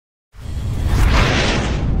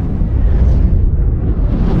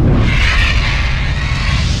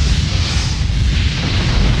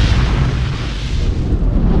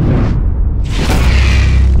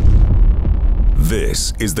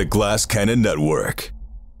is the Glass Cannon Network.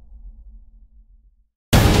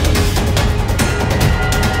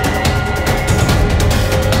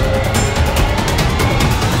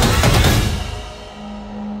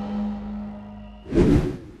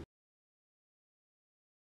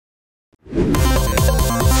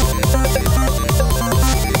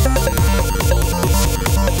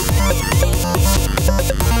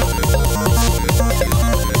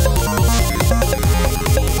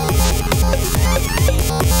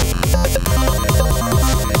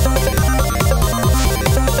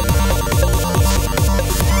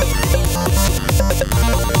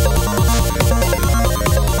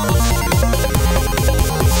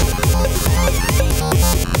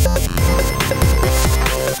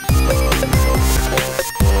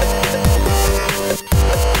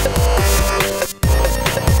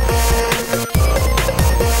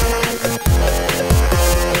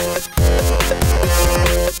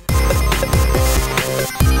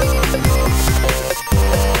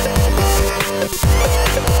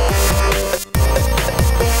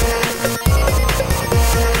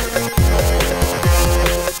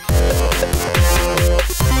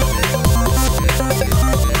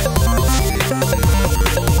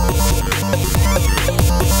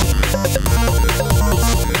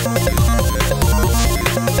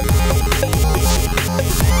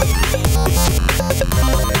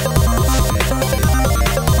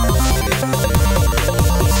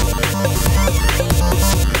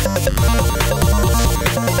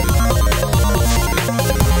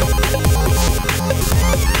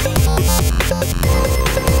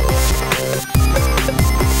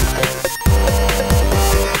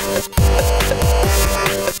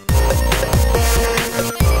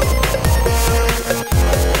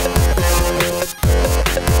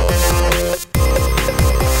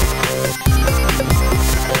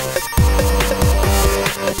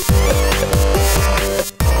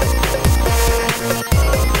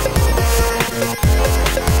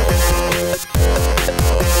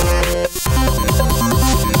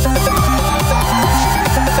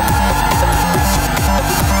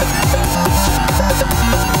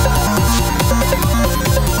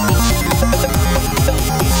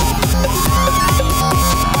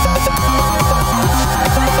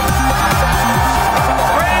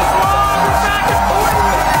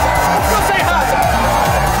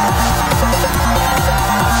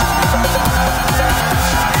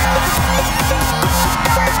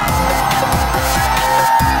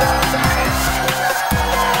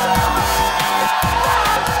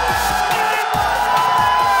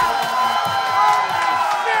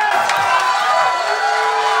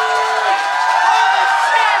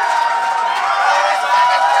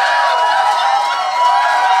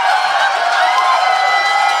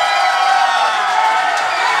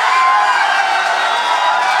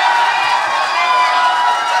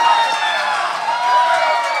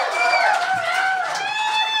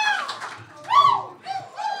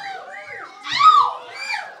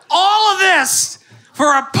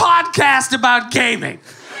 For a podcast about gaming.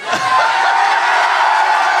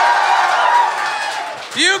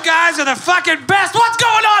 You guys are the fucking best. What's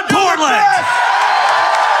going on, Portland?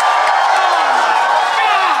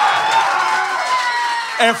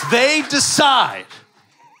 If they decide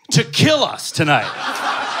to kill us tonight,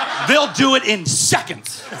 they'll do it in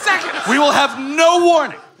seconds. We will have no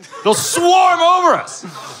warning. They'll swarm over us.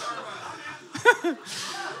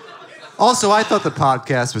 Also, I thought the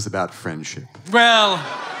podcast was about friendship. Well...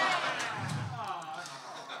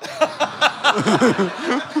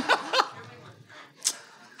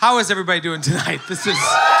 How is everybody doing tonight? This is insane.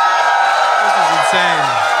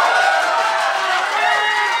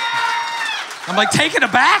 I'm like taken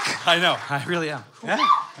aback. I know, I really am. Yeah.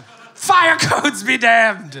 Fire codes be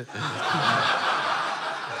damned.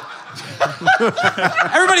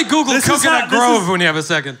 Everybody Google Coconut Grove when you have a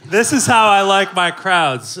second. This is how I like my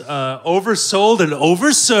crowds. Oversold and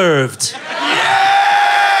overserved. Yeah!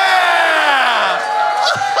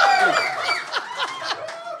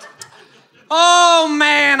 Oh,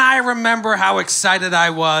 man, I remember how excited I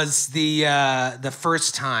was the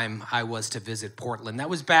first time I was to visit Portland. That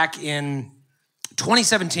was back in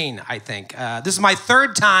 2017, I think. This is my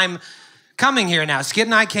third time coming here now. Skid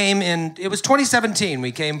and I came in, it was 2017.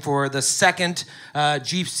 We came for the second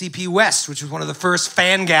GCP West, which was one of the first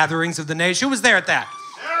fan gatherings of the Naish. Who was there at that?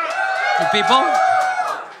 Good people.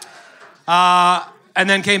 And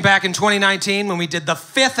then came back in 2019 when we did the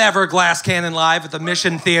 5th ever Glass Cannon Live at the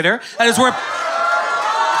Mission Theater. That is where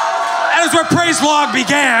Praise Log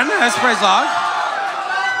began. That's Praise Log.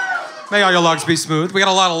 May all your logs be smooth. We got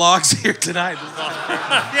a lot of logs here tonight.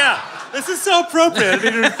 Yeah, this is so appropriate. I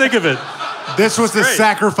didn't even think of it. This was the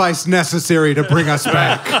sacrifice necessary to bring us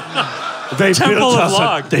back. They Temple of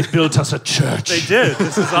Log. They built us a church. They did.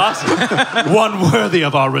 This is awesome. One worthy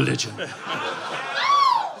of our religion.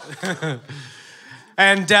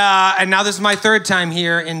 And now this is my third time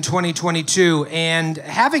here in 2022, and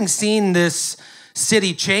having seen this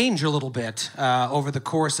city change a little bit over the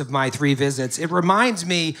course of my 3 visits, it reminds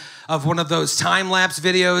me of one of those time-lapse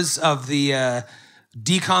videos of the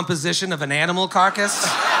decomposition of an animal carcass.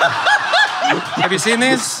 Have you seen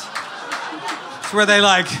these? It's where they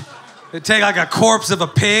take like a corpse of a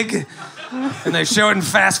pig and they show it in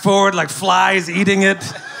fast forward like flies eating it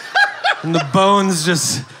and the bones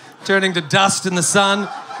just turning to dust in the sun.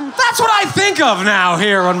 That's what I think of now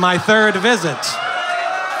here on my 3rd visit.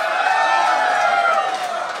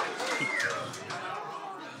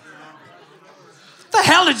 What the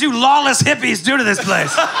hell did you lawless hippies do to this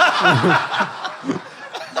place?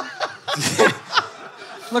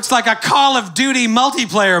 Looks like a Call of Duty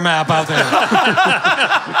multiplayer map out there.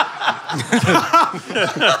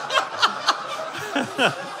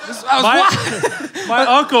 My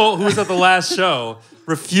uncle, who was at the last show,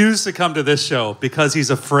 refused to come to this show because he's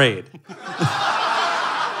afraid.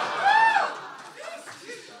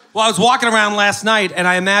 Well, I was walking around last night, and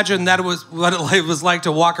I imagined that was what it was like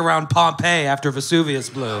to walk around Pompeii after Vesuvius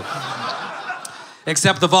blew.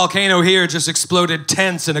 Except the volcano here just exploded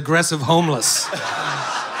tense and aggressive homeless.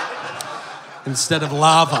 Instead of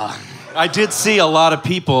lava. I did see a lot of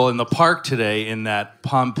people in the park today in that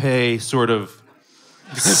Pompeii sort of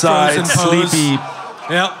side sleepy.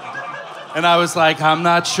 Yep. And I was like, I'm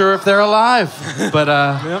not sure if they're alive, but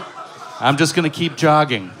I'm just gonna keep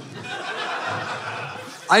jogging.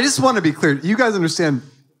 I just want to be clear. You guys understand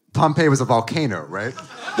Pompeii was a volcano, right?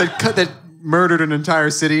 That murdered an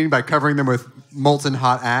entire city by covering them with molten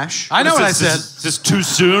hot ash. I know what I said. Is this too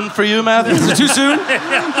soon for you, Matthew? Is it too soon?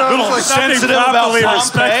 A little sensitive about Pompeii?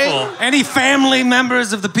 Respectful. Any family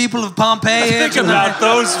members of the people of Pompeii? Think about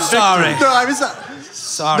those. Sorry. No, I was.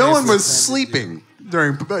 Sorry. No one was sleeping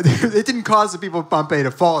during. It didn't cause the people of Pompeii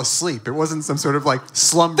to fall asleep. It wasn't some sort of like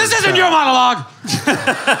slumber. This isn't spell. your monologue.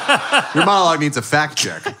 Your monologue needs a fact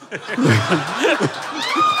check.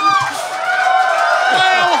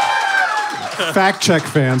 Fact check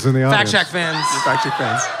fans in the audience. Fact check fans. Fact check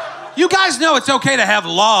fans. You guys know it's okay to have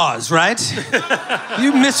laws, right?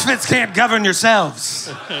 You misfits can't govern yourselves.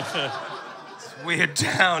 It's a weird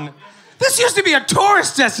town. This used to be a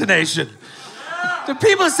tourist destination. The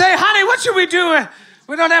people say, honey, what should we do?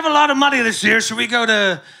 We don't have a lot of money this year. Should we go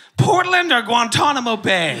to Portland or Guantanamo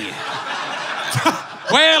Bay?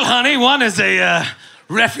 Well, honey, one is a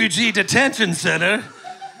refugee detention center,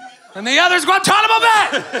 and the other's Guantanamo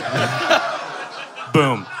Bay.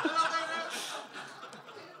 Boom.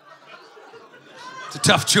 It's a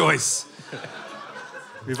tough choice.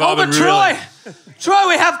 We've all been Troy,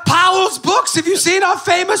 we have Powell's Books. Have you seen our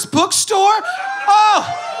famous bookstore?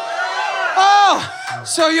 Oh,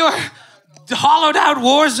 so your hollowed out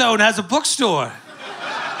war zone has a bookstore.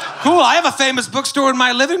 Cool, I have a famous bookstore in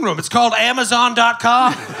my living room. It's called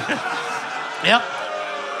Amazon.com. Yep.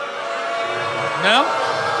 No?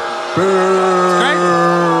 It's great.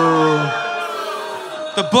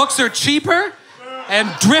 The books are cheaper, and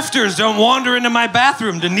drifters don't wander into my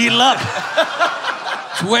bathroom to needle up.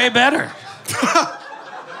 It's way better.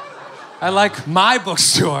 I like my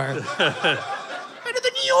bookstore better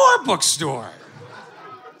than your bookstore.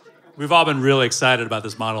 We've all been really excited about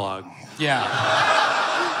this monologue. Yeah.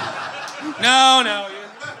 No.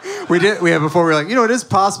 We had before. We were like, it is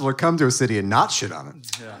possible to come to a city and not shit on it.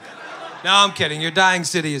 Yeah. No, I'm kidding. Your dying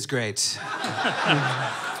city is great.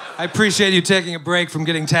 I appreciate you taking a break from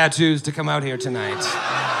getting tattoos to come out here tonight.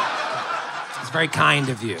 It's very kind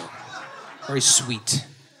of you. Very sweet.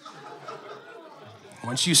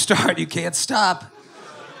 Once you start, you can't stop.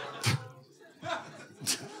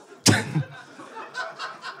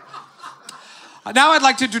 Now I'd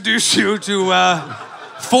like to introduce you to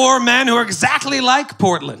 4 men who are exactly like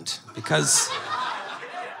Portland, because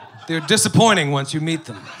they're disappointing once you meet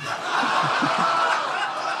them.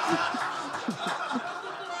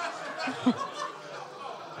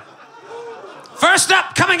 First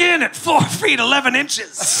up, coming in at 4 feet 11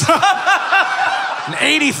 inches, and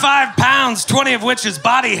 85 pounds, 20 of which is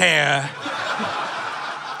body hair.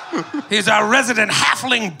 He's our resident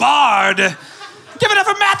halfling bard. Give it up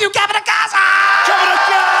for Matthew Capodicasa!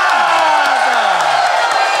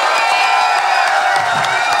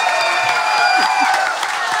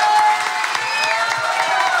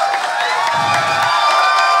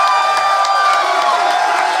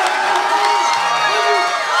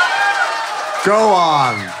 Go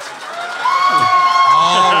on.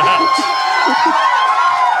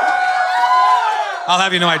 I'll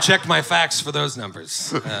have you know I checked my facts for those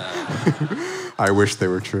numbers. I wish they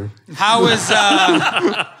were true. How's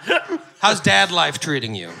dad life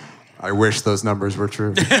treating you? I wish those numbers were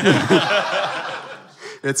true.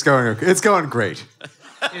 It's going great.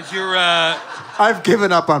 Is your I've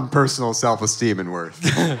given up on personal self-esteem and worth.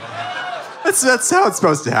 That's how it's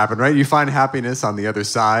supposed to happen, right? You find happiness on the other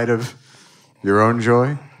side of your own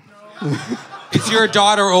joy. Is your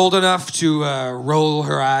daughter old enough to roll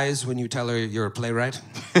her eyes when you tell her you're a playwright?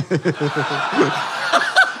 But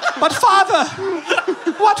father,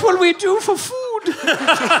 what will we do for food?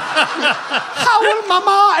 How will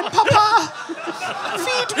mama and papa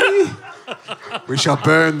feed me? We shall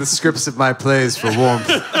burn the scripts of my plays for warmth.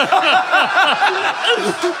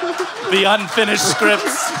 The unfinished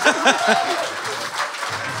scripts.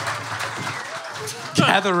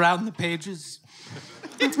 Gather around the pages.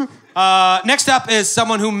 Next up is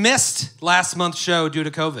someone who missed last month's show due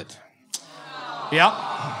to COVID. Yep.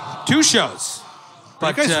 2 shows. Are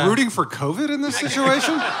you guys rooting for COVID in this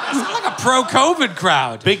situation? It's like a pro-COVID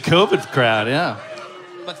crowd. Big COVID crowd, yeah.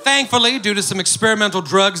 But thankfully, due to some experimental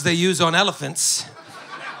drugs they use on elephants,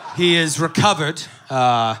 he is recovered.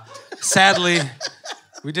 Sadly,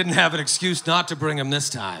 we didn't have an excuse not to bring him this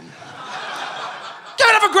time. Give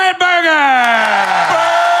it up for Grant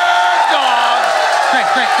Berger!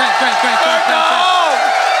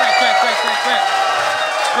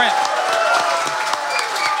 Great.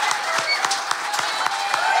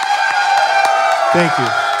 Thank you.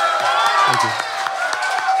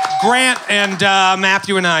 Grant and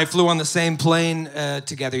Matthew and I flew on the same plane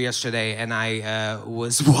together yesterday, and I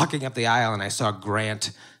was walking up the aisle and I saw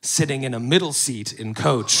Grant sitting in a middle seat in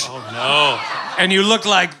coach. Oh, no. And you looked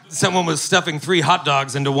like someone was stuffing 3 hot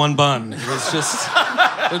dogs into 1 bun. It was just,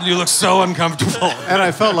 you look so uncomfortable. And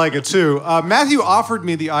I felt like it too. Matthew offered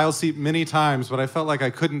me the aisle seat many times, but I felt like I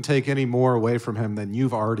couldn't take any more away from him than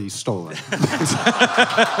you've already stolen.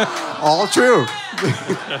 All true.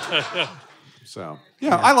 So,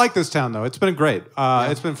 yeah, I like this town, though. It's been great.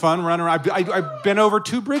 It's been fun running around. I've been over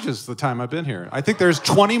 2 bridges the time I've been here. I think there's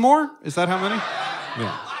 20 more. Is that how many?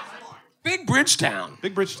 Yeah. Big bridge town.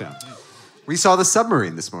 Big bridge town. We saw the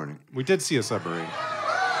submarine this morning. We did see a submarine.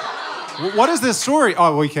 What is this story?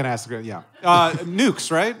 Oh, we can't ask. Yeah.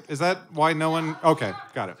 Nukes, right? Is that why no one... Okay,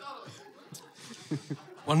 got it.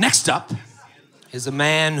 Well, next up is a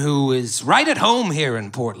man who is right at home here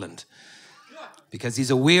in Portland because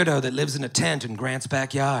he's a weirdo that lives in a tent in Grant's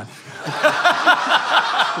backyard.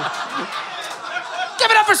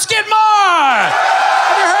 Give it up for Skid Moore!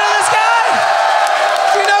 Have you heard of this guy?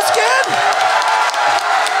 Do you know Skid?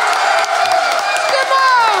 Skid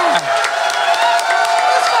Moore!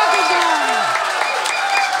 This fucking guy!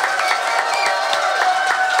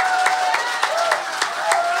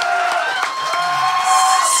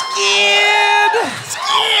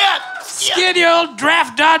 Skid, you old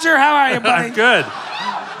draft dodger. How are you, buddy? I'm good.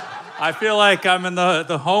 I feel like I'm in the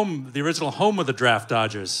original home of the Draft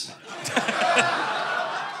Dodgers.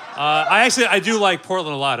 I do like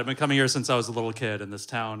Portland a lot. I've been coming here since I was a little kid, and this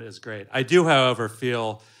town is great. I do, however,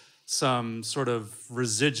 feel some sort of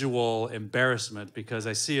residual embarrassment because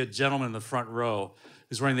I see a gentleman in the front row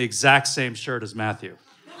who's wearing the exact same shirt as Matthew.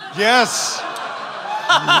 Yes.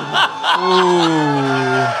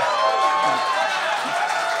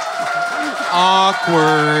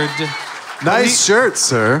 Awkward. Nice shirt,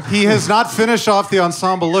 sir. He has not finished off the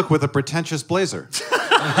ensemble look with a pretentious blazer.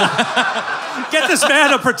 Get this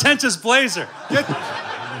man a pretentious blazer.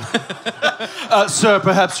 Sir,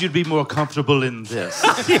 perhaps you'd be more comfortable in this.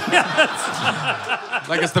 Like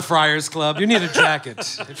it's the Friars Club. You need a jacket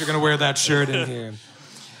if you're going to wear that shirt in here.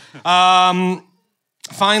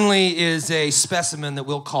 Finally is a specimen that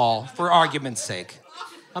we'll call, for argument's sake,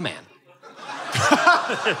 a man.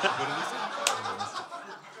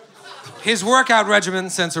 His workout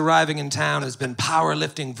regimen since arriving in town has been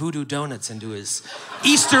powerlifting voodoo donuts into his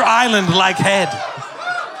Easter Island-like head.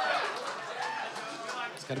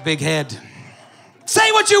 He's got a big head.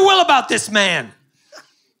 Say what you will about this man,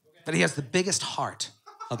 but he has the biggest heart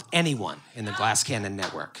of anyone in the Glass Cannon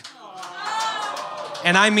Network.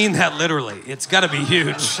 And I mean that literally. It's got to be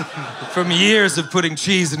huge from years of putting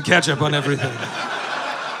cheese and ketchup on everything.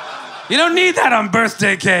 You don't need that on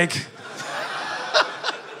birthday cake.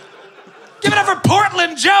 Give it up for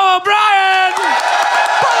Portland Joe O'Brien!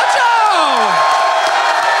 Portland Joe!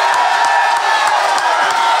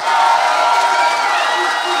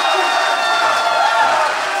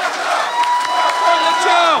 Portland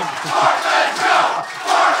Joe! Portland Joe!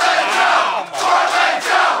 Portland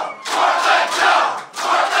Joe! Portland Joe!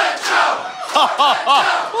 Portland Joe!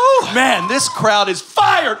 Man, this crowd is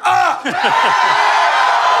fired up!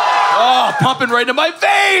 Oh, pumping right into my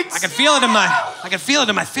veins. I can feel it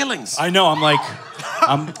in my feelings. I know. I'm like,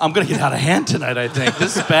 I'm gonna get out of hand tonight. I think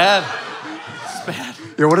this is bad.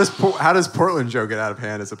 Yeah, how does Portland Joe get out of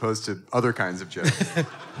hand as opposed to other kinds of Joe?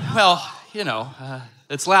 Well, you know,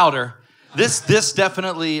 it's louder. This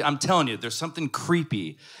definitely. I'm telling you, there's something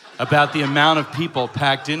creepy about the amount of people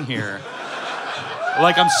packed in here.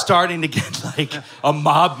 Like I'm starting to get like a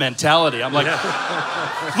mob mentality. I'm like,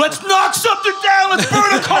 let's knock something down. Let's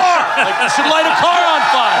burn a car. Like I should light a car on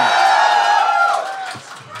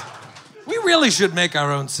fire. We really should make our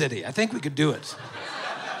own city. I think we could do it.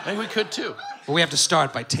 I think we could too. But we have to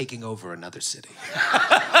start by taking over another city.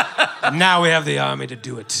 And now we have the army to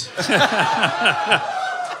do it.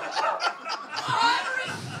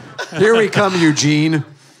 Here we come, Eugene.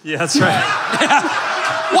 Yeah, that's right.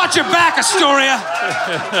 Watch your back, Astoria.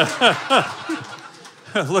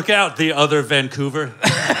 Look out, the other Vancouver.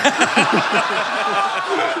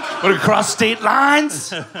 Want to cross state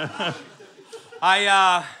lines?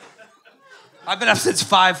 I've been up since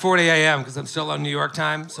 5:40 a.m. because I'm still on New York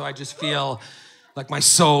time, so I just feel like my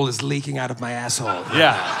soul is leaking out of my asshole.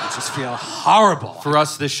 Yeah. I just feel horrible. For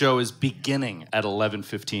us, this show is beginning at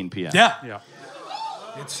 11:15 p.m. Yeah.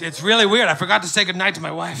 It's really weird. I forgot to say goodnight to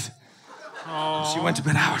my wife. Aww. She went to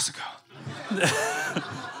bed hours ago.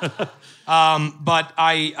 But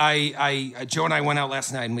Joe and I went out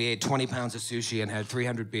last night and we ate 20 pounds of sushi and had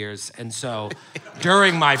 300 beers. And so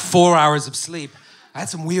during my 4 hours of sleep, I had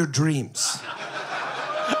some weird dreams.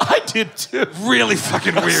 I did too. Really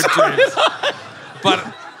fucking weird dreams.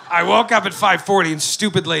 But I woke up at 5:40 and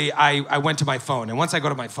stupidly I went to my phone. And once I go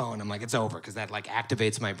to my phone, I'm like, it's over, because that like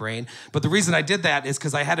activates my brain. But the reason I did that is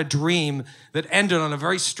because I had a dream that ended on a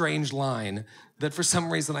very strange line that for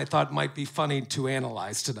some reason I thought might be funny to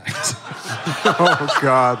analyze tonight. Oh,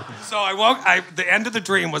 God. So the end of the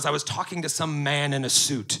dream was I was talking to some man in a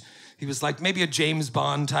suit. He was like maybe a James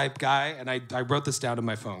Bond type guy, and I wrote this down on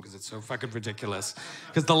my phone because it's so fucking ridiculous.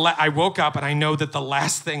 Because I woke up and I know that the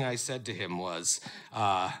last thing I said to him was,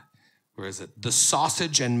 where is it? The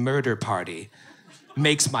sausage and murder party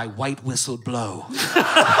makes my white whistle blow.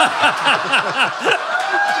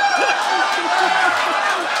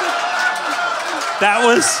 That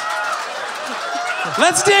was...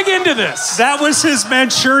 Let's dig into this. That was his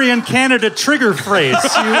Manchurian Candidate trigger phrase.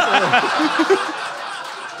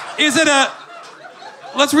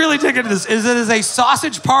 Let's really dig into this. Is it a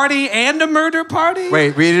sausage party and a murder party?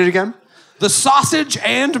 Wait, read it again. The sausage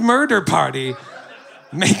and murder party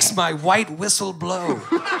makes my white whistle blow.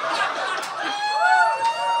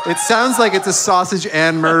 It sounds like it's a sausage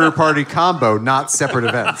and murder party combo, not separate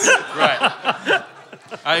events. Right.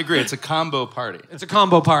 I agree. It's a combo party. It's a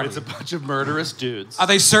combo party. It's a bunch of murderous dudes. Are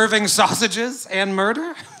they serving sausages and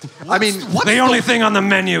murder? I mean, The only thing on the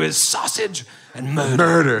menu is sausage and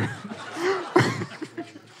murder.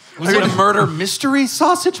 Was it a murder mystery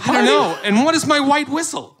sausage party? I don't know. And what is my white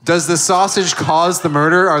whistle? Does the sausage cause the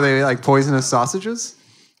murder? Are they like poisonous sausages?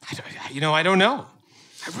 I don't know.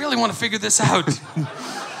 I really want to figure this out.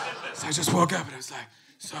 So I just woke up and I was like,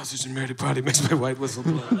 sausage and murder party makes my white whistle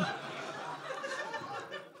blow.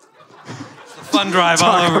 It's a fun drive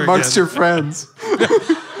all over amongst again. your friends.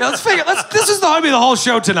 This is the hobby of the whole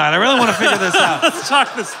show tonight. I really want to figure this out. Let's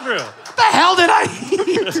talk this through. What the hell did I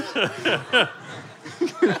eat?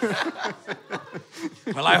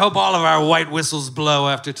 Well, I hope all of our white whistles blow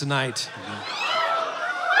after tonight.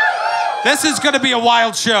 This is going to be a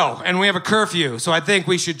wild show, and we have a curfew, so I think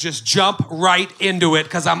we should just jump right into it,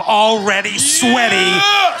 because I'm already sweaty.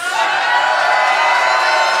 Yes!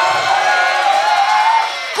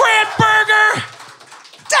 Grant Berger,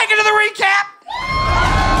 take it to the recap.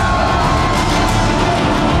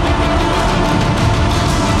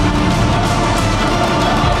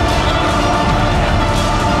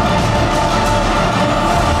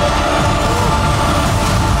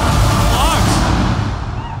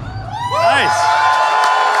 Nice.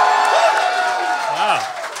 Wow.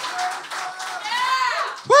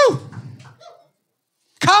 Woo!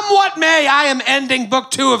 Come what may, I am ending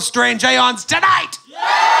book 2 of Strange Aeons tonight.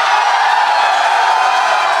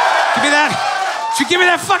 Give me that. You give me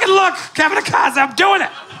that fucking look, Capodicasa. I'm doing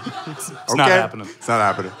it. It's not happening. It's not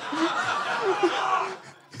happening.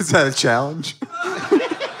 Is that a challenge?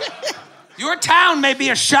 Your town may be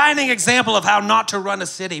a shining example of how not to run a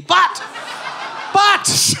city, but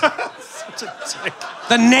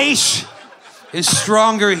the Naish is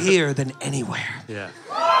stronger here than anywhere. Yeah.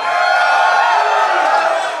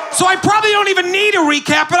 So I probably don't even need a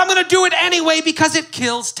recap, but I'm going to do it anyway because it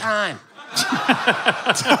kills time.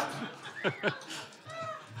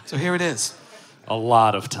 So here it is. A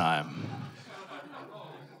lot of time.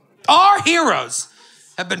 Our heroes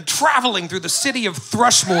have been traveling through the city of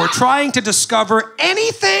Thrushmore trying to discover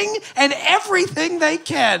anything and everything they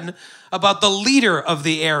can about the leader of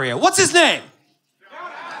the area. What's his name?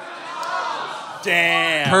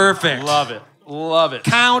 Damn. Perfect. Love it. Love it.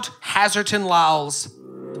 Count Hazerton Lowles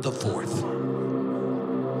IV.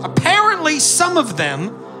 Apparently, some of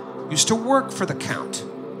them used to work for the Count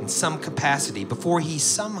in some capacity before he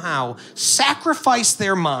somehow sacrificed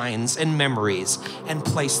their minds and memories and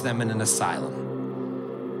placed them in an asylum.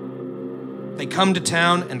 They come to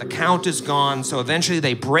town and the Count is gone, so eventually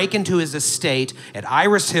they break into his estate at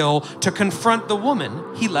Iris Hill to confront the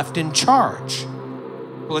woman he left in charge.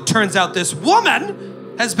 Well, it turns out this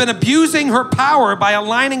woman has been abusing her power by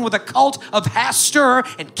aligning with a cult of Hastur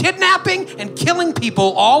and kidnapping and killing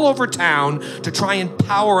people all over town to try and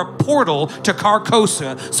power a portal to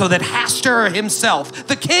Carcosa so that Hastur himself,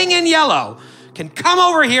 the King in Yellow, can come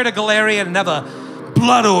over here to Galarian and have a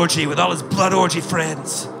blood orgy with all his blood orgy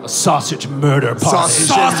friends. A sausage murder party.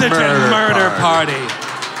 Sausage and murder party.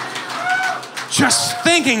 Just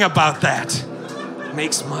thinking about that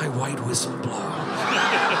makes my white whistle blow.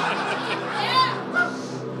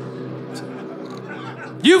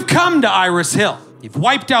 You've come to Iris Hill. You've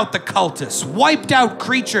wiped out the cultists, wiped out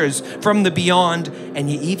creatures from the beyond,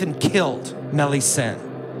 and you even killed Melisande.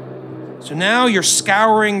 So now you're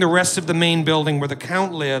scouring the rest of the main building where the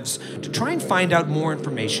Count lives to try and find out more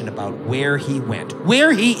information about where he went,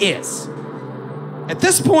 where he is. At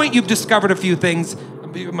this point, you've discovered a few things.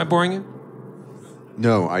 Am I boring you?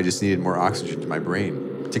 No, I just needed more oxygen to my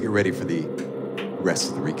brain to get ready for the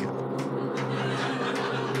rest of the recap.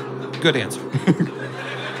 Good answer.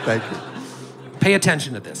 Thank you. Pay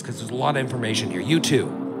attention to this, because there's a lot of information here. You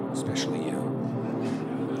too, especially you.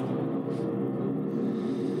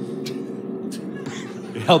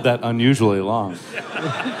 You held that unusually long.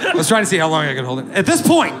 I was trying to see how long I could hold it. At this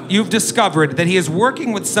point, you've discovered that he is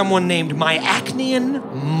working with someone named Myacnean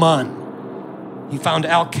Mun. He found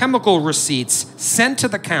alchemical receipts sent to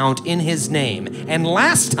the Count in his name, and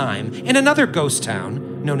last time in another ghost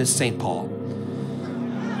town known as St. Paul.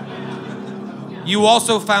 You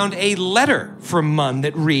also found a letter from Mun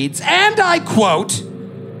that reads, and I quote,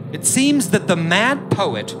 "It seems that the mad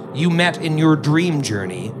poet you met in your dream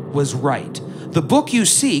journey was right. The book you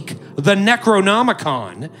seek, the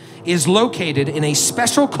Necronomicon, is located in a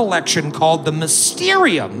special collection called the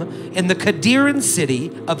Mysterium in the Kadiran city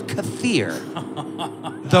of Kathir,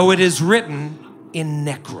 though it is written in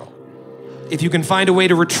Necro. If you can find a way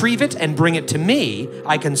to retrieve it and bring it to me,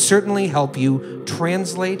 I can certainly help you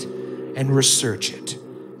translate and research it."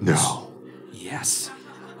 No. Yes.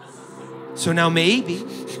 So now maybe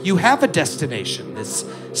you have a destination, this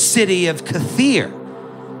city of Kathir.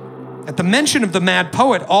 At the mention of the mad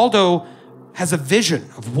poet, Aldo has a vision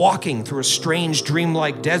of walking through a strange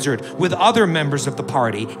dreamlike desert with other members of the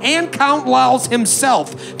party and Count Lowles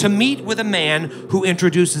himself to meet with a man who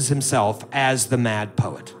introduces himself as the mad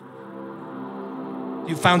poet.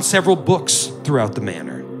 You found several books throughout the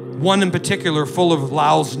manor. One in particular full of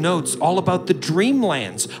Lowles' notes all about the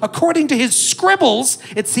dreamlands. According to his scribbles,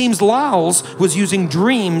 it seems Lowles was using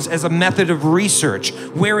dreams as a method of research,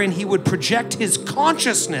 wherein he would project his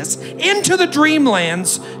consciousness into the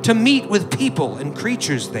dreamlands to meet with people and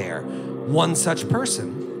creatures there. One such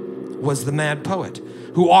person was the mad poet,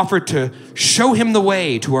 who offered to show him the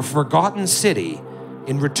way to a forgotten city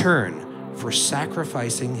in return for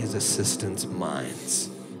sacrificing his assistants' minds.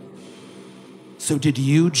 So did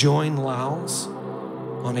you join Lowles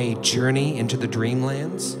on a journey into the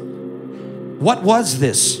dreamlands? What was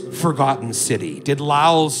this forgotten city? Did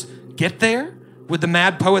Lowles get there with the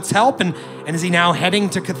mad poet's help? And is he now heading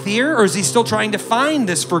to Kathir? Or is he still trying to find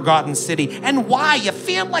this forgotten city? And why? You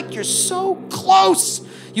feel like you're so close.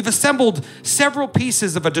 You've assembled several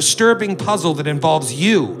pieces of a disturbing puzzle that involves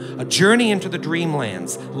you, a journey into the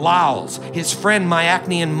dreamlands, Lowles, his friend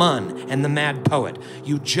Myacnean Mun, and the mad poet.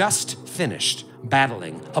 You just finished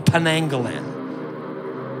battling a Penangalan.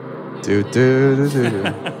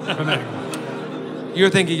 You're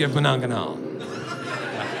thinking of Penanganal.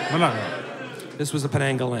 This was a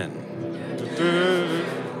Penangalan.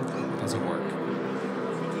 Doesn't work.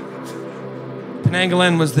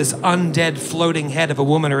 Penangalan was this undead floating head of a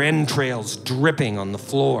woman, her entrails dripping on the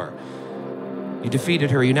floor. You defeated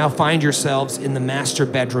her. You now find yourselves in the master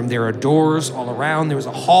bedroom. There are doors all around. There was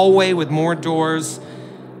a hallway with more doors.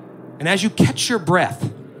 And as you catch your breath,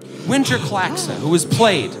 Winter Claxa, who was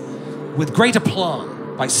played with great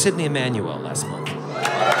aplomb by Sidney Emmanuel last month.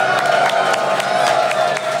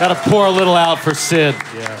 Gotta pour a little out for Sid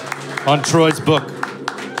on Troy's book.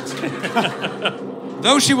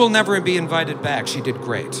 Though she will never be invited back, she did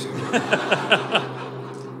great.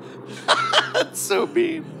 That's so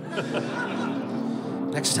mean.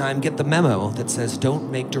 Next time, get the memo that says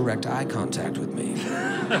don't make direct eye contact with me.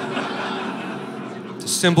 It's a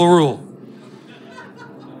simple rule.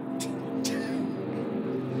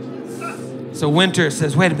 So Winter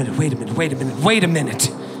says, wait a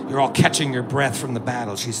minute. You're all catching your breath from the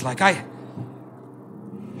battle. She's like, I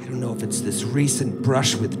don't know if it's this recent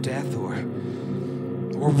brush with death or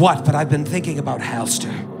what, but I've been thinking about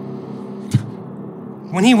Halster.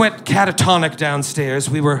 When he went catatonic downstairs,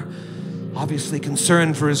 we were obviously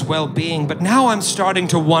concerned for his well-being, but now I'm starting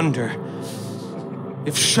to wonder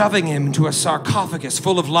if shoving him into a sarcophagus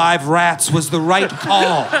full of live rats was the right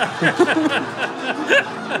call.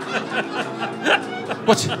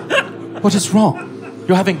 What is wrong?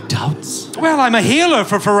 You're having doubts? Well, I'm a healer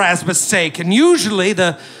for Pharasma's sake, and usually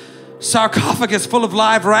the sarcophagus full of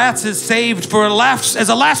live rats is saved for as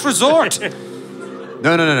a last resort.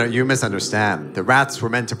 No. You misunderstand. The rats were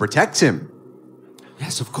meant to protect him.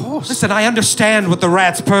 Yes, of course. Listen, I understand what the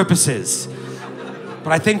rat's purpose is,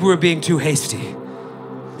 but I think we're being too hasty.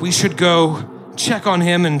 We should go check on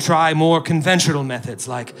him and try more conventional methods,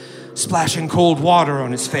 like splashing cold water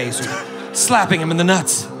on his face or slapping him in the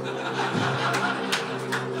nuts.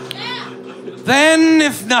 Then,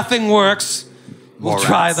 if nothing works, we'll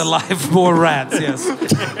try the more rats, yes.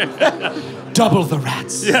 Double the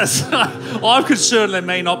rats. Yes. I'm concerned there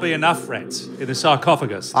may not be enough rats in the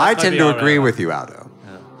sarcophagus. I tend to agree with you, Aldo.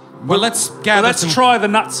 Well, let's gather Let's try the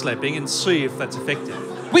nut slapping and see if that's effective.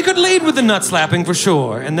 We could lead with the nut slapping for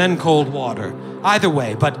sure, and then cold water. Either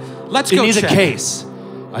way, but let's go In either check. case,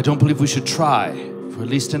 I don't believe we should try for at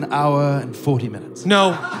least an hour and 40 minutes.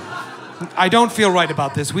 No, I don't feel right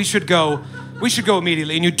about this. We should go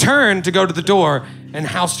immediately. And you turn to go to the door, and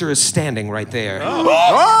Halster is standing right there.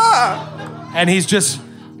 And he's just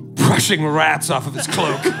brushing rats off of his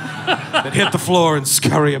cloak that hit the floor and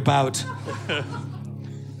scurry about.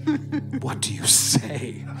 What do you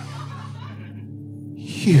say?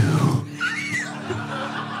 You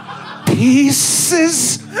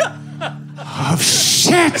pieces of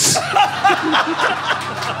shit!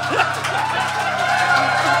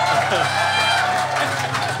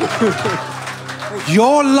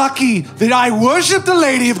 You're lucky that I worship the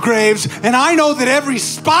Lady of Graves, and I know that every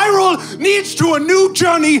spiral leads to a new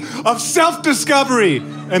journey of self-discovery.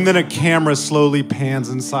 And then a camera slowly pans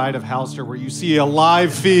inside of Halster where you see a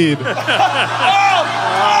live feed. One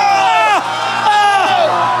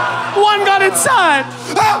got inside!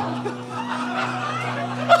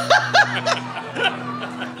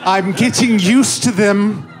 I'm getting used to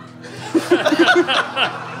them.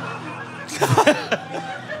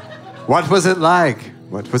 What was it like?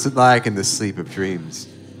 What was it like in the sleep of dreams?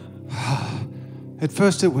 At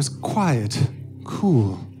first it was quiet,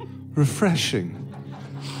 cool, refreshing.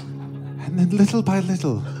 And then little by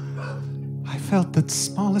little, I felt the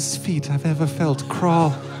smallest feet I've ever felt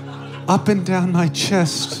crawl up and down my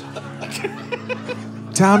chest,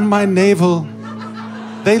 down my navel.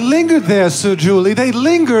 They lingered there, Sir Julie. They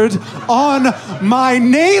lingered on my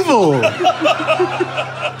navel.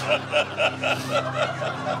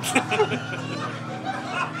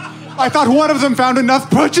 I thought one of them found enough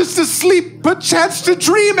purchase to sleep, perchance to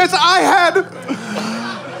dream as I had.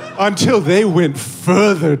 Until they went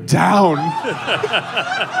further down.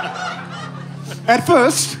 At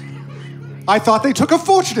first, I thought they took a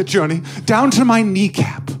fortunate journey down to my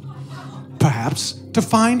kneecap. Perhaps to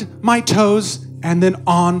find my toes and then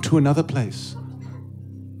on to another place.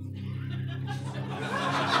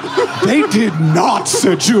 They did not,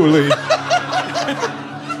 Sir Julie.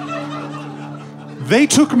 They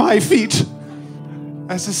took my feet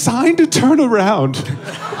as a sign to turn around.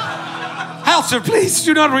 Halster, please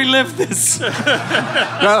do not relive this.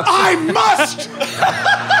 I must!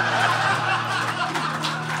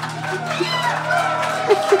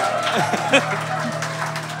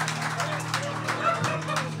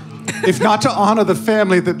 If not to honor the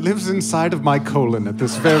family that lives inside of my colon at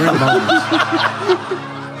this very moment.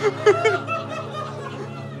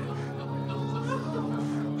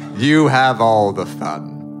 You have all the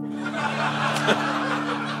fun.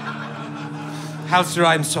 Halster,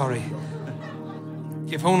 I'm sorry.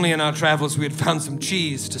 If only in our travels we had found some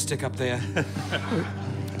cheese to stick up there.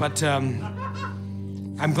 But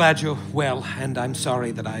I'm glad you're well, and I'm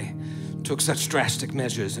sorry that I took such drastic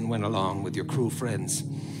measures and went along with your cruel friends.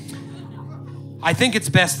 I think it's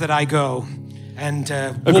best that I go and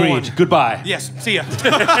Agreed. warn. Goodbye. Yes, see ya.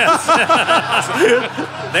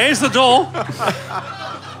 There's the door.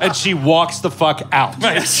 And she walks the fuck out.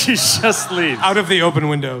 Right. She just leaves. Out of the open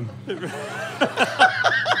window.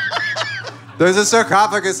 There's a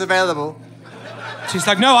sarcophagus available. She's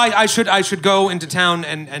like, no, I should go into town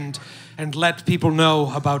and and let people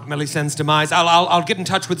know about Melisandre's demise. I'll get in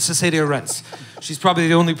touch with Cecilia Rents. She's probably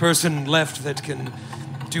the only person left that can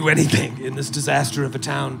do anything in this disaster of a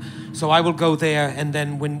town. So I will go there, and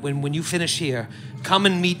then when you finish here, come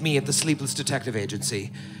and meet me at the Sleepless Detective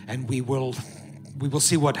Agency, and we will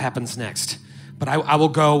see what happens next. But I will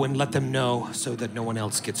go and let them know so that no one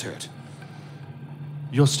else gets hurt.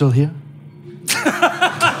 You're still here?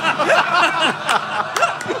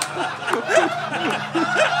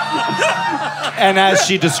 And as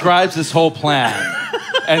she describes this whole plan,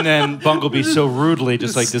 and then Bungleby so rudely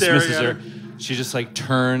just like dismisses her, she just like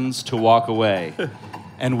turns to walk away,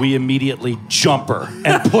 and we immediately jump her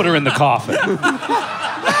and put her in the coffin.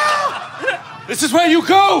 This is where you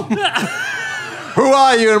go! Who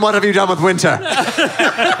are you and what have you done with Winter?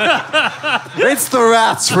 It's the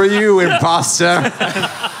rats for you, imposter.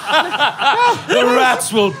 The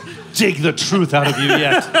rats will dig the truth out of you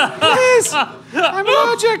yet. Please, I'm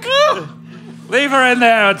allergic. Leave her in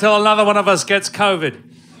there until another one of us gets COVID.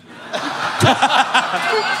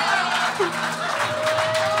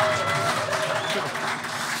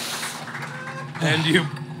 And you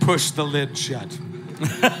push the lid shut.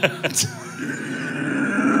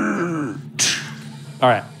 All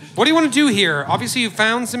right. What do you want to do here? Obviously, you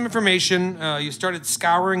found some information. You started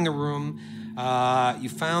scouring the room. You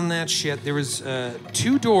found that shit. There was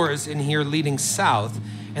 2 doors in here leading south,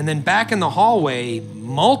 and then back in the hallway,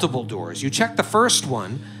 multiple doors. You checked the first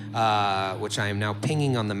one, which I am now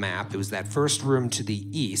pinging on the map. It was that first room to the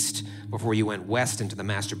east before you went west into the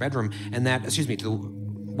master bedroom, and that, to the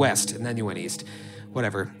west, and then you went east.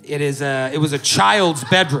 Whatever. It was a child's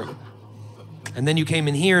bedroom. And then you came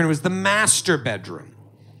in here, and it was the master bedroom.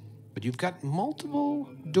 But you've got multiple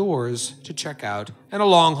doors to check out and a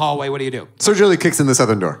long hallway. What do you do? Sir Julie kicks in the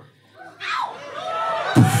southern door.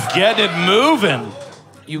 Get it moving.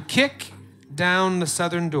 You kick down the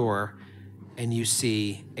southern door, and you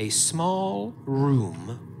see a small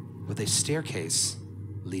room with a staircase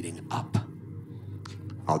leading up.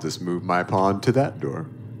 I'll just move my pawn to that door.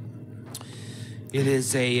 It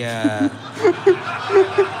is a...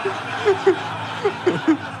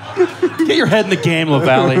 Get your head in the game,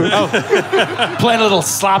 Lavallee. Playing a little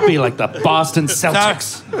sloppy like the Boston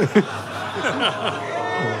Celtics.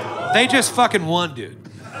 They just fucking won, dude.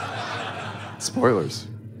 Spoilers.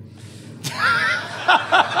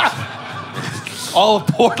 All of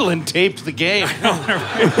Portland taped the game.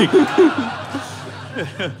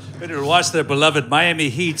 Ready to watch their beloved Miami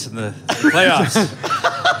Heat in the playoffs.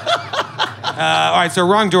 All right, so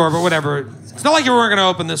wrong door, but whatever. It's not like you weren't going to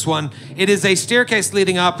open this one. It is a staircase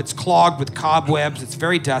leading up. It's clogged with cobwebs. It's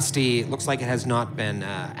very dusty. It looks like it has not been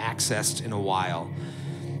accessed in a while.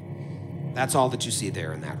 That's all that you see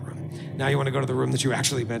there in that room. Now you want to go to the room that you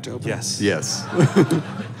actually meant to open? Yes. Yes.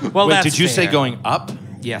 Well, Wait, that's did you say fair. going up?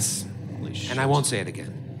 Yes. Holy shit. And I won't say it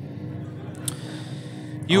again.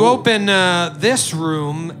 You open this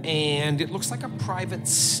room, and it looks like a private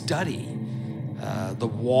study. The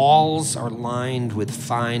walls are lined with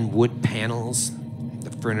fine wood panels. The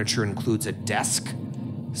furniture includes a desk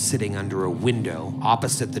sitting under a window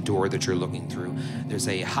opposite the door that you're looking through. There's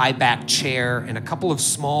a high-back chair and a couple of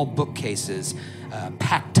small bookcases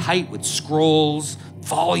packed tight with scrolls,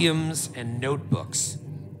 volumes, and notebooks.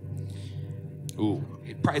 Ooh.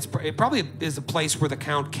 It probably is a place where the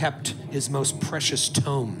Count kept his most precious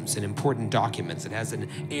tomes and important documents. It has an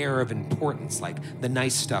air of importance, like the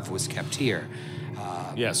nice stuff was kept here.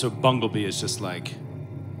 Yeah, so Bungleby is just like,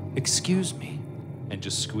 excuse me, and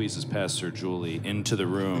just squeezes past Sir Julie into the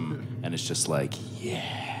room, and it's just like,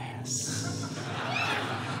 yes.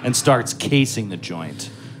 And starts casing the joint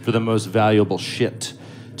for the most valuable shit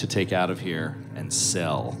to take out of here and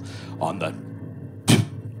sell on the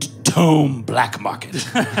tome black market.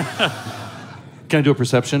 Can I do a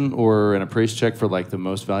perception or an appraise check for like the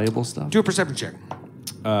most valuable stuff? Do a perception check.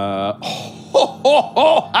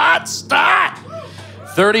 Hot start!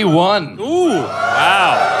 31. Ooh,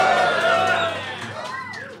 wow.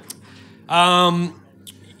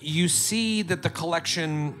 You see that the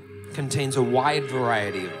collection contains a wide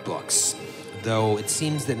variety of books, though it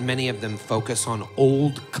seems that many of them focus on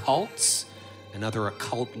old cults and other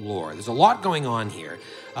occult lore. There's a lot going on here.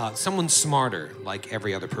 Someone smarter, like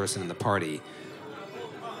every other person in the party,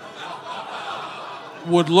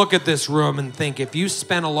 would look at this room and think, if you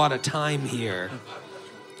spent a lot of time here,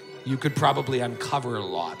 you could probably uncover a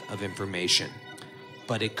lot of information.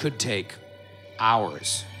 But it could take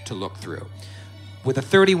hours to look through. With a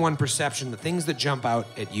 31 perception, the things that jump out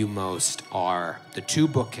at you most are the 2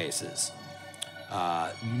 bookcases,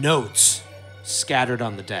 notes scattered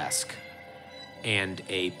on the desk, and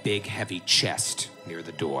a big, heavy chest near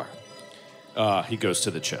the door. He goes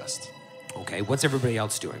to the chest. Okay, what's everybody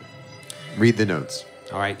else doing? Read the notes.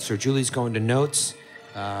 All right, Sir Julie's going to notes.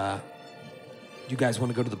 You guys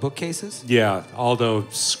want to go to the bookcases? Yeah, Aldo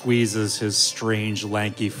squeezes his strange,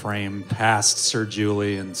 lanky frame past Sir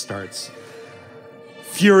Julie and starts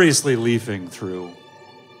furiously leafing through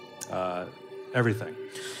everything.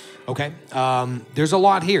 Okay. There's a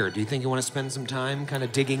lot here. Do you think you want to spend some time kind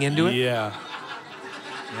of digging into it? Yeah.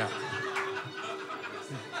 Yeah.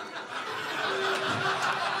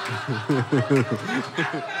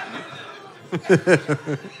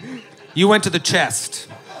 You went to the chest.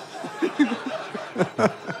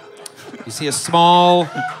 You see a small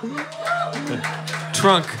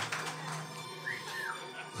trunk.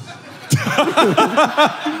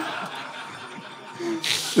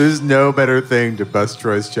 There's no better thing to bust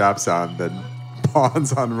Troy's chops on than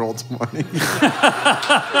pawns on roll 20.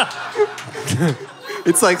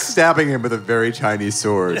 It's like stabbing him with a very Chinese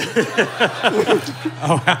sword.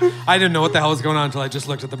 Oh, I didn't know what the hell was going on until I just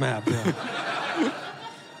looked at the map.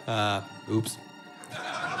 Yeah. Oops.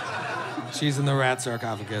 She's in the rat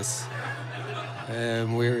sarcophagus.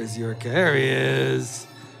 And where is your There he is.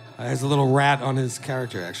 There's a little rat on his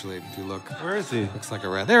character, actually, if you look. Where is he? Looks like a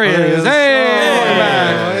rat. There he is.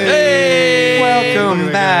 Hey!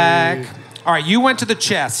 Welcome back. All right, you went to the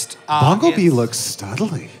chest. Bumblebee looks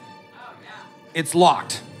studly. It's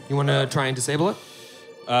locked. You want to try and disable it?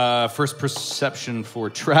 First perception for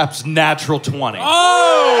traps, natural 20.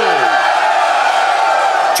 Oh!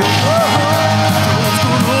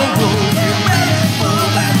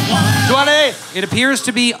 20! It appears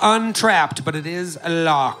to be untrapped, but it is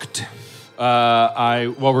locked.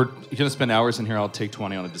 While we're gonna spend hours in here, I'll take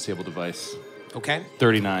 20 on a disabled device. Okay.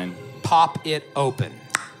 39. Pop it open.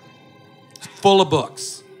 It's full of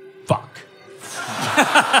books. Fuck.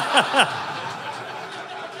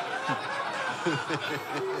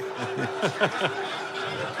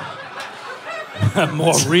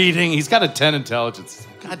 More reading. He's got a 10 intelligence.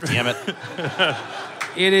 God damn it.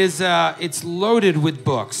 It is. It's loaded with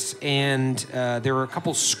books, and there are a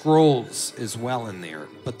couple scrolls as well in there.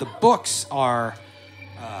 But the books are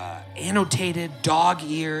annotated,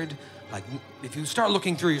 dog-eared. Like if you start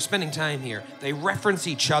looking through, you're spending time here. They reference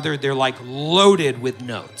each other. They're like loaded with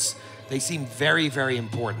notes. They seem very, very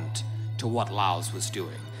important to what Laos was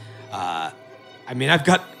doing. I mean, I've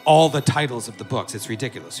got all the titles of the books. It's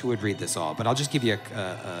ridiculous. Who would read this all? But I'll just give you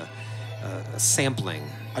a sampling.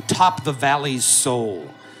 Atop the Valley's Soul,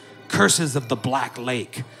 Curses of the Black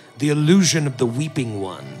Lake, The Illusion of the Weeping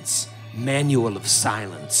Ones, Manual of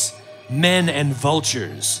Silence, Men and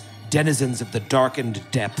Vultures, Denizens of the Darkened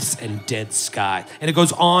Depths and Dead Sky. And it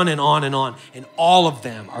goes on and on and on. And all of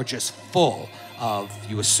them are just full of,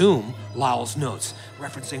 you assume, Lao's notes,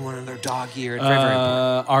 referencing one another, dog-eared, very, very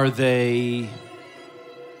important. Are they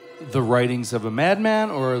the writings of a madman,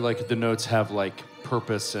 or like the notes have like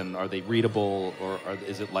purpose, and are they readable, or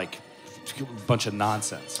is it like a bunch of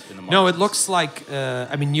nonsense in the margins? No, it looks like,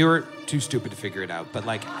 I mean, you're too stupid to figure it out, but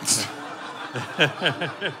like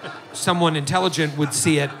someone intelligent would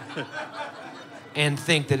see it and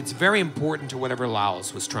think that it's very important to whatever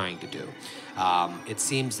Laos was trying to do. It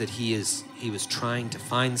seems that he was trying to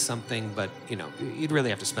find something, but you know, you'd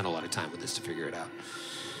really have to spend a lot of time with this to figure it out.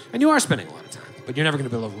 And you are spending a lot of time, but you're never going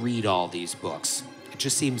to be able to read all these books. It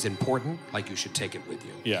just seems important, like you should take it with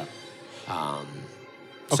you. Yeah.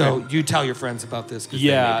 So you tell your friends about this?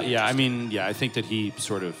 Yeah. I mean, yeah, I think that he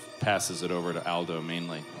sort of passes it over to Aldo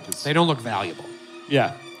mainly. They don't look valuable.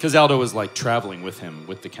 Yeah, because Aldo was like traveling with him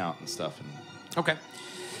with the Count and stuff. Okay.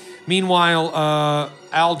 Meanwhile,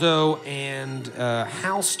 Aldo and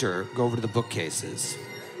Halster go over to the bookcases.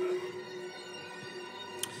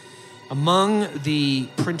 Among the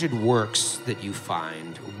printed works that you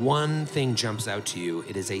find, one thing jumps out to you.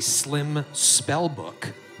 It is a slim spell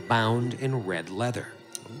book bound in red leather.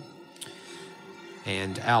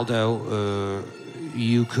 And Aldo,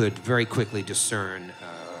 you could very quickly discern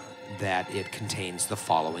that it contains the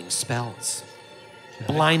following spells. Okay.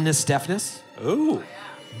 Blindness, deafness. Ooh.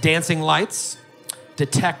 Dancing lights.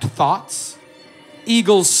 Detect thoughts.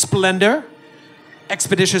 Eagle's splendor.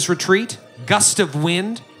 Expeditious retreat. Gust of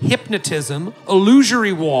wind. Hypnotism.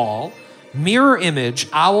 Illusory wall. Mirror image.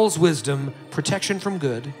 Owl's wisdom. Protection from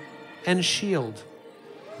good. And shield.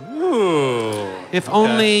 Ooh. If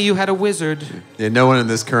only you had a wizard. Yeah, no one in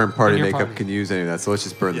this current party makeup party. can use any of that, so let's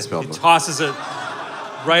just burn the spell He book. tosses it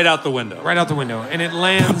right out the window. Right out the window. And it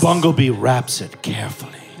lands Bumblebee wraps it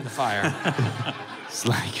carefully. in the fire. It's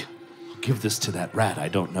like, give this to that rat I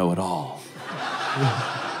don't know at all.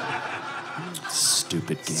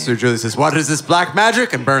 Stupid game. Sir Julie says, "What is this black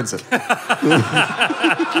magic?" and burns it.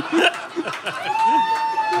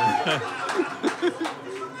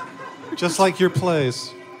 Just like your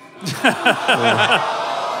plays.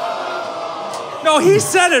 No, he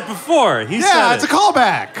said it before. He said Yeah, it's a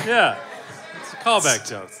callback. Yeah. It's a callback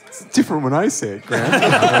joke. It's different when I say it, Grant.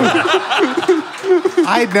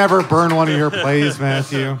 I'd never burn one of your plays,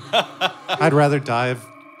 Matthew. I'd rather die of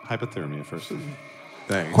hypothermia first.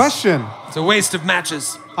 Thanks. Question. It's a waste of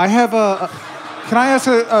matches. I have can I ask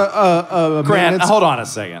a Grant, maintenance- hold on a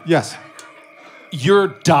second. Yes. You're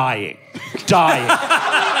dying. Dying.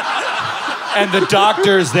 And the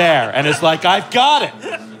doctor's there, and it's like, I've got it.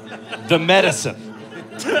 The medicine.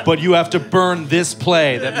 But you have to burn this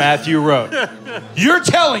play that Matthew wrote. You're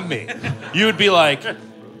telling me. You would be like,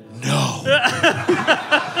 no.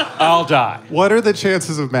 I'll die. What are the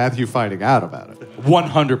chances of Matthew finding out about it?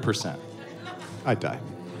 100%. I'd die.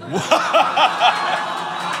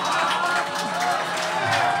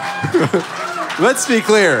 Let's be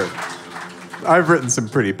clear. I've written some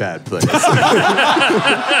pretty bad plays.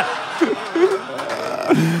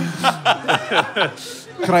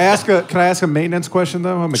 Can I ask a maintenance question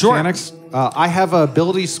though? Sure. Mechanics. I have a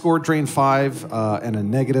ability score drain 5 and a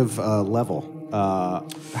negative level.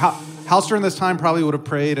 House during this time probably would have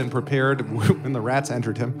prayed and prepared when the rats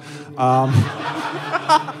entered him.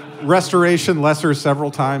 Restoration lesser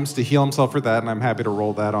several times to heal himself for that, and I'm happy to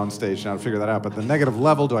roll that on stage now to figure that out. But the negative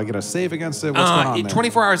level, do I get a save against it? What's going on there?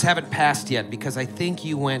 24 hours haven't passed yet because I think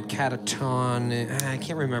you went cataton. I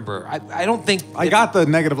can't remember. I don't think... I got the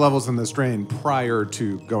negative levels in this drain prior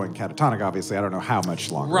to going catatonic, obviously. I don't know how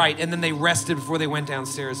much longer. Right, and then they rested before they went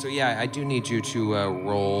downstairs. So yeah, I do need you to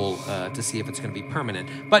roll to see if it's going to be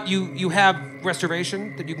permanent. But you have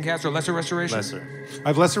restoration that you can cast, or lesser restoration? Lesser. I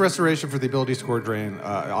have lesser restoration for the ability score drain.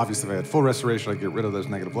 Obviously, if I had full restoration, I'd get rid of those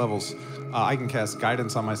negative levels. I can cast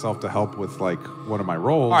guidance on myself to help with like one of my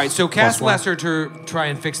rolls. All right, so cast Plus one. lesser to try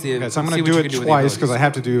and fix the... Okay, so I'm see going to what do you it can with the twice because I abilities.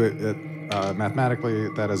 have to do it mathematically.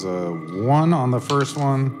 That is a 1 on the first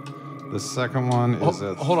one. The second one is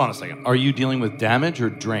a Hold on a second. Are you dealing with damage or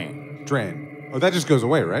drain? drain. Oh, that just goes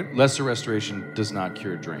away, right? Lesser restoration does not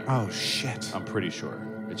cure drain. Oh, shit. I'm pretty sure.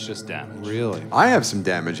 It's just damage. Really? I have some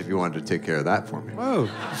damage if you wanted to take care of that for me. Whoa.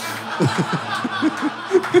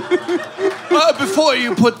 Before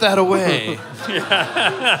you put that away.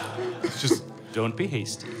 It's just... Don't be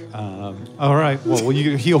hasty. All right. Well, will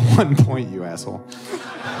you heal 1 point, you asshole?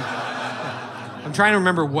 I'm trying to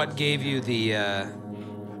remember what gave you the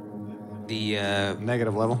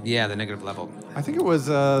Negative level? yeah, the negative level. I think it was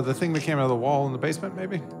the thing that came out of the wall in the basement,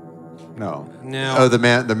 maybe? No. No. Oh, the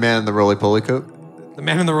man in the roly-poly coat? The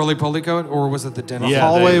man in the roly-poly coat, or was it the dentist?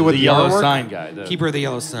 hallway with the the yellow artwork? sign guy. The Keeper of the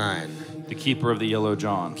Yellow Sign. the keeper of the yellow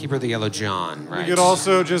John. Keeper of the Yellow John, right. You could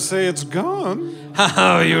also just say it's gone.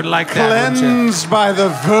 Oh, you'd like that, wouldn't you? Cleansed by the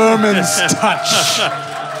vermin's touch.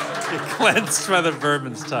 Cleansed by the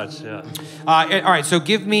vermin's touch, yeah. All right, so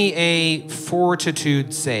give me a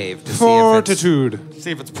fortitude save to Fortitude.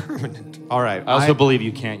 see if it's permanent. All right. I also believe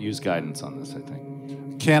you can't use guidance on this, I think.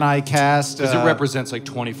 Can I cast... Because it represents like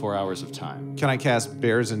 24 hours of time. Can I cast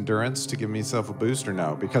Bear's Endurance to give myself a boost or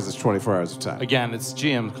no? Because it's 24 hours of time. Again, it's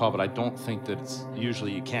GM's call, but I don't think that it's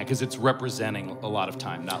usually you can't because it's representing a lot of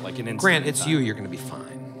time, not like an instant. Grant, it's time. you. You're going to be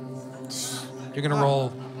fine. You're going to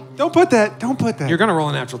roll... Don't put that. Don't put that. You're going to roll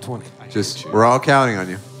a natural 20. Just, we're all counting on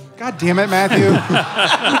you. God damn it, Matthew.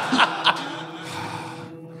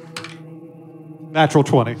 Natural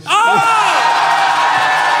 20.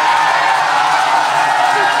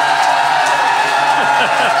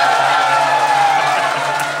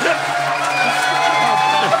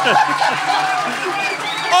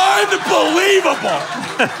 Unbelievable!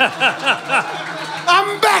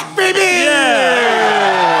 I'm back, baby!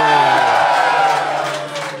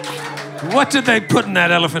 What did they put in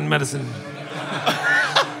that elephant medicine?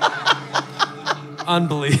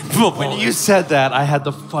 Unbelievable. When you said that, I had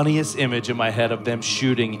the funniest image in my head of them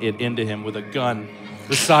shooting it into him with a gun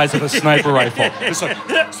the size of a sniper rifle. It's like,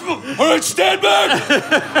 all right, stand back!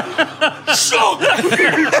 Shoot!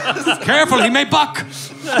 Careful, he may buck.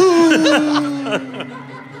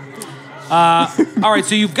 All right,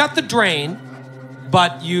 so you've got the drain,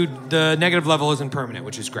 but the negative level isn't permanent,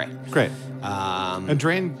 which is great. Great. And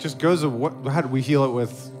drain just goes. How do we heal it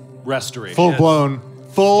with? Restoration. Full blown.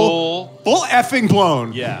 Full effing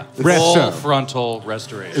blown. Yeah. Resto. Full frontal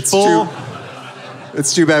restoration.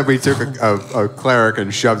 It's too bad we took a cleric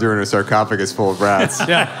and shoved her in a sarcophagus full of rats.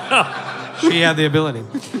 Yeah. She had the ability.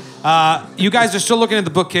 You guys are still looking at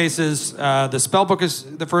the bookcases. The spell book is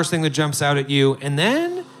the first thing that jumps out at you, and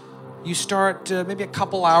then you start maybe a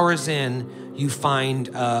couple hours in. You find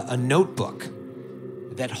a notebook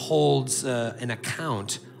that holds an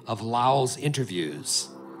account of Lowell's interviews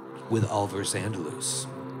with Ulver Zandalus.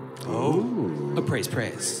 Oh, praise.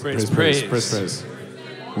 Praise.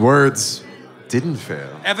 Words didn't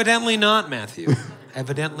fail. Evidently not, Matthew.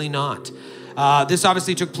 Evidently not. This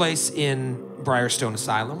obviously took place in Briarstone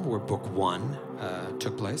Asylum, where Book 1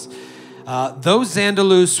 took place. Though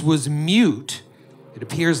Zandalus was mute, it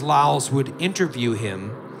appears Lowles would interview him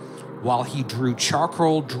while he drew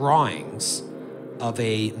charcoal drawings of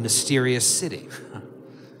a mysterious city.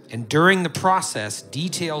 And during the process,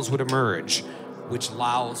 details would emerge, which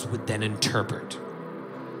Lowles would then interpret.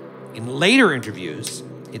 In later interviews,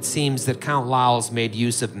 it seems that Count Lowles made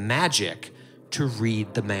use of magic to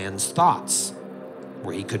read the man's thoughts,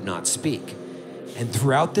 where he could not speak. And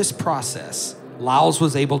throughout this process, Lowles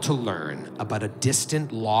was able to learn about a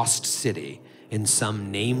distant lost city in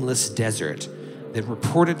some nameless desert that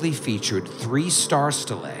reportedly featured 3 star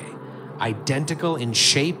stelae, identical in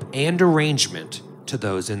shape and arrangement to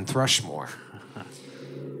those in Thrushmoor.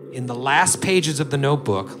 In the last pages of the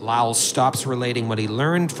notebook, Lowles stops relating what he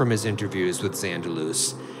learned from his interviews with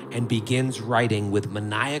Zandalus and begins writing with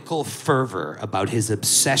maniacal fervor about his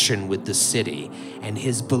obsession with the city and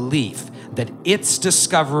his belief that its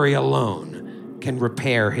discovery alone can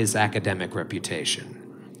repair his academic reputation.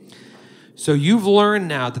 So you've learned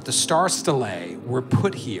now that the star stelae were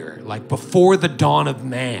put here, like before the dawn of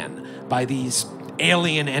man, by these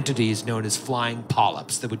alien entities known as flying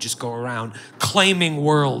polyps that would just go around claiming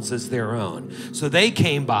worlds as their own. So they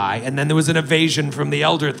came by, and then there was an invasion from the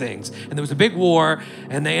Elder Things, and there was a big war,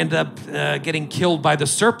 and they ended up getting killed by the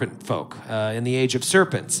serpent folk in the Age of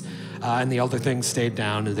Serpents. And the Elder Things stayed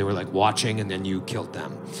down, and they were like watching, and then you killed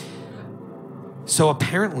them. So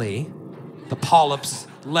apparently, the polyps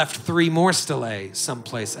left 3 more stelae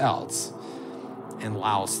someplace else, and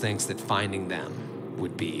Lowles thinks that finding them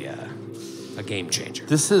would be a game changer.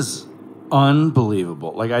 This is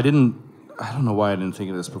unbelievable. Like, I don't know why I didn't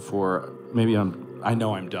think of this before. Maybe I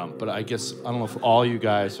know I'm dumb, but I guess, I don't know if all you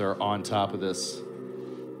guys are on top of this,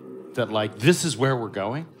 that, like, this is where we're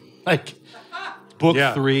going. Like, Book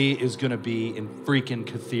 3 is going to be in freaking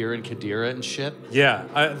Kathir and Kadira and shit. Yeah.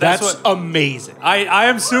 That's amazing. I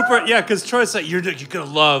am super, because Troy said, you're going to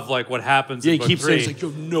love, like, what happens in he Book keeps 3. saying, like, you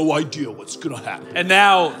have no idea what's going to happen. And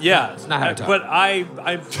now, it's not how to talk. But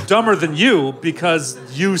I'm dumber than you, because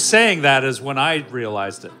you saying that is when I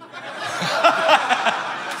realized it.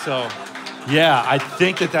 So... Yeah, I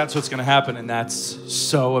think that's what's going to happen, and that's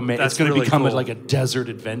so amazing. It's going to really become cool. like a desert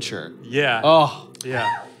adventure. Yeah. Oh.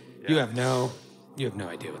 Yeah. You have no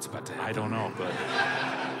idea what's about to happen. I don't know, but...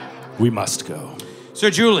 We must go. So,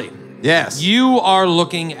 Julie. Yes. You are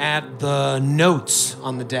looking at the notes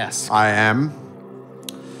on the desk. I am.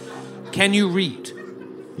 Can you read?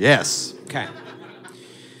 Yes. Okay.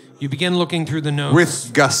 You begin looking through the notes.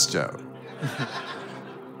 With gusto.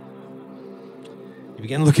 You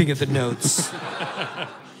begin looking at the notes.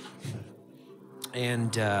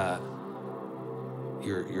 And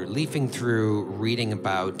you're leafing through, reading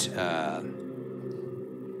about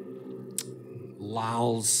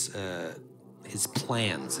Lowles, his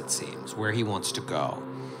plans, it seems, where he wants to go.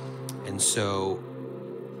 And so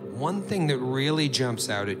one thing that really jumps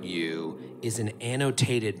out at you is an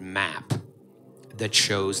annotated map that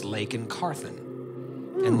shows Lake and Carthen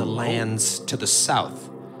and the lands to the south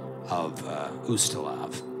of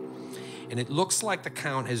Ustalav. And it looks like the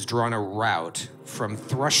Count has drawn a route from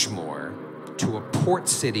Thrushmoor to a port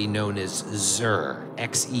city known as Xer,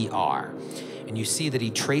 X-E-R. And you see that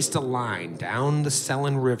he traced a line down the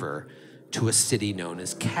Selen River to a city known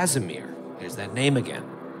as Casimir. There's that name again.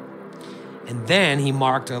 And then he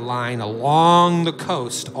marked a line along the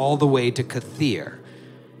coast all the way to Kathir.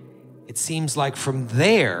 It seems like from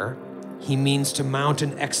there, he means to mount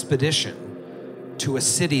an expedition to a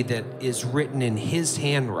city that is written in his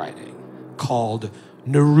handwriting called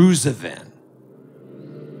Neruzaven.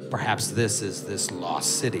 Perhaps this is this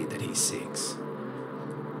lost city that he seeks.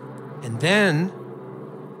 And then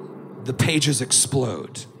the pages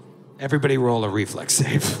explode. Everybody roll a reflex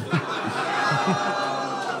save.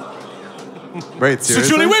 Wait, seriously? So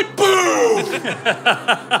Julie, wait, boom!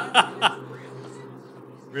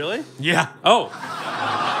 Really? Yeah. Oh.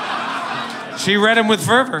 She read him with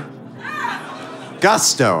fervor.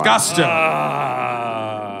 Gusto. Gusto.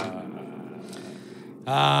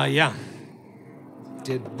 Yeah.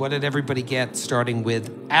 What did everybody get, starting with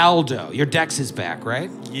Aldo? Your dex is back, right?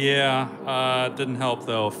 Yeah. Didn't help,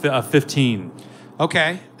 though. 15.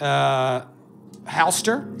 Okay.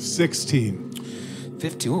 Halster? 16.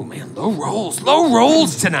 15. Oh, man. Low rolls. Low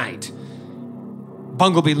rolls tonight.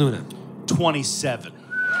 Bungleby Luna? 27.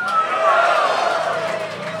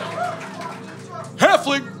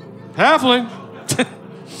 Halfling.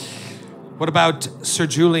 What about Sir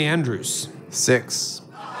Julie Andrews? 6.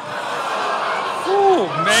 Oh,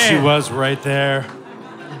 man. She was right there.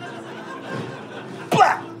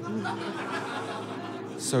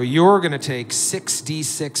 So you're going to take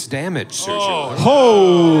 6d6 damage, Sir Julie.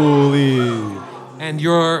 Holy. And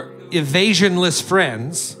your evasionless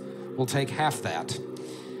friends will take half that.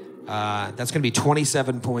 That's going to be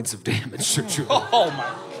 27 points of damage, Sir Julie. Oh, my.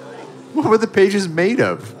 What were the pages made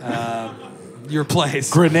of? Your plays.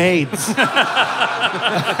 Grenades.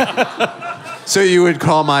 So you would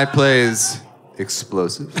call my plays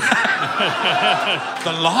explosive? The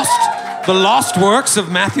lost works of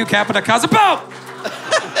Matthew Capodicasa. Boom!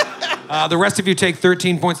 The rest of you take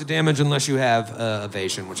 13 points of damage unless you have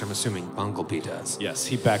evasion, which I'm assuming Bunglebee does. Yes,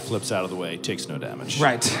 he backflips out of the way, takes no damage.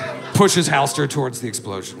 Right. Pushes Halster towards the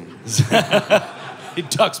explosion. He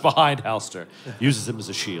ducks behind Halster, uses him as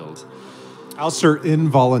a shield. Alster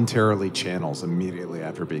involuntarily channels immediately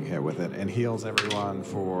after being hit with it and heals everyone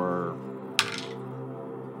for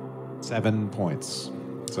 7 points.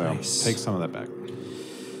 So Nice. take some of that back.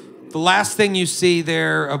 The last thing you see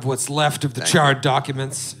there of what's left of the charred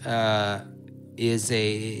documents is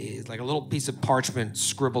like a little piece of parchment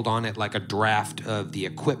scribbled on it like a draft of the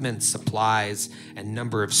equipment, supplies, and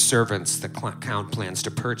number of servants the Count plans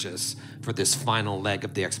to purchase for this final leg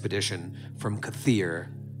of the expedition from Kathir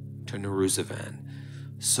to Naruzavan.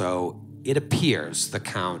 So it appears the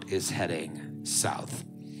Count is heading south.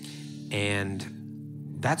 And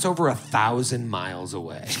that's over 1,000 miles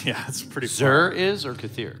away. Yeah, it's pretty Zur is or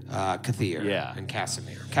Kathir? Kathir Yeah. and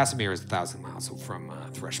Casimir. Casimir is 1,000 miles from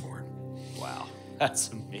Thrushmore. Wow, that's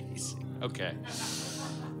amazing. Okay.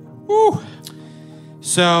 Woo!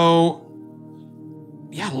 So,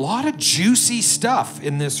 yeah, a lot of juicy stuff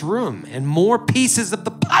in this room, and more pieces of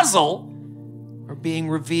the puzzle are being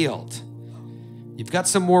revealed. You've got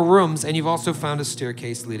some more rooms, and you've also found a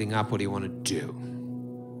staircase leading up. What do you want to do?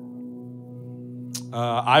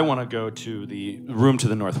 I want to go to the room to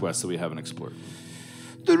the northwest that we haven't explored.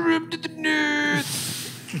 The room to the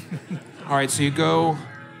north. All right, so you go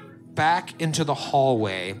back into the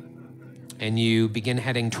hallway, and you begin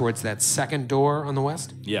heading towards that second door on the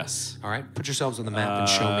west. Yes. All right, put yourselves on the map and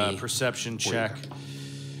show me. Perception where you're check.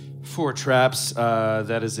 4 traps.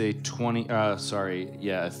 That is a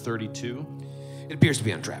 32. It appears to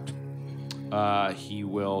be untrapped. He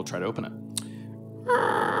will try to open it.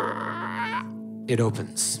 It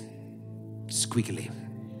opens. Squeakily.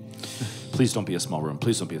 Please don't be a small room.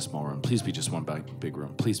 Please don't be a small room. Please be just one big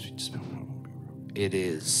room. Please be just. It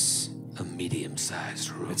is a medium-sized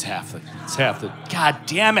room. It's half the. God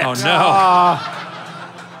damn it! Oh no!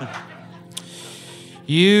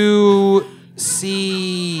 You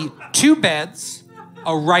see 2 beds,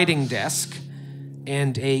 a writing desk,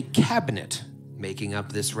 and a cabinet making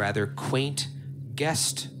up this rather quaint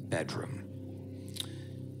guest bedroom.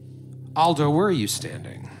 Aldo, where are you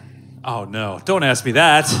standing? Oh no! Don't ask me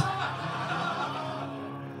that.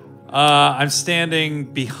 I'm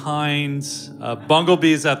standing behind.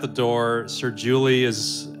 Bunglebee's at the door. Sir Julie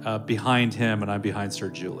is behind him, and I'm behind Sir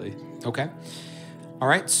Julie. Okay. All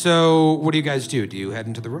right, so what do you guys do? Do you head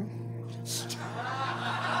into the room?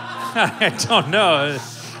 I don't know.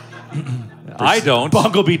 I don't.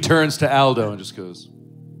 Bunglebee turns to Aldo and just goes,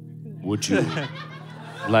 "Would you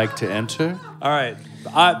like to enter?" All right.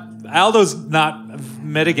 Aldo's not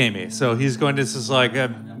metagamey, so he's going to just like,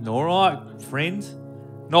 all right, friend.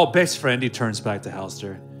 No, best friend. He turns back to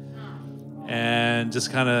Halster and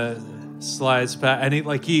just kind of slides back. And he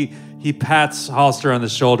pats Halster on the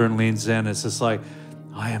shoulder and leans in. It's just like,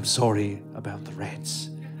 I am sorry about the rats.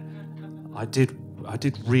 I did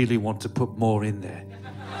really want to put more in there.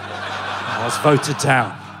 I was voted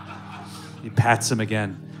down. He pats him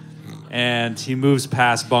again. And he moves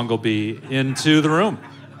past Bunglebee into the room.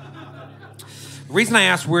 The reason I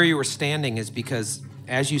asked where you were standing is because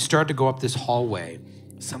as you start to go up this hallway,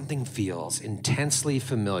 something feels intensely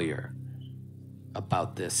familiar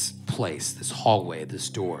about this place, this hallway, this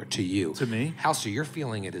door to you. To me? Halster, you're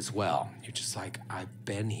feeling it as well. You're just like, I've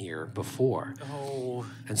been here before. Oh.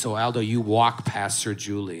 And so, Aldo, you walk past Sir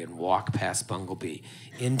Julie and walk past Bunglebee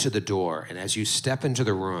into the door. And as you step into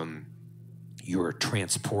the room, you're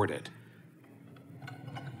transported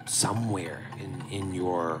somewhere in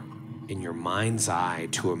your mind's eye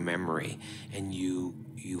to a memory, and you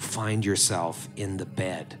find yourself in the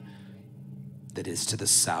bed that is to the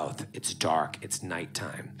south. It's dark, it's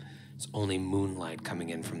nighttime. It's only moonlight coming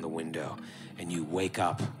in from the window, and you wake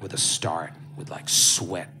up with a start, with like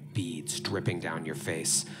sweat beads dripping down your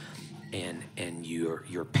face, and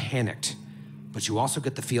you're panicked, but you also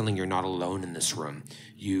get the feeling you're not alone in this room.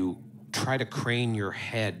 You try to crane your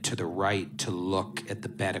head to the right to look at the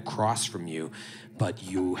bed across from you, but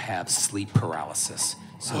you have sleep paralysis.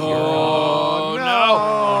 So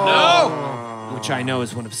no! Which I know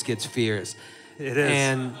is one of Skid's fears. It is.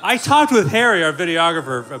 And I talked with Harry, our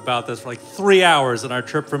videographer, about this for like 3 hours on our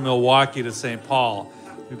trip from Milwaukee to St. Paul.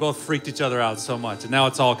 We both freaked each other out so much, and now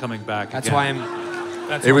it's all coming back. That's again.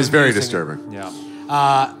 why It was very disturbing. Yeah.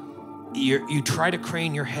 you try to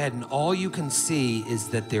crane your head, and all you can see is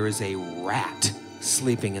that there is a rat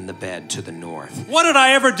sleeping in the bed to the north. What did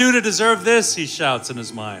I ever do to deserve this? He shouts in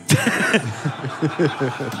his mind.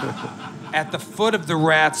 At the foot of the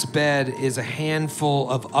rat's bed is a handful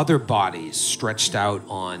of other bodies stretched out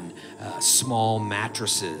on small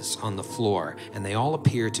mattresses on the floor, and they all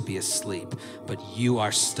appear to be asleep, but you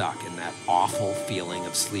are stuck in that awful feeling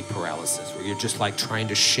of sleep paralysis where you're just like trying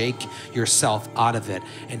to shake yourself out of it,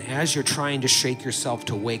 and as you're trying to shake yourself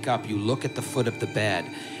to wake up, you look at the foot of the bed,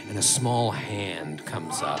 and a small hand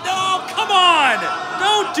comes up. No, come on!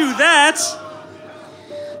 Don't do that!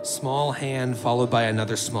 Small hand followed by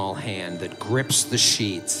another small hand that grips the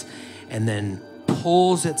sheets and then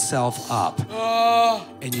pulls itself up.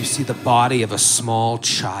 And you see the body of a small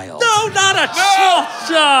child. No, not a child!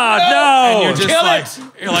 No! And you're just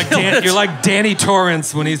you're like Danny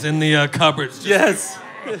Torrance when he's in the cupboards. Yes.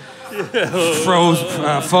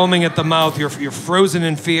 Foaming at the mouth. You're frozen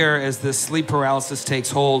in fear as this sleep paralysis takes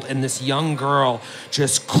hold, and this young girl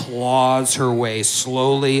just claws her way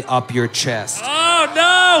slowly up your chest. Oh,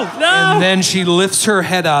 no! And then she lifts her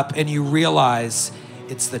head up, and you realize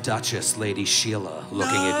it's the Duchess, Lady Sheila,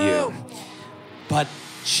 looking at you. But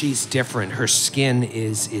she's different. Her skin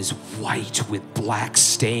is white with black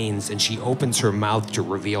stains, and she opens her mouth to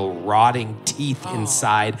reveal rotting teeth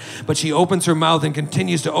inside. But she opens her mouth and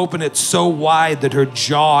continues to open it so wide that her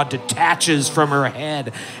jaw detaches from her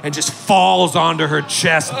head and just falls onto her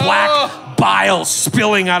chest. Black bile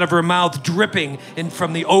spilling out of her mouth, dripping in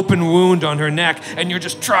from the open wound on her neck. And you're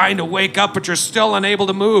just trying to wake up, but you're still unable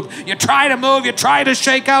to move. You try to move, you try to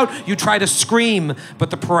shake out, you try to scream, but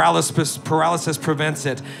the paralysis prevents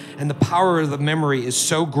it. And the power of the memory is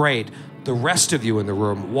so great, the rest of you in the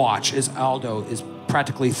room watch as Aldo is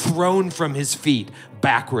practically thrown from his feet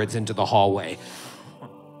backwards into the hallway.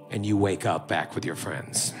 And you wake up back with your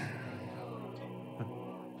friends.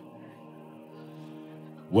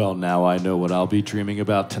 Well, now I know what I'll be dreaming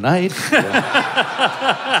about tonight.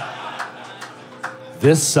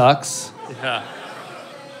 This sucks. Yeah.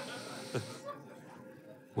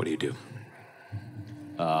 What do you do?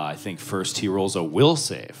 I think first he rolls a will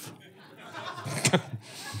save.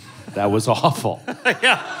 That was awful.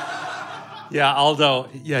 Yeah, Aldo,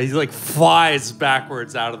 he like flies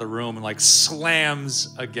backwards out of the room and like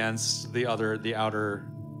slams against the outer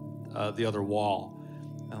wall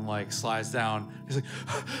and like slides down. He's like,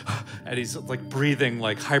 and he's like breathing,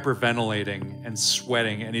 like hyperventilating and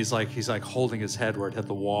sweating, and he's like holding his head where it hit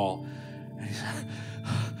the wall. And he's like,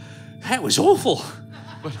 that was awful.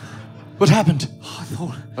 What happened? I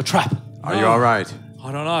thought A trap. Are you all right?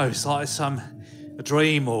 I don't know. It's like a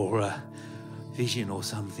dream or a vision or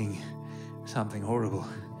something horrible.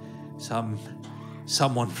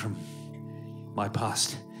 Someone from my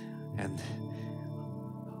past, and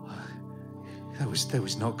that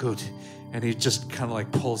was not good. And he just kind of like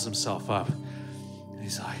pulls himself up, and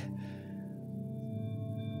he's like,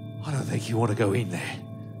 I don't think you want to go in there.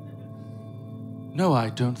 No, I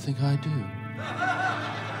don't think I do.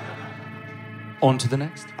 On to the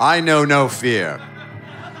next. I know no fear.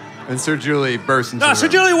 And Sir Julie bursts into No, the Sir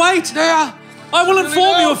room. Julie, wait! I will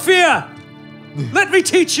inform you of fear. Let me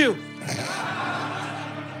teach you.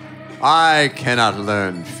 I cannot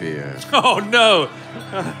learn fear. Oh no!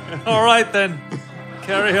 All right then,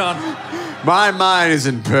 carry on. My mind is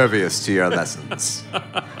impervious to your lessons.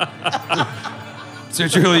 So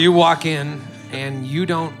Julie, you walk in and you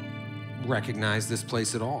don't recognize this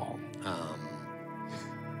place at all.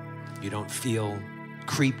 You don't feel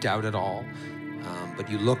creeped out at all. But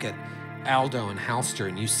you look at Aldo and Halster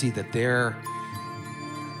and you see that they're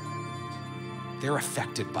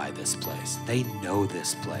affected by this place. They know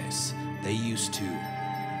this place. They used to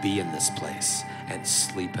be in this place and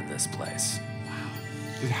sleep in this place.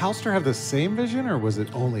 Did Halster have the same vision, or was it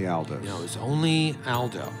only Aldo? No, it was only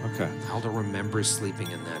Aldo. Okay. Aldo remembers sleeping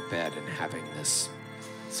in that bed and having this.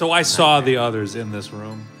 So I saw the others in this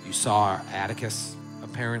room. You saw Atticus,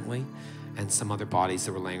 apparently, and some other bodies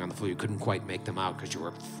that were laying on the floor. You couldn't quite make them out because you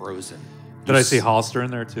were frozen. Did I see Halster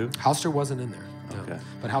in there too? Halster wasn't in there. No. Okay.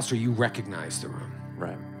 But Halster, you recognized the room.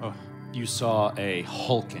 Right. Oh, you saw a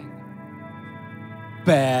hulking,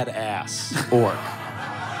 badass orc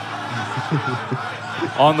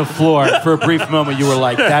on the floor. For a brief moment, you were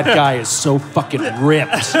like, that guy is so fucking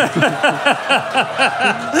ripped.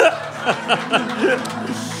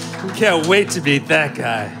 Can't wait to meet that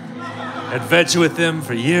guy. Adventure with him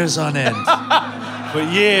for years on end. For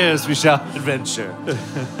years we shall adventure.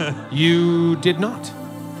 You did not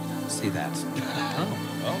see that.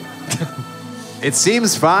 It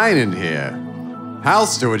seems fine in here.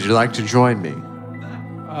 Halster, would you like to join me?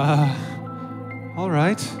 All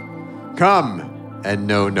right. Come and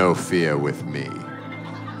know no fear with me.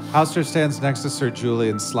 Halster stands next to Sir Julie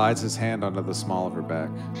and slides his hand onto the small of her back.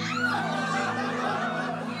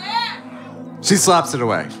 She slaps it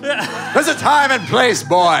away. There's a time and place,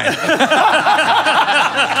 boy.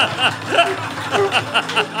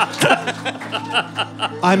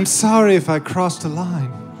 I'm sorry if I crossed a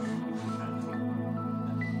line.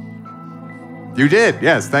 You did,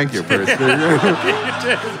 yes, thank you.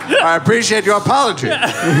 I appreciate your apology.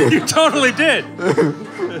 You totally did.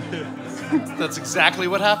 That's exactly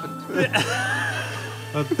what happened.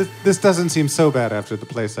 This doesn't seem so bad after the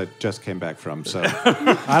place I just came back from, so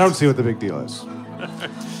I don't see what the big deal is.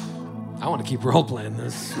 I want to keep role-playing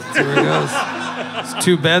this. Let's see where it goes. There's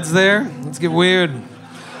 2 beds there. Let's get weird.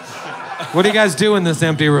 What do you guys do in this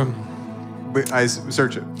empty room? I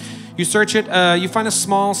search it. You search it. You find a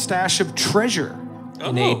small stash of treasure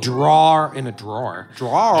in a drawer.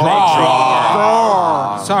 Drawer.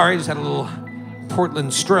 Sorry, just had a little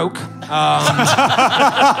Portland stroke.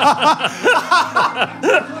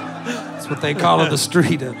 That's what they call it, the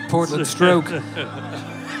street, a Portland stroke.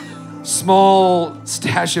 Small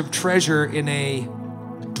stash of treasure in a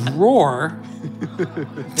drawer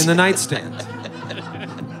in the nightstand.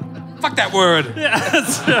 Fuck that word.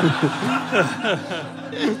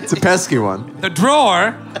 It's a pesky one. The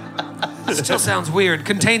drawer, still sounds weird,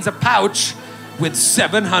 contains a pouch with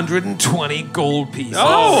 720 gold pieces.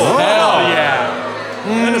 Oh, hell yeah.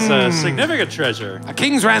 That is a significant treasure. A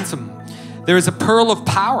king's ransom. There is a pearl of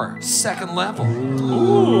power, 2nd level.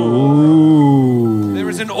 Ooh. There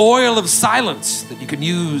is an oil of silence that you can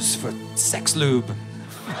use for sex lube.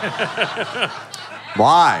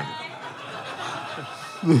 Why?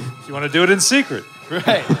 If you want to do it in secret.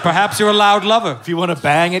 Right. Perhaps you're a loud lover. If you want to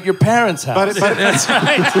bang at your parents' house. But That's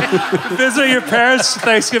right. Visit your parents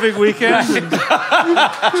Thanksgiving weekend.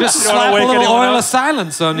 Just slap a wake little anyone oil up? of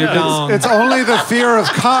silence on your dong. it's only the fear of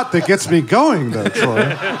caught that gets me going, though,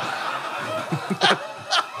 Troy.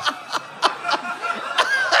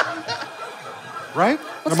 Right?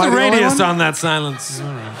 What's Am I the only radius one? on that silence?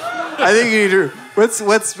 I think you need to.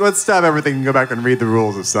 Let's stop everything and go back and read the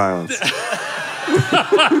rules of silence.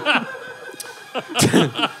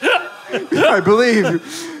 I believe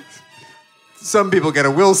some people get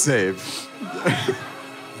a will save.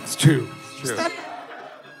 It's true. Was that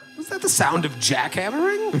the sound of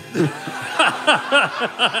jackhammering?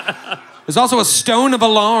 There's also a stone of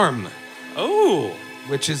alarm, Oh.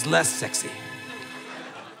 which is less sexy.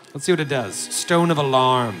 Let's see what it does. Stone of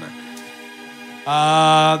alarm.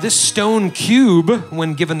 This stone cube,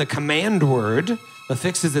 when given the command word,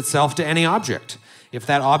 affixes itself to any object. If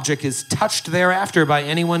that object is touched thereafter by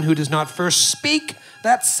anyone who does not first speak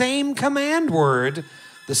that same command word,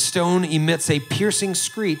 the stone emits a piercing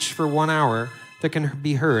screech for 1 hour that can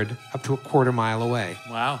be heard up to a quarter mile away.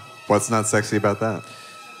 Wow. What's not sexy about that?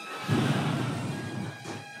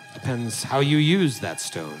 Depends how you use that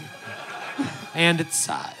stone and its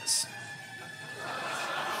size.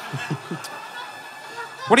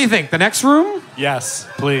 What do you think? The next room? Yes,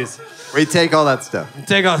 please. We take all that stuff.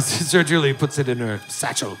 Take off. Sir Julie puts it in her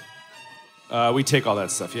satchel. We take all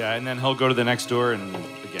that stuff, yeah, and then he'll go to the next door and,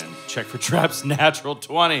 again, check for traps. Natural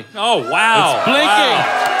 20. Oh, wow. It's blinking.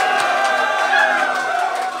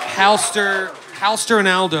 Halster and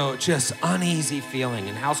Aldo, just uneasy feeling.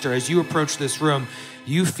 And Halster, as you approach this room,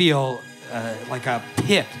 you feel like a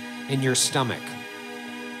pit in your stomach.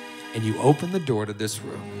 And you open the door to this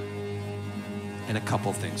room, and a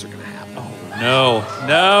couple things are going to happen. Oh, no.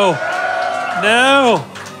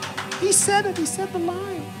 He said it. He said the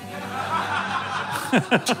line.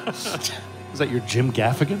 Is that your Jim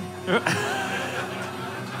Gaffigan?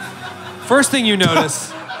 First thing you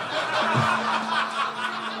notice.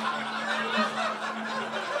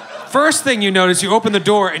 You open the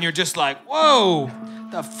door and you're just like, whoa,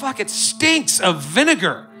 the fuck, it stinks of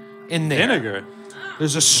vinegar in there. Vinegar?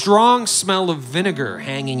 There's a strong smell of vinegar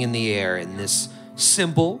hanging in the air in this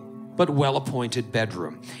simple but well-appointed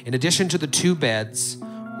bedroom. In addition to the 2 beds,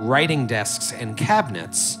 writing desks, and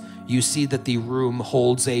cabinets, you see that the room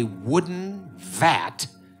holds a wooden vat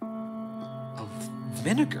of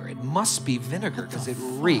vinegar. It must be vinegar because it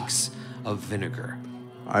reeks of vinegar.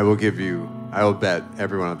 I will give you I will bet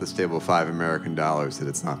everyone at this table $5 American that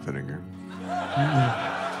it's not vinegar.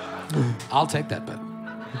 I'll take that bet.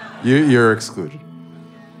 You're excluded.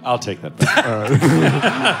 I'll take that back.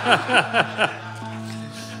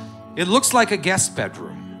 It looks like a guest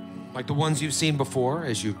bedroom, like the ones you've seen before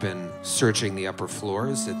as you've been searching the upper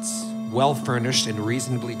floors. It's well furnished and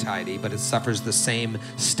reasonably tidy, but it suffers the same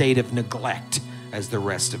state of neglect as the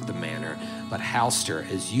rest of the manor. But Halster,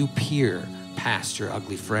 as you peer past your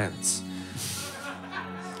ugly friends,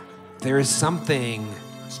 there is something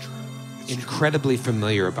incredibly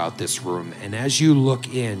familiar about this room, and as you look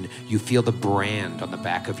in, you feel the brand on the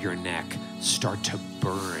back of your neck start to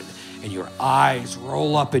burn, and your eyes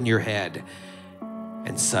roll up in your head,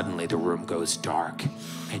 and suddenly the room goes dark,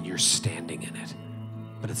 and you're standing in it.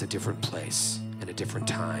 But it's a different place and a different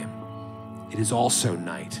time. It is also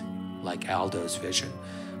night, like Aldo's vision,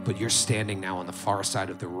 but you're standing now on the far side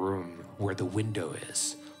of the room where the window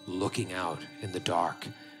is, looking out in the dark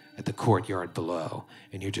at the courtyard below,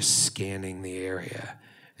 and you're just scanning the area.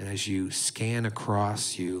 And as you scan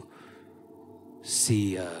across, you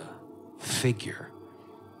see a figure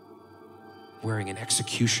wearing an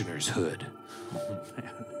executioner's hood.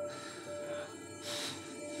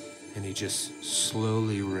 And he just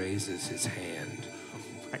slowly raises his hand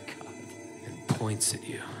and points at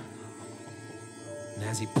you. And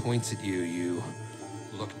as he points at you, you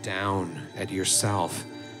look down at yourself,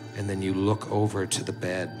 and then you look over to the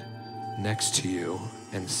bed next to you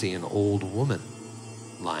and see an old woman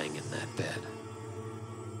lying in that bed.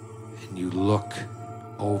 And you look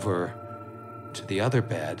over to the other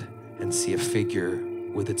bed and see a figure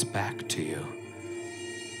with its back to you.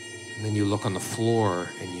 And then you look on the floor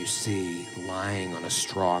and you see lying on a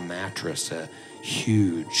straw mattress a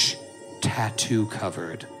huge,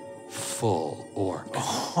 tattoo-covered, full orc.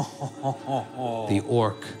 The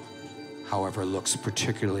orc, however, looks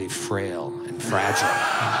particularly frail and fragile.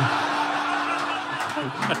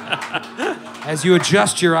 As you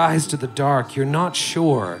adjust your eyes to the dark, you're not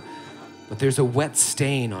sure, but there's a wet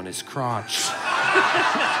stain on his crotch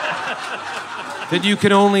that you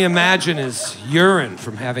can only imagine is urine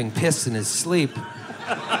from having pissed in his sleep,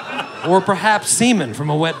 or perhaps semen from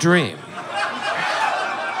a wet dream.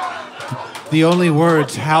 The only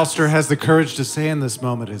words Halster has the courage to say in this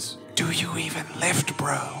moment is, "Do you even lift,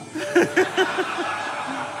 bro?"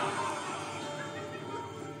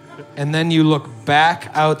 And then you look back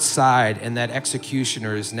outside, and that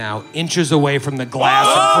executioner is now inches away from the glass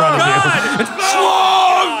in front of you.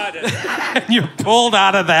 And you're pulled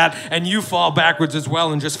out of that, and you fall backwards as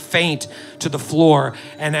well and just faint to the floor.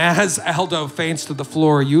 And as Aldo faints to the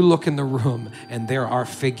floor, you look in the room, and there are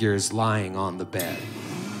figures lying on the bed.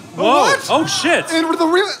 Whoa! What? Oh shit! And the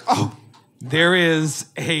real There is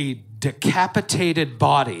a decapitated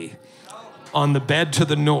body on the bed to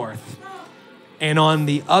the north. And on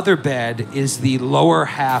the other bed is the lower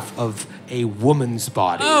half of a woman's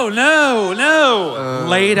body. Oh, no, no.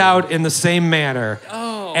 Laid out in the same manner,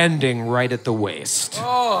 ending right at the waist.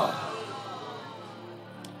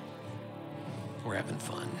 We're having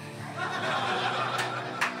fun.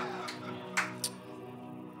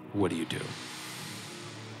 What do you do?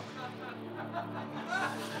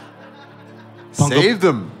 Save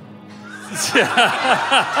them.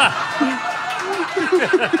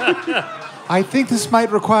 I think this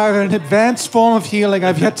might require an advanced form of healing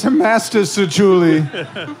I've yet to master, Sir Julie.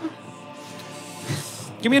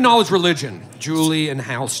 Give me a knowledge religion, Julie and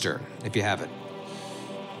Halster, if you have it.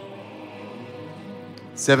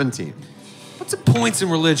 17. What's the points in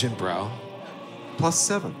religion, bro?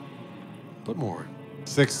 +7. Put more.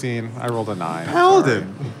 16. I rolled a 9.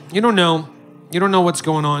 Paladin. You don't know. You don't know what's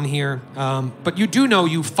going on here. But you do know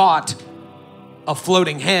you fought a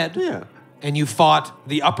floating head. Yeah. And you fought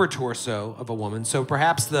the upper torso of a woman. So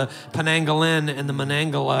perhaps the Panangalan and the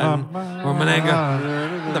Manangalan, or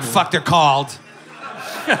Mananga, the fuck they're called.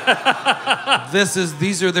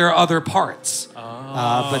 These are their other parts.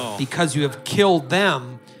 But because you have killed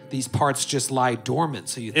them, these parts just lie dormant.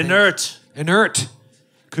 So you think, Inert.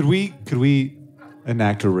 Could we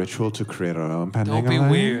enact a ritual to create our own Panangalan? Don't be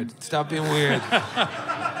weird. Stop being weird.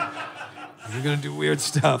 You're gonna do weird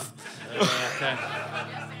stuff. Okay.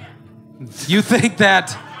 You think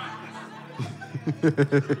that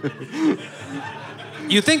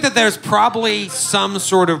there's probably some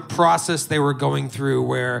sort of process they were going through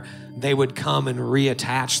where they would come and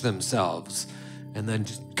reattach themselves and then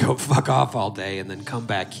just go fuck off all day and then come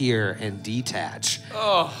back here and detach.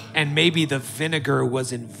 Oh. And maybe the vinegar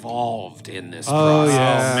was involved in this process.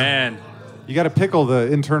 Yeah. Oh, man. You got to pickle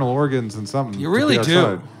the internal organs and something. You really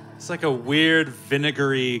do. It's like a weird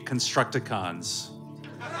vinegary Constructicons.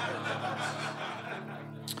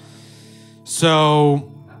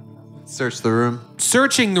 So, Search the room.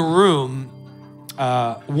 searching the room,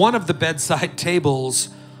 one of the bedside tables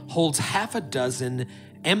holds half a dozen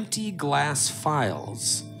empty glass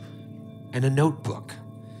files and a notebook.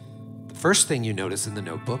 The first thing you notice in the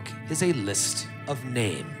notebook is a list of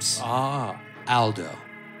names. Aldo,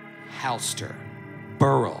 Halster,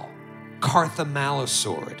 Burrell,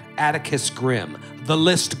 Carthamalisword, Atticus Grimm. The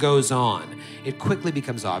list goes on. It quickly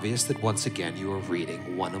becomes obvious that once again you are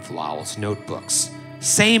reading one of Lowell's notebooks.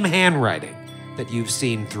 Same handwriting that you've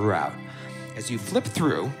seen throughout. As you flip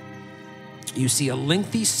through, you see a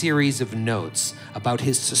lengthy series of notes about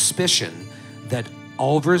his suspicion that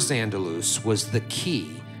Ulver Zandalus was the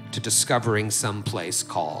key to discovering some place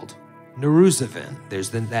called Neruzavin.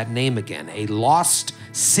 There's that name again, a lost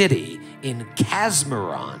city in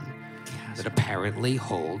Casmeron that apparently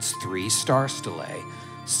holds 3 star stelae,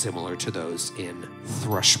 similar to those in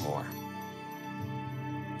Thrushmore.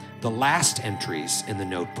 The last entries in the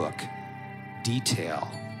notebook detail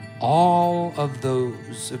all of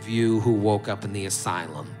those of you who woke up in the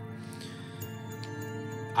asylum,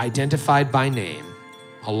 identified by name,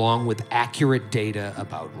 along with accurate data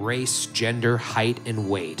about race, gender, height, and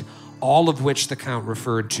weight, all of which the Count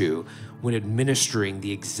referred to when administering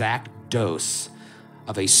the exact dose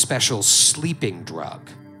of a special sleeping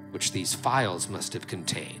drug, which these files must have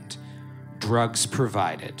contained. Drugs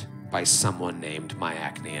provided by someone named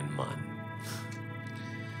Myacnean Mun.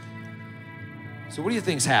 So what do you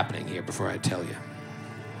think's happening here before I tell you?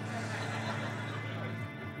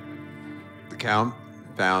 The Count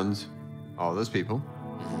found all those people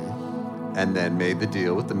and then made the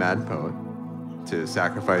deal with the Mad Poet to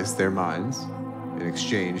sacrifice their minds in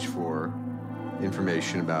exchange for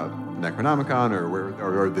information about the Necronomicon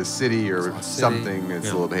or this city or something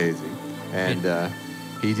that's a little hazy. And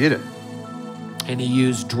he did it. And he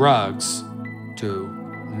used drugs to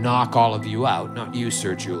knock all of you out. Not you,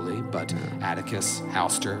 Sir Julie, but Atticus,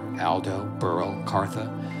 Halster, Aldo, Burrell, Cartha.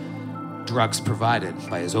 Drugs provided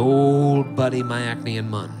by his old buddy Myacnean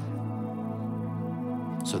Mun.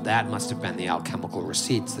 So that must have been the alchemical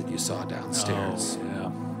receipts that you saw downstairs. Oh, yeah.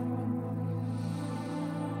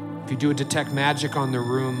 If you do a detect magic on the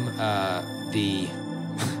room, the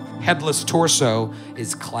headless torso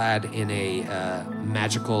is clad in a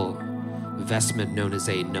magical vestment known as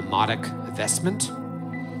a mnemotic vestment,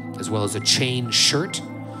 as well as a chain shirt.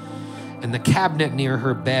 And the cabinet near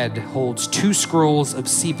her bed holds 2 scrolls of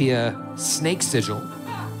sepia snake sigil,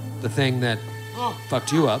 the thing that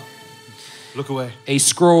fucked you up. Look away. A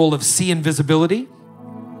scroll of sea invisibility,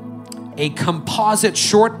 a composite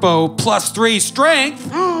short bow plus 3 strength.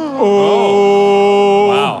 Oh!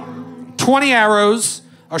 Wow. 20 arrows,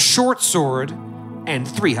 a short sword, and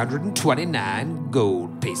 329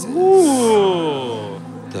 gold pieces. Ooh.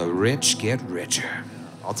 The rich get richer.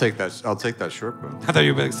 I'll take that short bow. I thought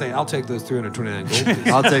you were going to say, I'll take those 329 gold pieces.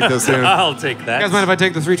 I'll take those. I'll take that. You guys mind if I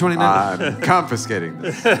take the 329? I'm confiscating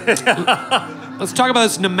this. Let's talk about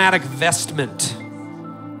this pneumatic vestment.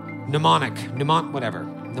 Mnemonic, whatever.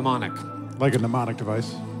 Mnemonic. Like a mnemonic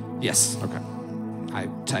device? Yes. Okay. I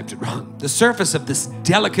typed it wrong. The surface of this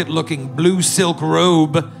delicate-looking blue silk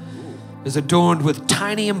robe is adorned with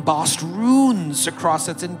tiny embossed runes across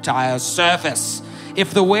its entire surface.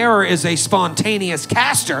 If the wearer is a spontaneous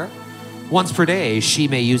caster, once per day, she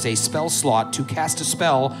may use a spell slot to cast a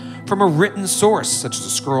spell from a written source, such as a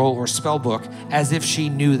scroll or spell book, as if she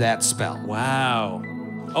knew that spell. Wow.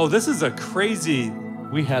 Oh, this is a crazy...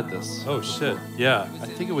 We had this. Oh, shit. Yeah. I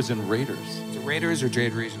think it was in Raiders. Is it Raiders or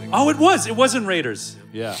Jade Reasoning? Oh, it was. It was in Raiders.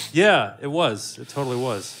 Yeah. Yeah, it was. It totally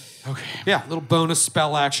was. Okay. Yeah, little bonus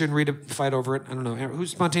spell action. Read a fight over it. I don't know.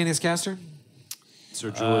 Who's spontaneous caster?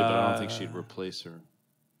 Sir Julie, but I don't think she'd replace her.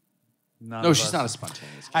 No, She's not a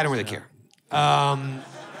spontaneous. I don't really care. As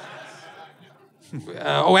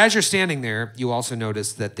you're standing there, you also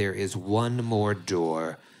notice that there is one more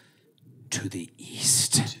door to the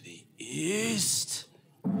east. To the east.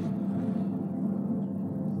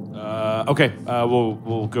 Okay,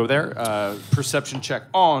 we'll go there. Perception check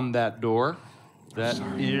on that door. That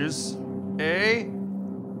is a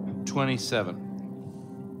 27.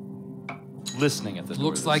 Listening at the door.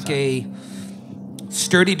 Looks like a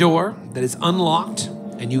sturdy door that is unlocked,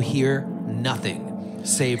 and you hear nothing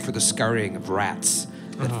save for the scurrying of rats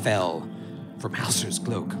that fell from Halster's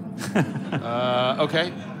cloak.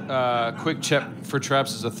 Okay. Quick check for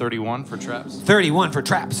traps is a 31 for traps. 31 for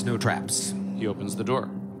traps, no traps. He opens the door.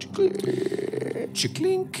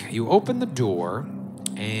 Chicklink. You open the door,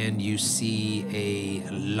 and you see a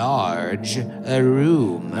large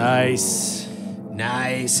room. Nice.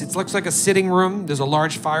 Nice. It looks like a sitting room. There's a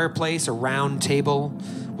large fireplace, a round table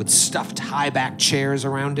with stuffed high-back chairs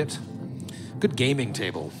around it. Good gaming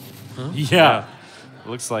table. Yeah.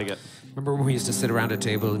 Looks like it. Remember when we used to sit around a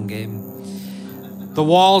table and game? The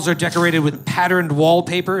walls are decorated with patterned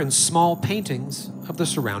wallpaper and small paintings of the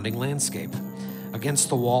surrounding landscape. Against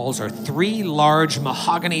the walls are 3 large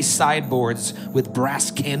mahogany sideboards with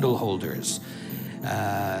brass candle holders.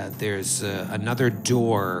 There's another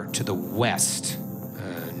door to the west,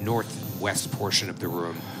 northwest portion of the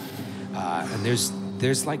room. And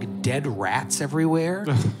there's like dead rats everywhere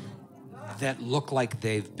that look like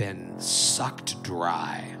they've been sucked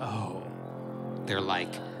dry. Oh.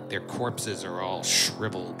 Their corpses are all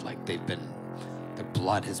shriveled, like their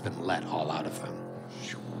blood has been let all out of them.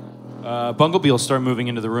 Bunglebee will start moving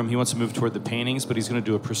into the room. He wants to move toward the paintings, but he's going to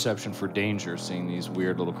do a perception for danger, seeing these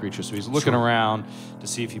weird little creatures. So he's looking around to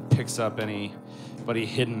see if he picks up anybody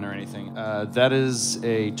hidden or anything. That is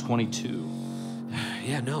a 22.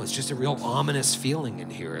 Yeah, no, it's just a real ominous feeling in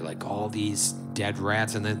here, like all these dead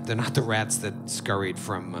rats, and they're not the rats that scurried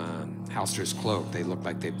from Halster's cloak. They look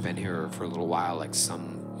like they've been here for a little while, like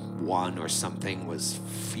someone or something was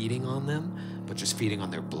feeding on them, but just feeding on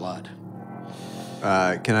their blood.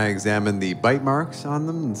 Can I examine the bite marks on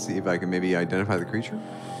them and see if I can maybe identify the creature?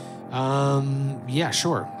 Yeah,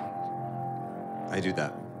 sure. I do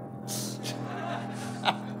that.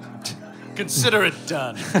 Consider it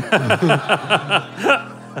done.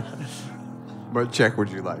 What check would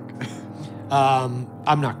you like?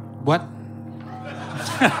 I'm not. What?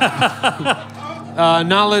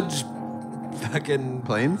 Knowledge. Fucking.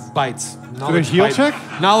 Planes? Bites. a heal check?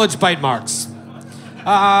 Knowledge bite marks.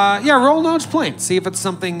 Yeah, roll knowledge plane. See if it's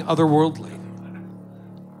something otherworldly.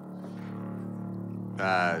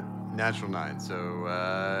 Natural 9,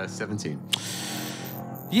 so 17.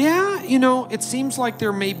 Yeah, it seems like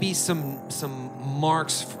there may be some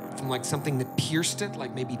marks from like something that pierced it,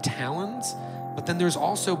 like maybe talons. But then there's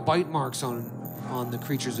also bite marks on the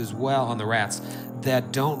creatures as well, on the rats,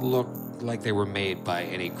 that don't look like they were made by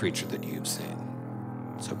any creature that you've seen.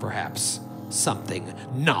 So perhaps something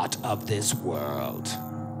not of this world.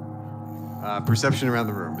 Perception around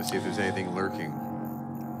the room to see if there's anything lurking.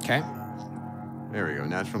 Okay. There we go,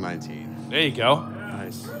 natural 19. There you go.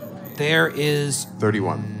 Nice. There is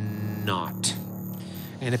 31. not.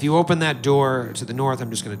 And if you open that door to the north,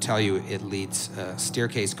 I'm just going to tell you it leads a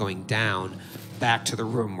staircase going down back to the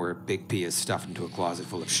room where Big P is stuffed into a closet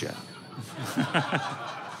full of shit.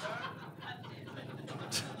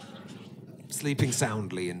 Sleeping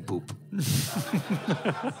soundly in poop.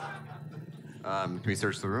 Can we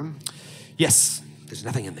search the room? Yes, there's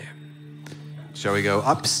nothing in there. Shall we go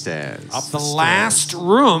upstairs? The last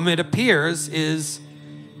room, it appears, is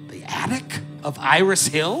the attic of Iris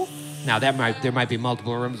Hill. Now, there might be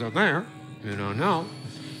multiple rooms out there. You don't know.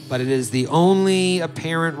 But it is the only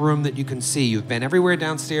apparent room that you can see. You've been everywhere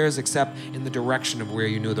downstairs except in the direction of where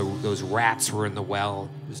you knew those rats were in the well.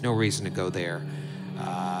 There's no reason to go there.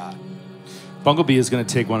 Bunglebee is going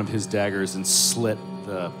to take one of his daggers and slit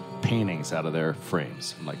the paintings out of their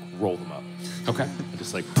frames and roll them up. Okay. And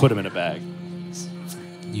just put them in a bag.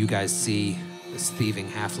 You guys see this thieving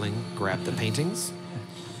halfling grab the paintings.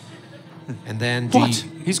 And then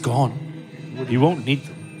He's gone. He won't need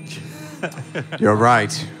them. You're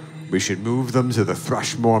right. We should move them to the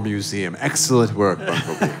Thrushmore Museum. Excellent work,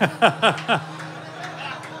 Bunglebee.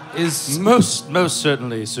 Is most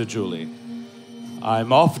certainly, Sir Julie.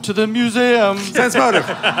 I'm off to the museum. Sense motive.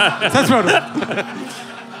 Sense motive.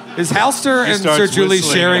 Is Halster and Sir Julie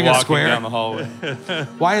sharing a square? Down the hallway.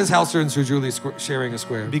 Why is Halster and Sir Julie sharing a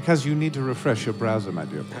square? Because you need to refresh your browser, my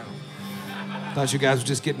dear. Thought you guys were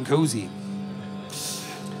just getting cozy.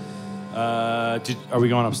 Are we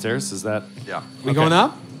going upstairs? Is that? Yeah. We going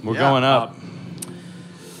up? We're going up.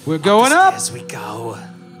 We're going up. As we go.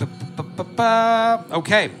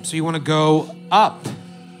 Okay, so you want to go up,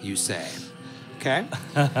 you say. Okay.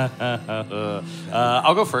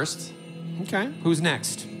 I'll go first. Okay. Who's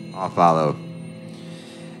next? I'll follow.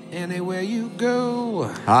 Anywhere you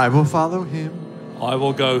go. I will follow him. I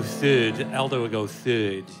will go third. Aldo will go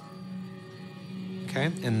third.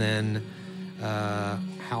 Okay, and then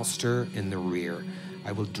Halster in the rear.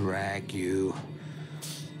 I will drag you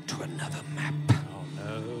to another map. Oh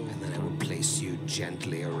no. And then I will place you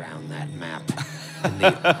gently around that map in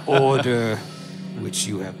the order which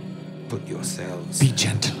you have put yourselves. Be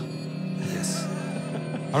gentle. Yes.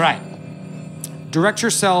 All right. Direct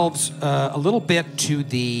yourselves a little bit to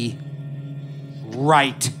the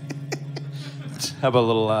right. How about a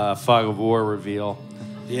little fog of war reveal?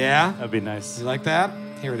 Yeah? That'd be nice. You like that?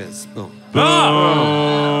 Here it is. Boom.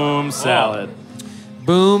 Boom! Salad.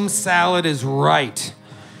 Boom salad is right.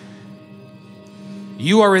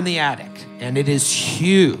 You are in the attic, and it is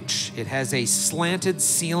huge. It has a slanted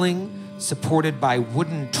ceiling supported by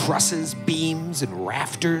wooden trusses, beams, and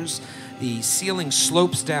rafters. The ceiling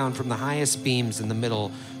slopes down from the highest beams in the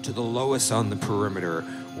middle to the lowest on the perimeter,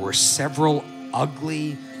 where several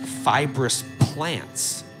ugly, fibrous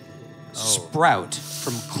plants sprout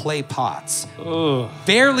from clay pots,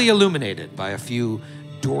 barely illuminated by a few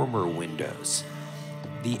dormer windows.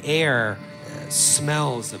 The air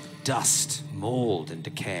smells of dust, mold, and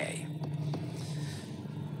decay.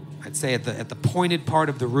 I'd say at the pointed part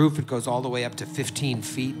of the roof, it goes all the way up to 15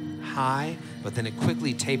 feet high, but then it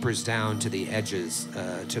quickly tapers down to the edges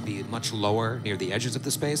to be much lower near the edges of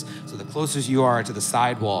the space. So the closer you are to the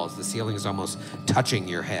side walls, the ceiling is almost touching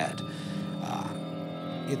your head.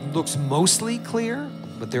 It looks mostly clear,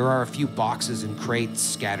 but there are a few boxes and crates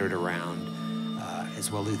scattered around, as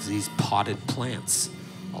well as these potted plants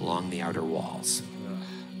along the outer walls.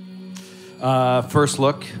 First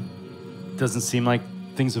look, doesn't seem like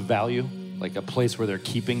things of value, like a place where they're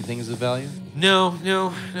keeping things of value. No.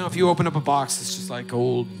 If you open up a box, it's just like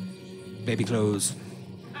old baby clothes.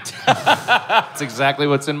 That's exactly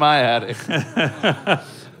what's in my attic.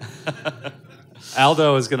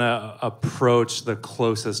 Aldo is going to approach the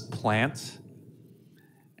closest plant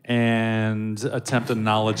and attempt a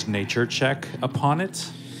knowledge nature check upon it.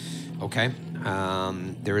 Okay.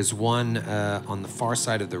 There is one on the far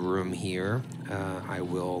side of the room here. I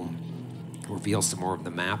will reveal some more of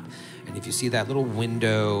the map. And if you see that little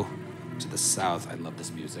window to the south, I love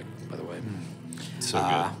this music, by the way. So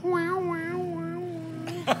good.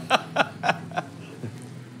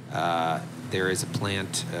 There is a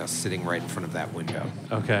plant sitting right in front of that window.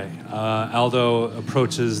 Okay. Aldo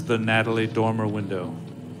approaches the Natalie Dormer window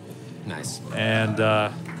Nice. and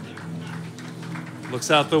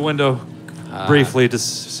looks out the window briefly to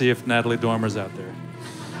see if Natalie Dormer's out there.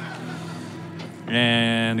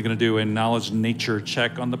 And I'm going to do a knowledge nature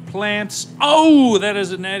check on the plants. Oh, that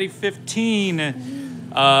is a natty 15.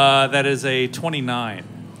 That is a 29.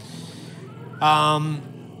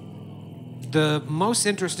 The most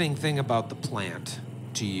interesting thing about the plant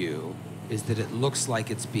to you is that it looks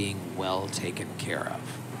like it's being well taken care of.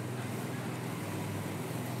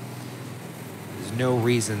 There's no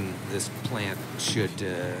reason this plant should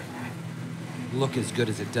look as good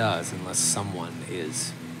as it does unless someone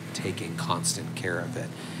is taking constant care of it.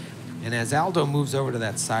 And as Aldo moves over to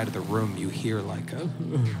that side of the room, you hear like a...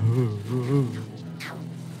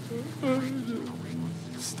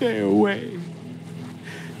 Stay away.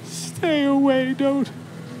 Stay away, don't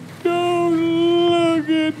look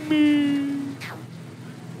at me.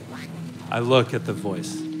 I look at the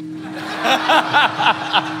voice.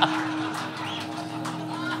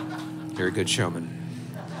 You're a good showman.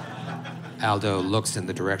 Aldo looks in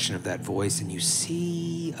the direction of that voice, and you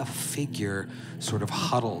see a figure sort of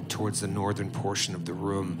huddled towards the northern portion of the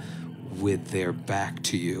room with their back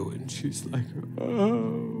to you. And she's like, oh,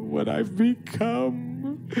 what I've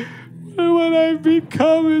become. What I've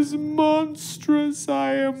become is monstrous.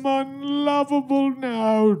 I am unlovable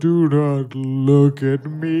now. Do not look at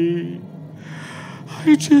me.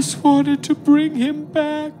 I just wanted to bring him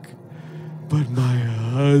back. But my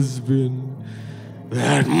husband,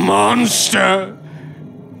 that monster,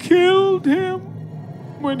 killed him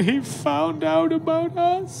when he found out about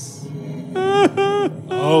us.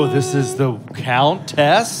 Oh, this is the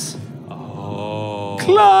Countess? Oh.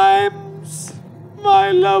 Climbs,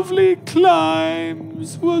 my lovely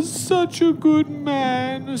Climbs, was such a good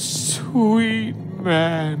man, a sweet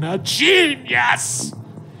man, a genius.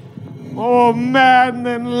 More man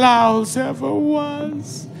than Laos ever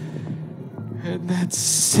was. And that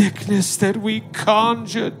sickness that we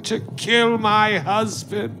conjured to kill my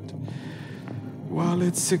husband, while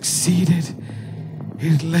it succeeded,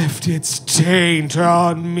 it left its taint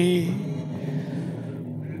on me.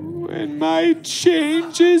 When my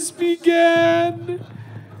changes began,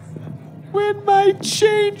 little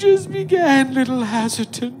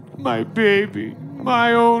Hazerton, my baby,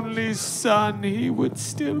 my only son, he would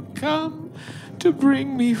still come to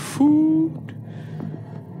bring me food.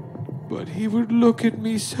 But he would look at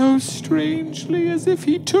me so strangely, as if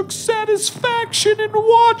he took satisfaction in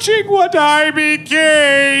watching what I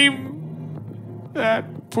became.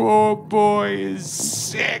 That poor boy is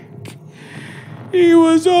sick. He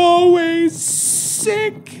was always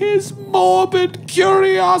sick. His morbid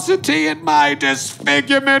curiosity and my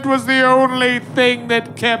disfigurement was the only thing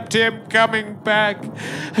that kept him coming back.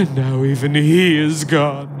 And now even he is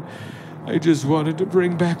gone. I just wanted to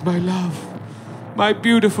bring back my love. My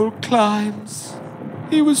beautiful Climbs.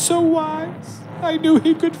 He was so wise. I knew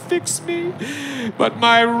he could fix me. But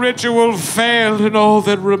my ritual failed, and all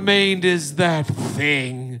that remained is that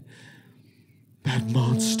thing. That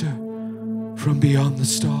monster from beyond the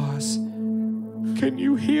stars. Can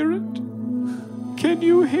you hear it? Can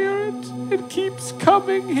you hear it? It keeps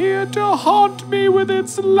coming here to haunt me with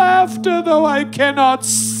its laughter, though I cannot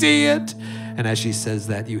see it. And as she says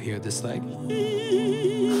that, you hear this like...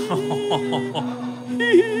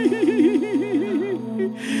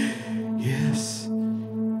 Yes.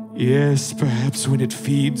 Yes, perhaps when it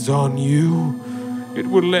feeds on you, it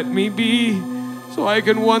will let me be, so I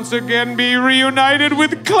can once again be reunited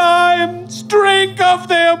with climes. Drink of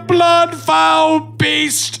their blood, foul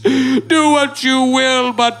beast. Do what you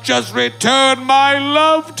will, but just return my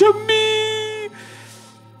love to me.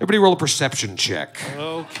 Everybody roll a perception check.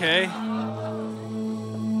 Okay.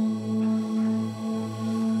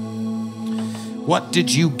 What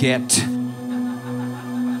did you get?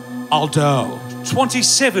 Aldo.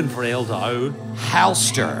 27 for Aldo.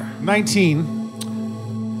 Halster. 19.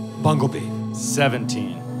 Bunglebee.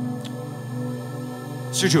 17.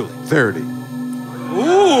 Sir Julie. 30.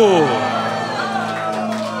 Ooh.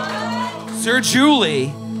 Sir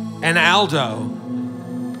Julie and Aldo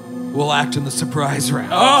will act in the surprise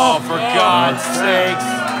round. Oh, for God's sakes.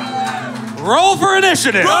 Roll for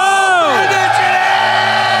initiative.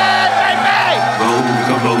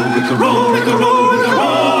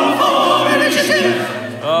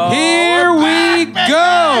 Here we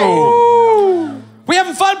go. We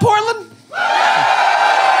having fun, Portland?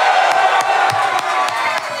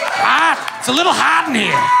 Hot. It's a little hot in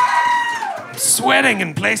here. I'm sweating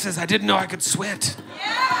in places I didn't know I could sweat.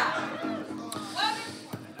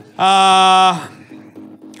 All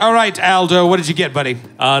right, Aldo, what did you get, buddy?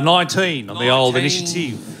 19 on the old 19.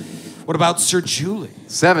 initiative. What about Sir Julie?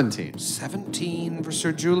 17. 17 for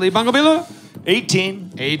Sir Julie. Bunglebee?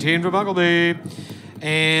 18. 18 for Bunglebee.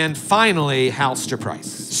 And finally, Halster Price.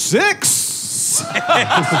 6.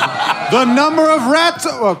 The number of rats.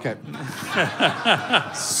 Okay.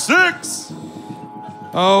 6.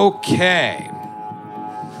 Okay.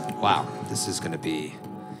 Wow, this is gonna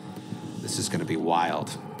be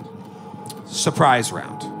wild. Surprise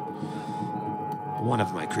round. One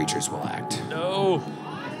of my creatures will act. No.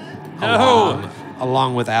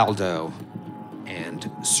 Along with Aldo and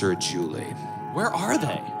Sir Julie. Where are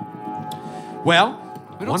they? Well,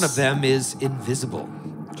 one of them is invisible.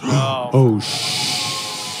 Oh,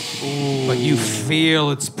 shh. But you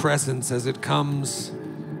feel its presence as it comes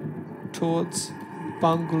towards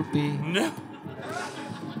Bunglebee. No.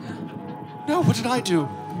 No, what did I do?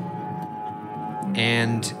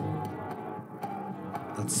 And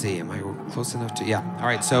let's see, am I close enough to? Yeah. All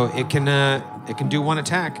right. So it can do one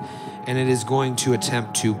attack, and it is going to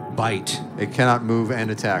attempt to bite. It cannot move and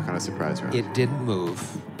attack on a surprise round. It didn't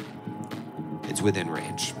move. It's within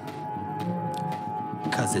range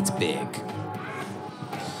because it's big.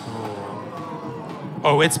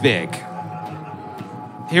 Oh, it's big.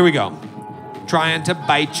 Here we go. Trying to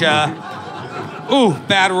bite ya. Ooh,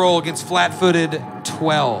 bad roll against flat-footed.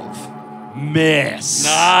 12. Miss.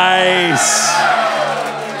 Nice.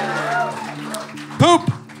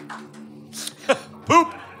 Poop.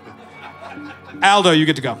 Poop. Aldo, you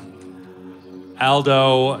get to go.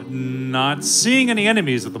 Aldo, not seeing any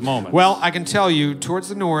enemies at the moment. Well, I can tell you, towards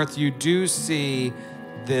the north, you do see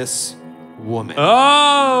this woman.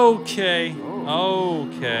 Okay.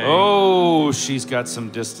 Okay. Oh, she's got some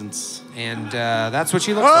distance. And that's what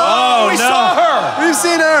she looks like. Oh, we saw her. We've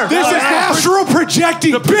seen her. This is astral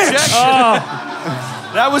projecting, bitch.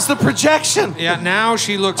 That was the projection. Yeah, now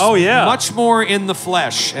she looks much more in the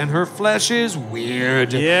flesh, and her flesh is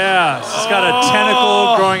weird. Yeah, she's got a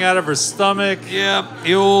tentacle growing out of her stomach. Yep,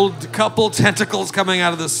 the old couple tentacles coming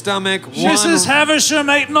out of the stomach. This is Havisham,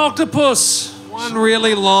 ate an octopus. One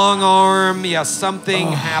really long arm. Yeah,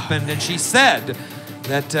 something happened, and she said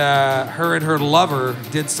that her and her lover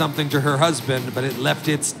did something to her husband, but it left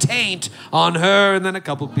its taint on her, and then a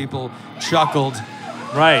couple people chuckled.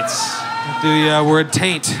 Right. The word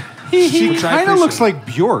taint. She kind of looks like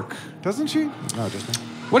Bjork, doesn't she? No, just me.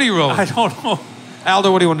 What are you rolling? I don't know.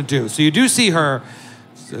 Aldo, what do you want to do? So you do see her.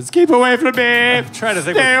 Says, keep away from me. I'm trying to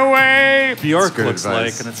think Stay what away. Bjork good looks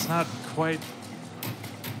advice. like, and it's not quite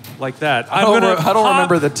like that. I don't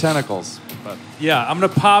remember the tentacles. But. Yeah, I'm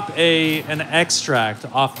gonna pop an extract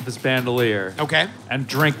off of his bandolier. Okay. And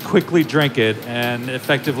quickly drink it, and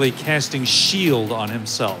effectively casting shield on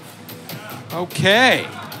himself. Okay.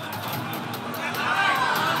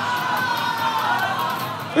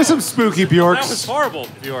 There's some spooky Bjorks. That was horrible,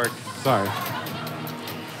 Bjork. Sorry.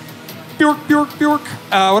 Bjork.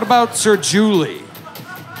 What about Sir Julie?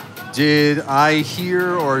 Did I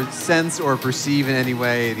hear or sense or perceive in any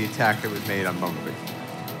way the attack that was made on Bunglebee?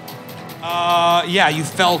 Yeah, you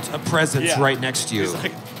felt a presence right next to you. He's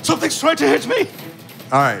like, something's trying to hit me.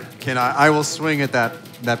 All right, I will swing at that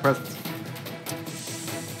presence.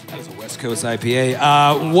 Coast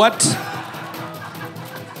IPA. What?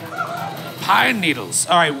 Pine needles.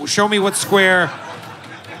 All right, show me what square.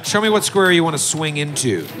 Show me what square you want to swing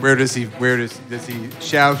into. Where does he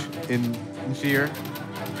shout in fear?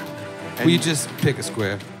 Will you just pick a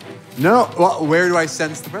square? No. Well, where do I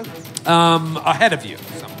sense the presence? Ahead of you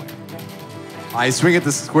somewhere. I swing at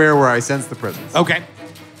the square where I sense the presence. Okay.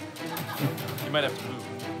 You might have to move.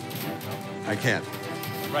 I can't.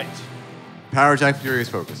 Right. Power attack, furious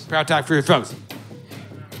focus. Power attack for your folks.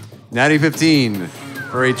 Natty 15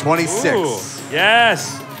 for a 26. Ooh,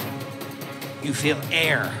 yes. You feel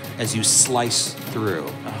air as you slice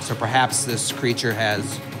through. So perhaps this creature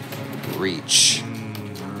has reach.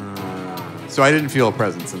 So I didn't feel a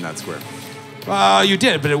presence in that square. You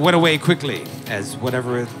did, but it went away quickly as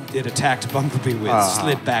whatever it attacked Bumblebee with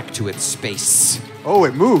slid back to its space. Oh,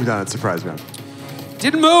 it moved on its surprise round.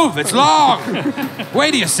 Didn't move. It's long.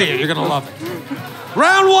 Wait till you see it. You're gonna love it.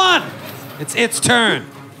 Round 1. It's its turn.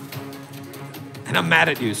 And I'm mad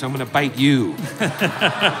at you, so I'm gonna bite you.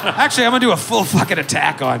 Actually, I'm gonna do a full fucking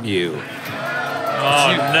attack on you.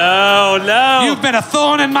 Oh, no. You've been a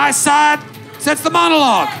thorn in my side since the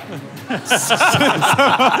monologue.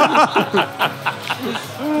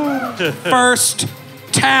 First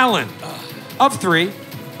Talon of 3,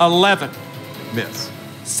 11. Miss.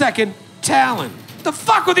 Second Talon. The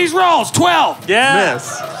fuck with these rolls? 12. Yeah.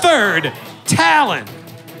 Miss. Third Talon.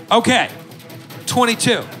 Okay.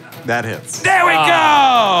 22. That hits. There we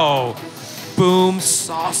go. Boom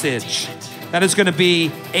sausage. That is going to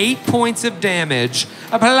be 8 points of damage,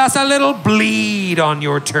 plus a little bleed on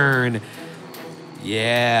your turn.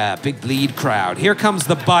 Yeah, big bleed crowd. Here comes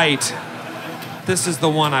the bite. This is the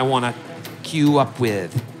one I want to queue up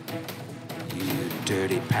with. You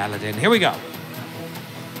dirty paladin. Here we go.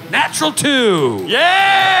 Natural 2.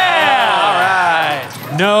 Yeah. All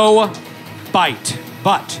right. No bite,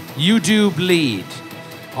 but you do bleed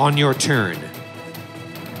on your turn.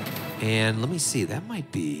 And let me see, that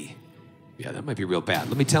might be real bad.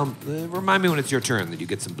 Let me remind me when it's your turn that you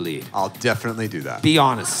get some bleed. I'll definitely do that. Be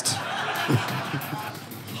honest.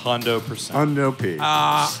 Hundo%. Hundo P.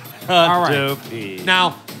 All right. P.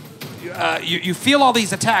 Now, you feel all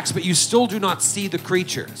these attacks, but you still do not see the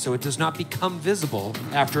creature, so it does not become visible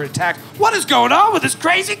after it attacks. What is going on with this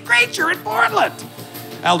crazy creature in Portland?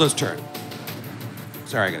 Aldo's turn.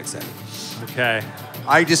 Sorry, I got excited. Okay.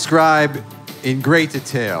 I describe in great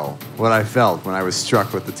detail what I felt when I was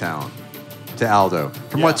struck with the talon to Aldo.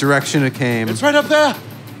 From what direction it came. It's right up there.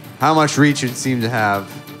 How much reach it seemed to have.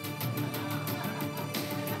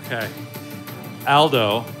 Okay.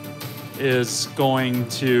 Aldo is going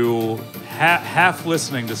to, half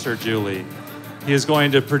listening to Sir Julie, he is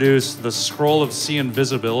going to produce the scroll of sea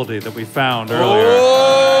invisibility that we found earlier. Oh!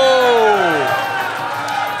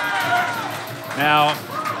 Now,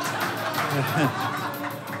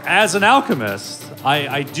 as an alchemist,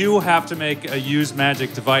 I do have to make a use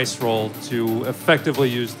magic device roll to effectively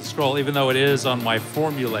use the scroll, even though it is on my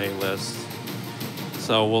formulae list.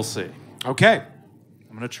 So we'll see. Okay.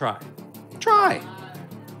 I'm gonna try. Try.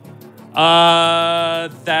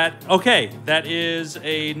 That is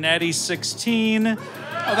a natty 16. Oh,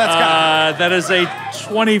 that's That is a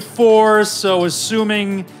 24. So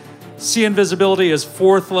assuming sea invisibility is a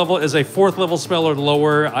fourth level spell or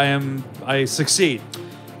lower, I succeed.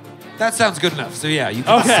 That sounds good enough. So yeah, you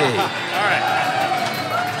can see. All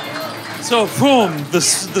right. So boom, the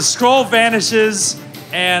scroll vanishes,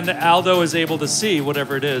 and Aldo is able to see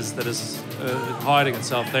whatever it is that is hiding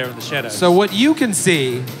itself there in the shadows. So what you can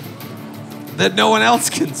see that no one else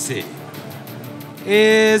can see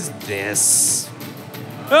is this.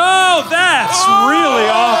 Oh, that's really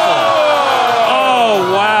awful.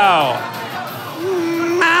 Oh, wow.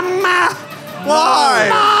 Mama! Why?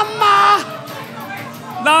 Mama!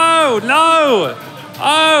 No.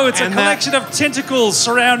 Oh, it's And a collection of tentacles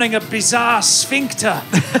surrounding a bizarre sphincter.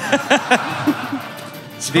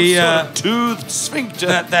 Toothed sphincter.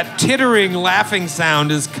 That tittering, laughing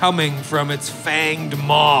sound is coming from its fanged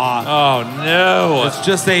maw. Oh, no. It's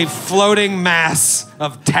just a floating mass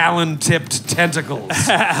of talon-tipped tentacles.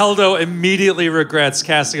 Aldo immediately regrets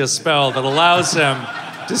casting a spell that allows him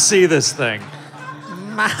to see this thing.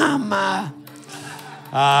 Mama.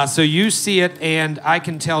 So you see it, and I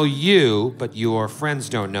can tell you, but your friends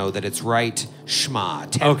don't know, that it's right schma,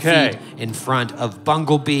 10 feet in front of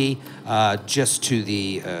Bunglebee, just to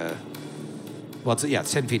the,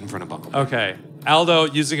 it's 10 feet in front of Bunglebee. Okay. Aldo,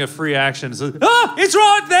 using a free action, says, it's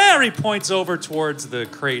right there! He points over towards the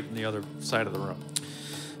crate in the other side of the room.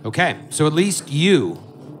 Okay, so at least you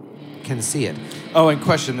can see it. Oh, and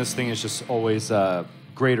question, this thing is just always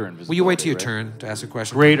greater invisibility. Will you wait till your right? turn to ask a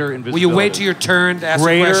question? Greater invisibility. Will you wait till your turn to ask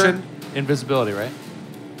a question? Invisibility, right?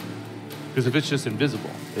 Because if it's just invisible,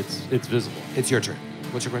 it's visible. It's your turn.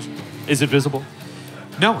 What's your question? Is it visible?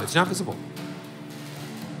 No, it's not visible.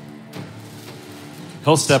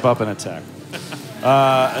 He'll step up and attack.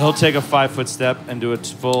 He'll take a 5-foot step and do a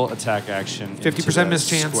full attack action. 50% miss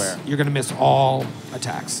chance. Square. You're going to miss all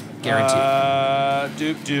attacks. Guaranteed.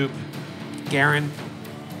 Doop.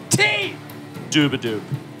 Guarantee. Dooba-doop.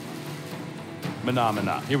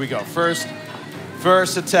 Mana. Here we go. First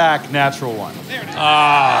attack, natural 1. There it is.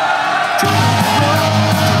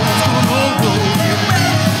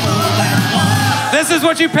 This is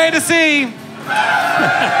what you pay to see.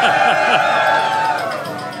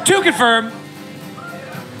 To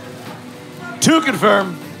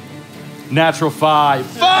confirm. Natural 5.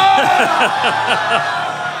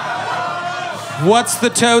 What's the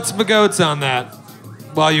totes bagoats on that?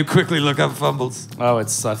 While you quickly look up fumbles. Oh,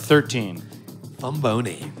 it's 13.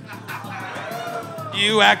 Fumboni.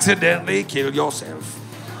 You accidentally killed yourself.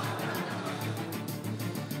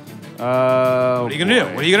 What are you gonna do?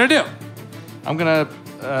 What are you gonna do? I'm gonna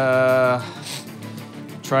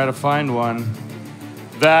try to find one.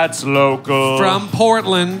 That's local. From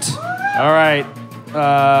Portland. All right.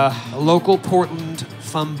 A local Portland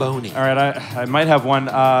Fumboni. All right, I might have one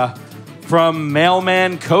from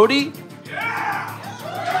Mailman Cody.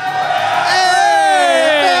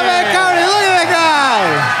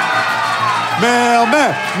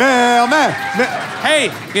 Mailman.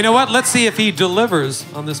 Hey, you know what? Let's see if he delivers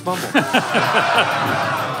on this fumble.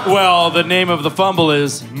 Well, the name of the fumble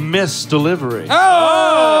is Misdelivery.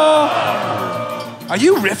 Oh! Are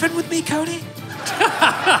you riffing with me, Cody?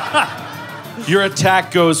 Your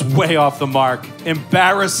attack goes way off the mark,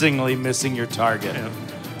 embarrassingly missing your target.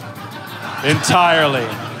 Entirely.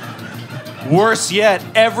 Worse yet,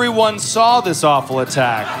 everyone saw this awful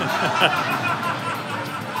attack.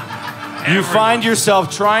 You find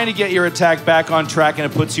yourself trying to get your attack back on track and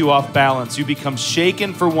it puts you off balance. You become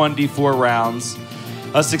shaken for 1d4 rounds.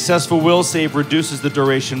 A successful will save reduces the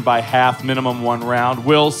duration by half, minimum 1 round.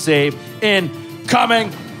 Will save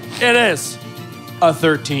incoming. It is a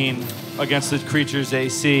 13 against the creature's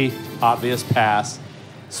AC. Obvious pass.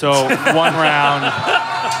 So 1 round.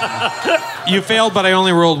 You failed, but I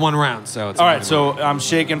only rolled 1 round, so it's all right. So I'm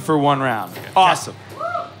shaken for 1 round. Awesome.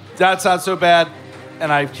 That's not so bad.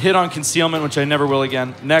 And I hit on concealment, which I never will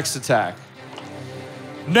again. Next attack.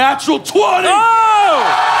 Natural 20! Oh!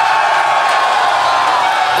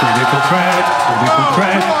 Critical threat.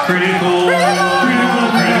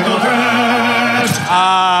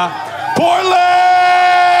 Portland!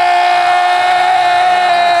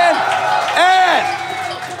 And,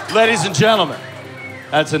 ladies and gentlemen,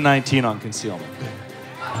 that's a 19 on concealment.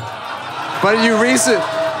 But you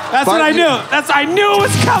That's what I knew. I knew it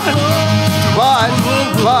was coming.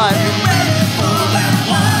 But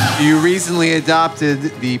you recently adopted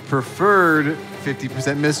the preferred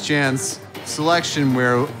 50% miss chance selection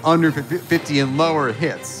where under 50 and lower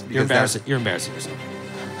hits. You're embarrassing yourself.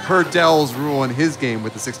 Per Dell's rule in his game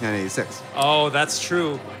with the 6986. Oh, that's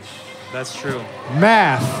true. That's true.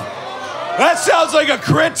 Math. That sounds like a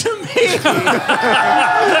crit to me.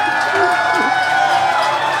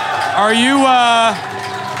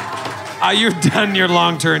 Are you done your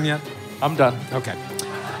long turn yet? I'm done. Okay.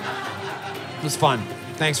 It was fun.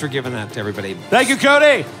 Thanks for giving that to everybody. Thank you,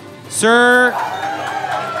 Cody. Sir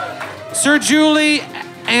Julie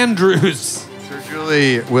Andrews. Sir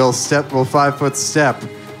Julie will 5-foot step.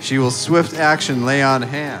 She will swift action lay on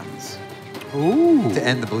hands. Ooh. To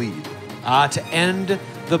end the bleed. To end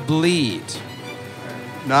the bleed.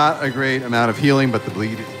 Not a great amount of healing, but the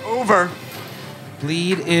bleed is over.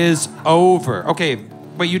 Bleed is over. Okay,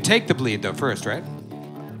 but you take the bleed though first, right?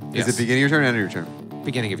 Is it beginning of your turn or end of your turn?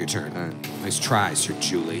 Beginning of your turn. All right. Nice try, Sir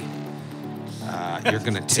Julie. You're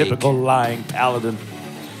gonna take. Typical lying paladin.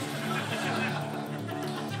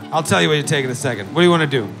 I'll tell you what you take in a second. What do you want to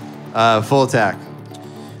do? Full attack.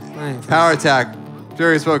 Power attack.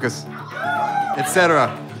 Furious focus. Etc.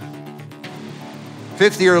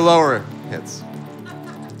 50 or lower hits.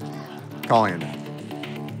 Calling it.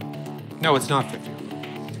 No, it's not 50.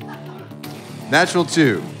 Natural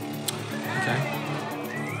 2. Okay.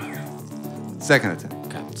 Second attack.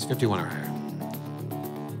 Okay, it's 51 or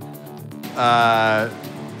higher.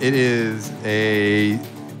 It is a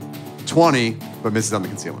 20, but misses on the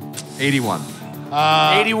concealment. 81.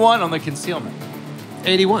 81 on the concealment.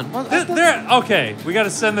 81. Okay, we got to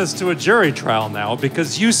send this to a jury trial now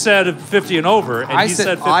because you said 50 and over, and he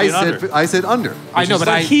said 50 and under. I said under. I know,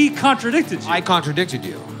 but he contradicted you. I contradicted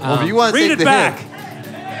you. Well, if you want to Read take it the back. hit.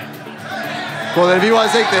 Well, then if you want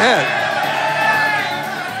to take the hit.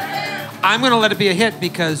 I'm going to let it be a hit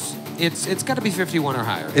because It's got to be 51 or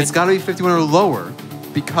higher. It's got to be 51 or lower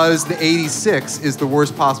because the 86 is the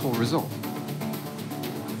worst possible result.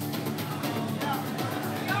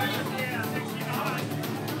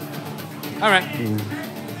 All right.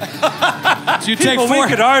 So you take People, four. we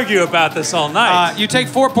could argue about this all night. You take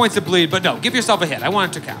 4 points of bleed, but no, give yourself a hit. I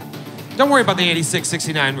want it to count. Don't worry about the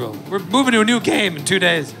 86-69 rule. We're moving to a new game in 2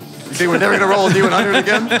 days. You think we're never going to roll a D100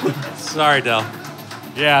 again? Sorry, Del.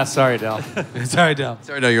 Yeah, sorry, Del. Sorry, Del.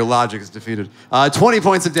 Sorry, no, your logic is defeated. 20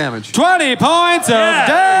 points of damage. 20 points of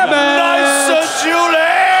damage. Nice, Julie!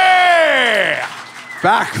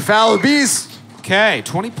 Back, foul beast. Okay,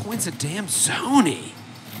 20 points of damn Sony.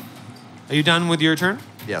 Are you done with your turn?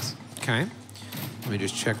 Yes, Okay. Let me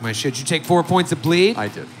just check my shit. You take 4 points of bleed? I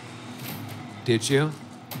did. Did you?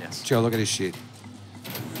 Yes. Joe, look at his sheet.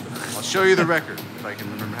 I'll show you the record if I can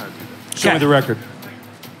remember how to do that. Show me the record.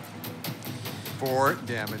 4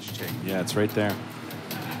 damage taken. Yeah, it's right there.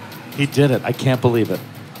 He did it. I can't believe it.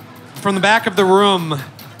 From the back of the room,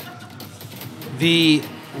 the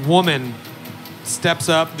woman steps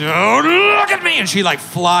up. Don't look at me! And she like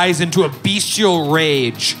flies into a bestial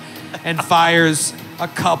rage and fires a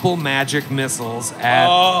couple magic missiles at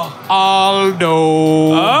Aldo.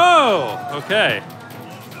 Oh, okay.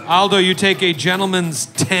 Aldo, you take a gentleman's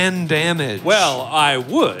 10 damage. Well, I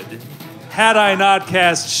would, had I not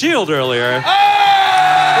cast shield earlier.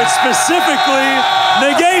 It specifically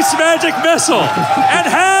negates magic missile and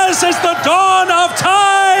has since the dawn of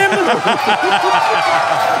time.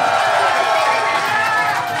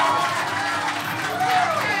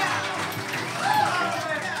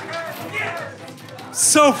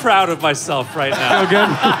 So proud of myself right now. Feel good?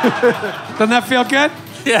 Doesn't that feel good?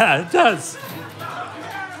 Yeah, it does.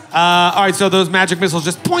 All right, so those magic missiles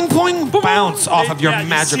just poing, poing, bounce off of your Yeah,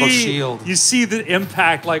 magical see, shield. You see the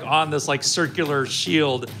impact like on this like circular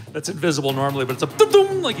shield that's invisible normally, but it's a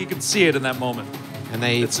boom, like you can see it in that moment. And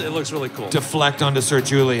they It looks really cool. deflect onto Sir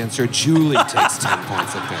Julie, and Sir Julie takes 10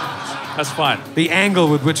 points of damage. That's fine. The angle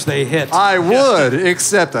with which they hit. I would,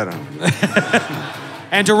 except I don't.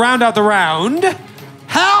 And to round out the round,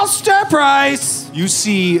 Halster Price. You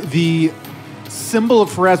see the symbol of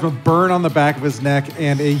Pharasma burn on the back of his neck,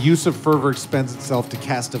 and a use of fervor expends itself to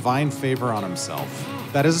cast divine favor on himself.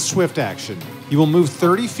 That is a swift action. He will move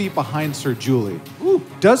 30 feet behind Sir Julie. Ooh.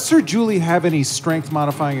 Does Sir Julie have any strength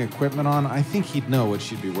modifying equipment on? I think he'd know what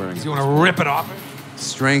she'd be wearing. Do you want to rip it off?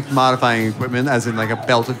 Strength modifying equipment, as in like a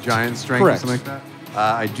belt of giant strength Correct. or something like that?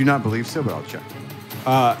 I do not believe so, but I'll check.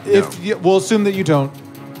 We'll assume that you don't.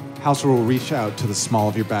 Hauser will reach out to the small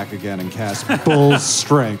of your back again and cast Bull's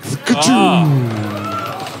Strength.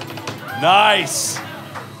 Nice.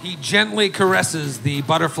 He gently caresses the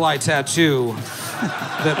butterfly tattoo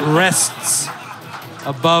that rests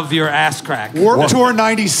above your ass crack. Warp Tour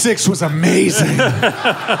 96 was amazing.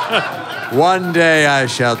 One day I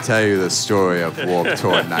shall tell you the story of Warp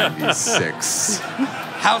Tour 96.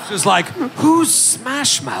 House was like, who's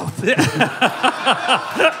Smash Mouth?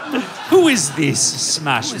 Who is this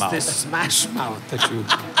Smash Who is Mouth? this Smash Mouth that you...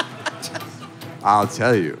 I'll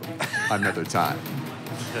tell you another time.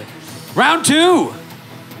 Round 2.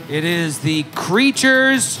 It is the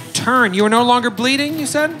creature's turn. You are no longer bleeding, you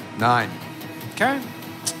said? 9. Okay.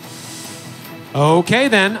 Okay,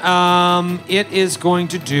 then. It is going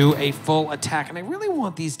to do a full attack, and I really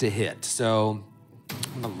want these to hit, so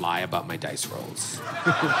I'm going to lie about my dice rolls.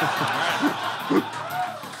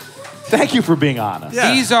 Thank you for being honest.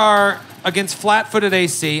 Yeah. These are against flat-footed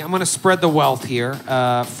AC. I'm going to spread the wealth here.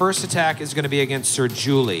 First attack is going to be against Sir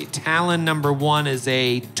Julie. Talon number 1 is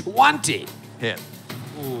a 20. Hit.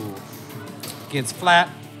 Ooh. Against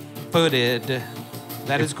flat-footed,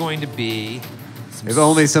 that is going to be... If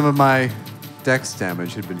only some of my dex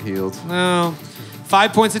damage had been healed. No.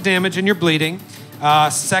 5 points of damage and you're bleeding.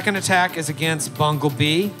 Second attack is against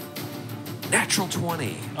Bunglebee. Natural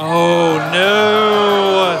 20. Oh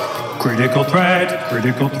no! Critical threat,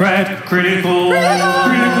 critical threat, critical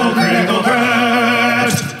threat.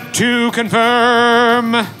 To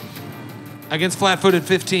confirm. Against flat-footed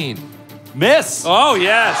 15. Miss. Oh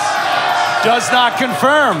yes! Does not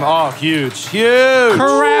confirm. Oh, huge. Huge.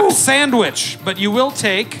 Crap sandwich. But you will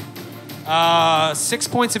take 6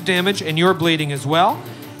 points of damage and you're bleeding as well.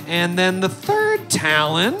 And then the third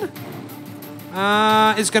Talon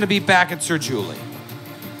is going to be back at Sir Julie.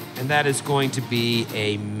 And that is going to be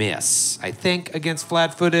a miss. I think against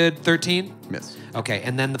flat-footed 13? Miss. Okay,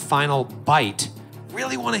 and then the final bite.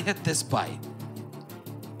 Really want to hit this bite.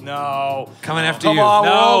 No. Coming after Come you. on, we're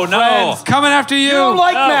No, old no. friends. Coming after you. You don't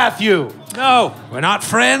like No. Matthew. No! We're not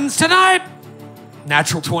friends tonight.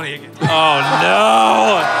 Natural 20 again. Oh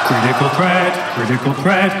no! Critical threat, critical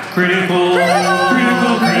threat, critical threat.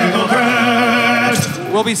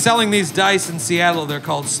 We'll be selling these dice in Seattle. They're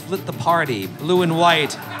called Split the Party, blue and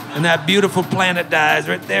white. And that beautiful planet dies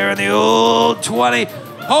right there in the old 20.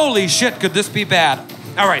 Holy shit, could this be bad?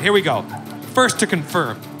 All right, here we go. First to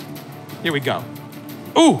confirm. Here we go.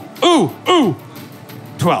 Ooh, ooh, ooh.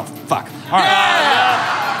 12, fuck. All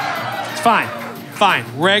right. It's fine, fine.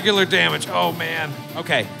 Regular damage, oh man.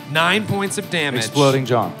 Okay, 9 points of damage. Exploding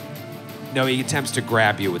John. No, he attempts to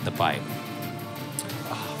grab you with the bite.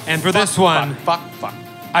 And for this one, Fuck.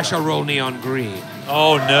 I shall roll neon green.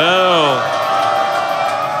 Oh no.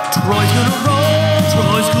 Troy's gonna roll.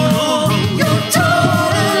 Troy's gonna roll. You're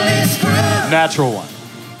totally screwed. Natural one.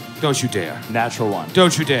 Don't you dare. Natural one.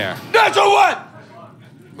 Don't you dare. Natural one!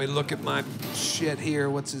 Wait, look at my shit here.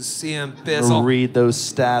 What's his CM Bizzle? Read those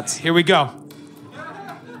stats. Here we go.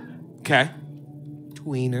 Okay.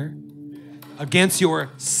 Tweener. Against your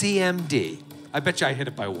CMD. I bet you I hit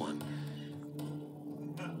it by 1.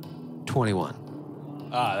 21.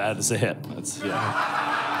 Ah, that is a hit. That's,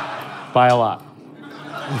 yeah. By a lot.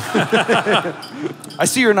 I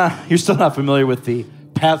see you're still not familiar with the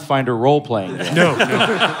Pathfinder role-playing game. No.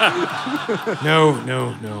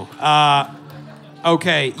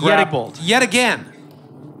 Okay. Grappled. Yet again,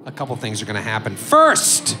 a couple things are going to happen.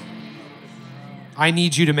 First, I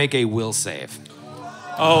need you to make a will save.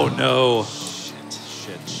 Oh no.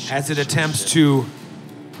 As it attempts to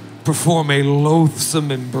perform a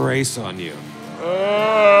loathsome embrace on you.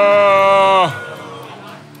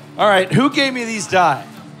 All right, who gave me these die?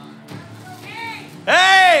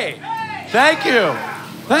 Hey! Thank you.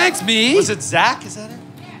 Thanks, me. Was it Zach? Is that it?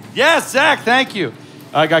 Yes, Zach, thank you.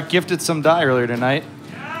 I got gifted some die earlier tonight.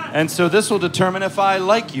 And so this will determine if I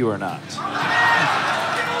like you or not.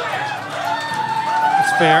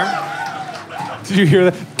 That's fair. Did you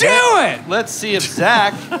hear that? Do it! Let's see if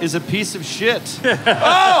Zach is a piece of shit.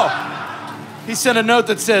 Oh! He sent a note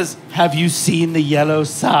that says, "Have you seen the yellow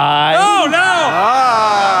side?" Oh no!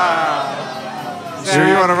 Sure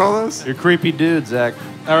you want to roll this? You're a creepy dude, Zach.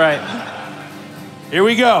 All right. Here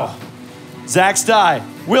we go. Zach's die.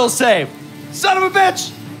 Will save. Son of a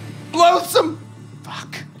bitch! Loathsome!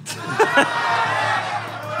 Fuck.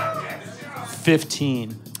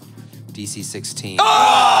 15. DC 16. Oh!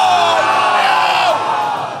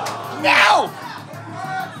 No!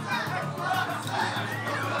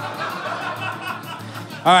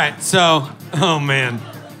 All right, so, oh man.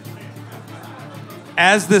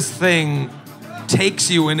 As this thing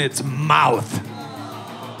takes you in its mouth,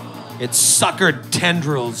 its suckered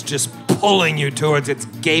tendrils just pulling you towards its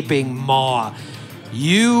gaping maw,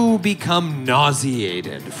 you become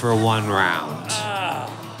nauseated for 1 round.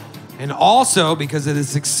 And also, because it has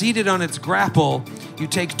succeeded on its grapple, you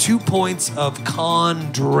take 2 points of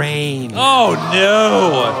con drain. Oh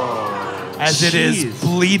no! As it is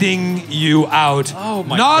bleeding you out. Oh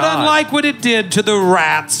my Not God. unlike what it did to the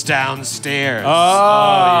rats downstairs. Oh,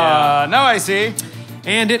 yeah. Now I see.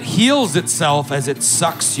 And it heals itself as it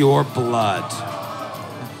sucks your blood.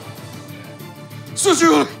 So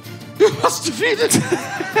you must defeat it.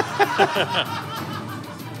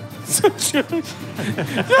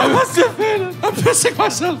 I'm pissing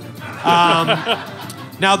myself.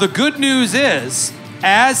 Now, the good news is,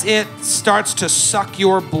 as it starts to suck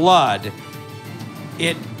your blood,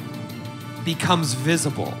 it becomes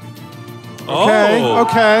visible.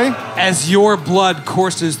 Okay. As your blood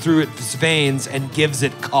courses through its veins and gives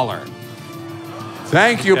it color.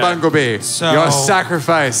 Thank you, Bumblebee. So- Your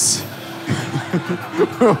sacrifice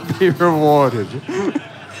will be rewarded.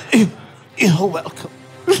 You're welcome.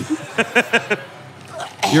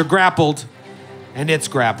 You're grappled, and it's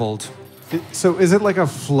grappled. So is it like a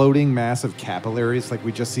floating mass of capillaries? Like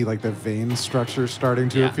we just see like the vein structure starting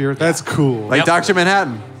to appear? That's cool. Like Dr.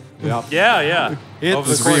 Manhattan. Yep. Yeah. It's Over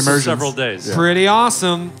the course of re-emergence. several days. Pretty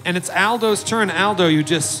awesome. And it's Aldo's turn. Aldo, you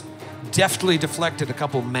just deftly deflected a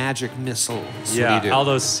couple magic missiles. Yeah, What do you do?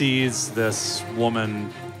 Aldo sees this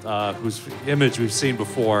woman whose image we've seen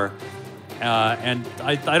before. And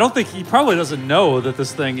I don't think he probably doesn't know that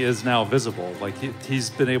this thing is now visible. Like he's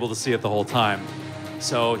been able to see it the whole time.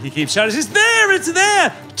 So he keeps shouting, "It's there! It's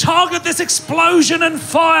there! Target this explosion and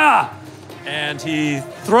fire!" And he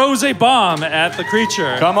throws a bomb at the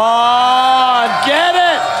creature. Come on, get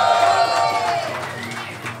it!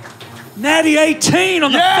 Natty 18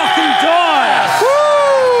 on the fucking die!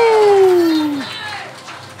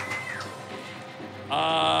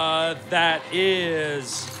 That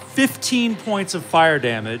is 15 points of fire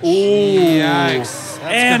damage. Yikes.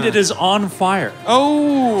 And it is on fire.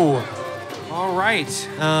 Oh! All right.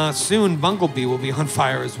 Soon, Bumblebee will be on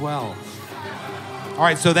fire as well. All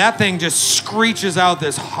right, so that thing just screeches out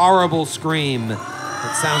this horrible scream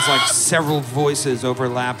It sounds like several voices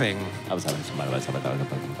overlapping.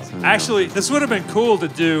 Actually, this would have been cool to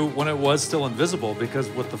do when it was still invisible, because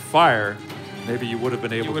with the fire, maybe you would have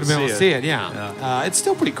been able to see it. Yeah. It's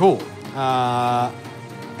still pretty cool.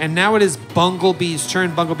 And now it is Bumblebee's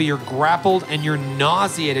turn. Bumblebee, you're grappled and you're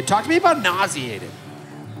nauseated. Talk to me about nauseated.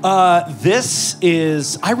 This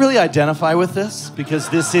is, I really identify with this because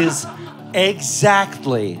this is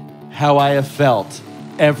exactly how I have felt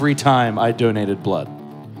every time I donated blood.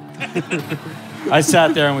 I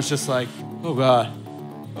sat there and was just like, oh God.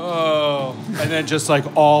 Oh. And then just like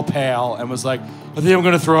all pale and was like, I think I'm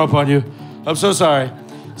going to throw up on you. I'm so sorry.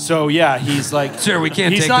 So yeah, he's like, sir, we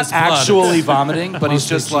can't he's take not this blood. actually vomiting, but he's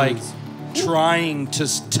just like cheese. trying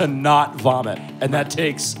to not vomit. And that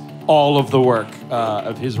takes all of the work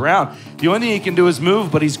of his round. The only thing he can do is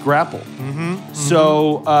move, but he's grappled.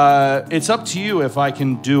 So it's up to you if I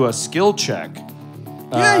can do a skill check.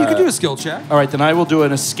 Yeah, you can do a skill check. All right, then I will do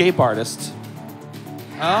an escape artist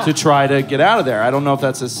to try to get out of there. I don't know if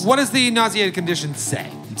that's a... What does the nauseated condition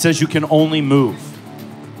say? It says you can only move.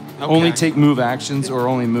 Okay. Only take move actions or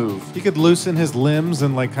only move. He could loosen his limbs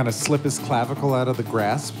and like kind of slip his clavicle out of the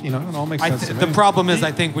grasp. You know, it all makes sense to me. The problem is,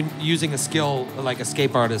 I think when using a skill like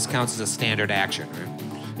escape artist counts as a standard action. Right?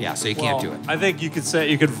 Yeah, so you can't do it. I think you could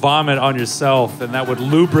say you could vomit on yourself, and that would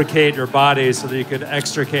lubricate your body so that you could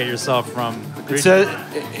extricate yourself from the creature.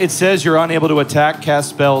 It says you're unable to attack,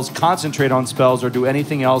 cast spells, concentrate on spells, or do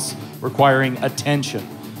anything else requiring attention.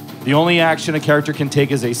 The only action a character can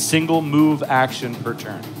take is a single move action per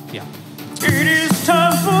turn. Yeah. It is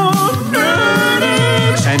time for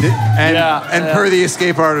nerds. And per the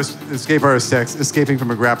escape artist text, escaping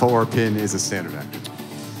from a grapple or a pin is a standard action.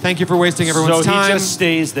 Thank you for wasting everyone's time. So he just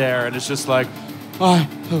stays there, and it's just like, I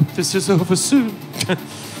hope this is over soon.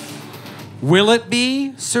 Will it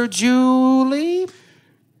be, Sir Julie?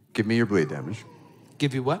 Give me your bleed damage.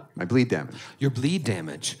 Give you what? My bleed damage. Your bleed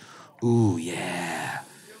damage. Ooh, yeah.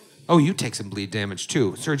 Oh, you take some bleed damage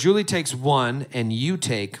too. Sir Julie takes 1, and you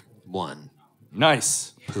take 1.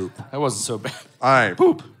 Nice. Poop. That wasn't so bad. All right.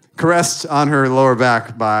 Poop. Caressed on her lower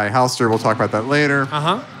back by Halster. We'll talk about that later.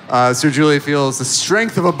 Sir Julie feels the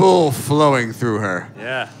strength of a bull flowing through her.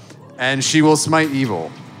 Yeah. And she will smite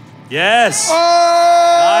evil. Yes.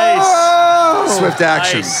 Nice. Swift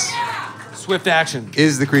action. Nice. Swift action.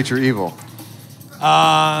 Is the creature evil?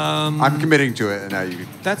 I'm committing to it, and now you.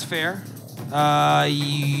 That's fair. Yeah.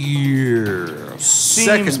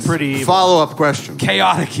 Second, pretty evil. Follow-up question.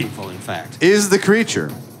 Chaotic evil, in fact. Is the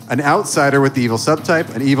creature an outsider with the evil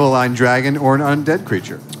subtype, an evil line dragon, or an undead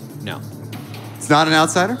creature? No. It's not an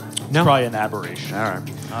outsider? No. Probably an aberration. All right.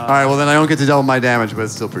 All right, well, then I don't get to double my damage, but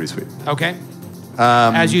it's still pretty sweet. Okay.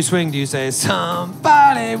 As you swing, do you say,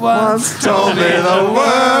 somebody once told me the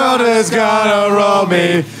world is gonna roll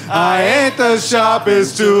me. I ain't the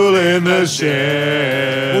sharpest tool in the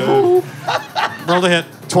shed. Roll the hit.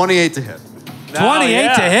 28 to hit.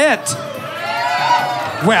 28 to hit.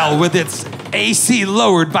 Well, with its AC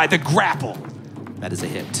lowered by the grapple, that is a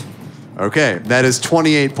hit. Okay, that is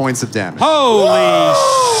 28 points of damage. Holy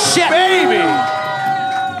shit, baby!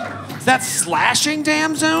 Is that slashing,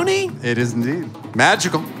 damn Zoni? It is indeed.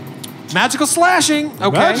 Magical. Magical slashing.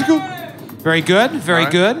 Okay. Magical. Very good. Very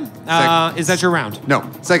All good. right. Is that your round? No,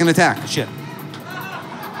 second attack. Shit.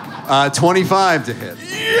 25 to hit.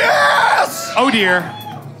 Yes! Oh dear.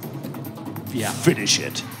 Yeah. Finish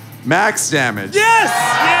it. Max damage. Yes!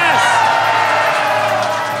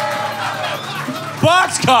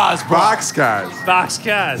 Boxcars, bro. Boxcars.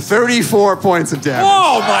 Boxcars. 34 points of damage.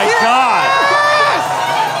 Oh my God!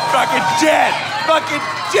 Fucking dead! Fucking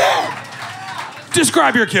dead!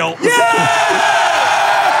 Describe your kill.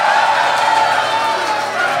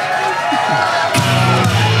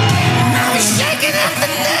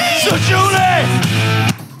 So Julie!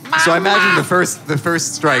 So I imagine the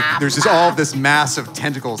first strike, there's just all of this mass of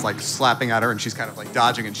tentacles like slapping at her, and she's kind of like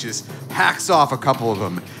dodging, and she just hacks off a couple of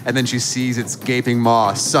them, and then she sees its gaping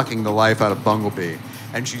maw sucking the life out of Bumblebee,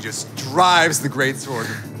 and she just drives the greatsword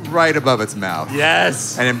right above its mouth.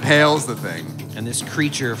 Yes. And impales the thing. And this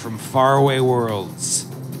creature from faraway worlds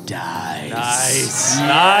dies. Nice.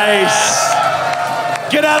 Nice!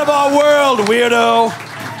 Get out of our world, weirdo!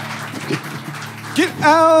 Get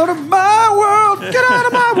out of my world. Get out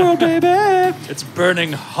of my world, baby. It's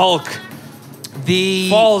burning Hulk. The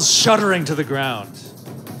Falls shuddering to the ground.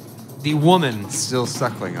 The woman. Still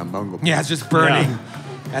suckling on Bumblebee. Yeah, it's just burning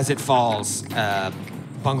as it falls.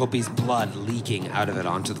 Bumblebee's blood leaking out of it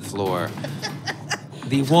onto the floor.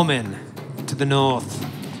 The woman to the north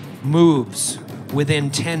moves within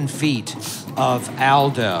 10 feet of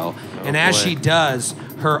Aldo and as she does,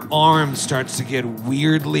 her arm starts to get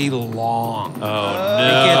weirdly long. It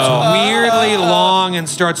gets weirdly long and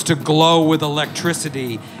starts to glow with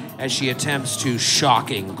electricity as she attempts to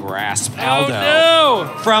shocking grasp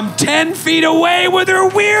Aldo from 10 feet away with her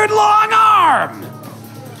weird long arm.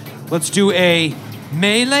 Let's do a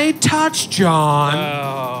melee touch,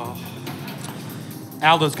 John.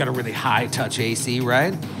 Aldo's got a really high touch AC,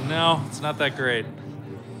 right? No, it's not that great.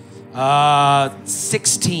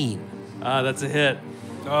 16. That's a hit.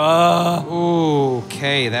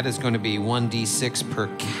 Okay, that is going to be 1d6 per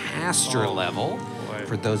caster level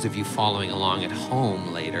for those of you following along at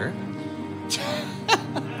home later.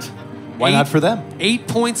 Why not for them? 8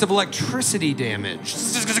 points of electricity damage.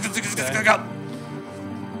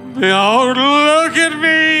 Don't look at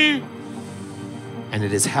me! And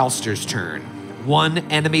it is Halster's turn. One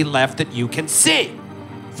enemy left that you can see.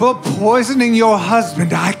 For poisoning your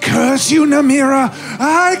husband, I curse you, Namira!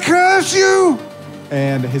 I curse you!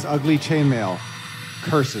 And his ugly chainmail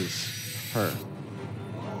curses her.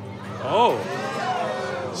 Oh.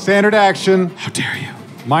 Standard action. How dare you?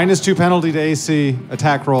 -2 penalty to AC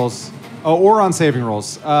attack rolls, or on saving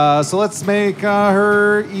rolls. So let's make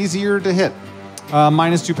her easier to hit.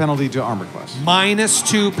 -2 penalty to armor class.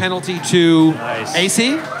 -2 penalty to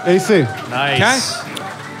AC? AC. Nice. Okay.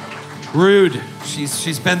 Rude.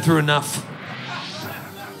 She's been through enough.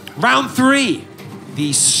 Round 3.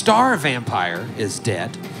 The star vampire is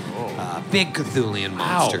dead. Big Cthulhian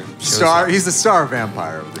monster. He's the star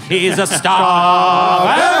vampire of the show. He's a star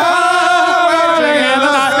vampire in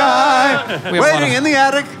the sky, waiting in the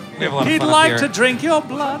attic. He'd like to drink your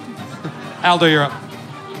blood. Aldo, you're up.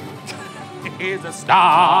 He's a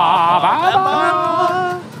star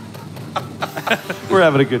vampire. We're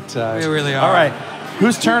having a good time. We really are. All right.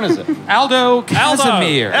 Whose turn is it? Aldo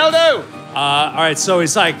Casimir. Aldo! All right, so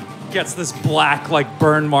he's like, gets this black like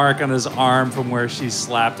burn mark on his arm from where she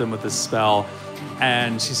slapped him with this spell.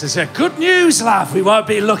 And she says, good news, love. We won't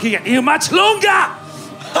be looking at you much longer.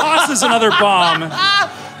 Tosses another bomb at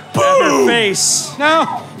her face.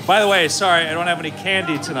 No. By the way, sorry, I don't have any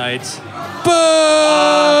candy tonight. Boo!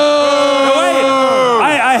 No, wait.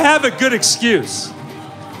 I have a good excuse.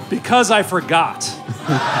 Because I forgot.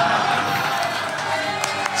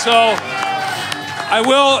 So... I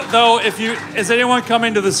will, though, is anyone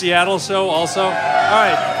coming to the Seattle show also? All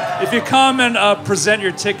right, if you come and present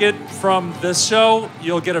your ticket from this show,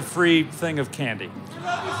 you'll get a free thing of candy.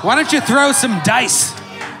 Why don't you throw some dice?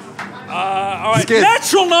 All right,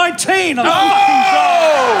 natural 19 on the fucking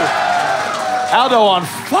go! Aldo on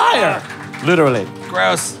fire! Literally.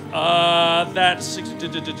 Gross.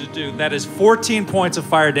 That is 14 points of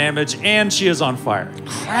fire damage, and she is on fire.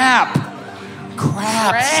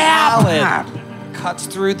 Crap salad. Cuts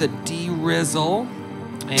through the D-Rizzle,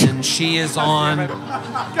 and she is on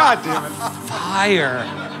God damn it. fire.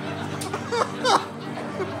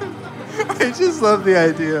 I just love the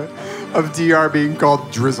idea of DR being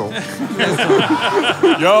called Drizzle.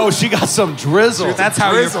 Yo, she got some drizzle. That's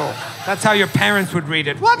how your parents would read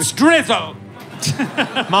it. What's drizzle?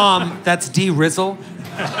 Mom, that's D-Rizzle.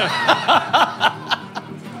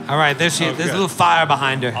 All right, there she is. There's a little fire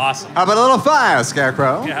behind her. Awesome. How about a little fire,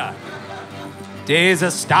 Scarecrow? Yeah. There's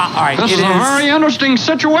a star. All right, This is a very interesting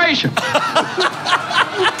situation.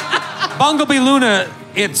 Bumblebee Luna,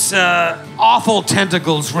 its awful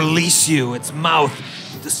tentacles release you. Its mouth,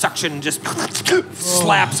 the suction just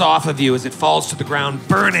slaps off of you as it falls to the ground,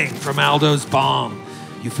 burning from Aldo's bomb.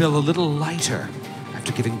 You feel a little lighter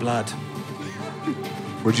after giving blood.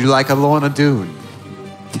 Would you like a Lorna Dune?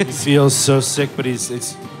 He feels so sick, but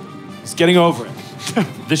he's getting over it.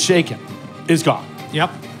 The shaking is gone.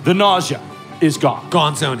 Yep. The nausea is gone.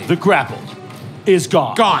 Gone, Sony. The grapple is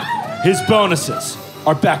gone. Gone. His bonuses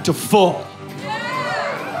are back to full.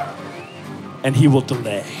 And he will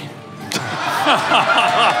delay.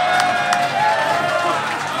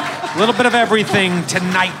 A little bit of everything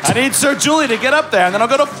tonight. I need Sir Julie to get up there, and then I'll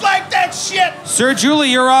go to flank that shit. Sir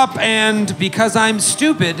Julie, you're up, and because I'm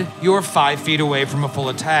stupid, you're 5 feet away from a full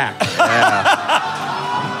attack.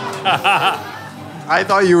 I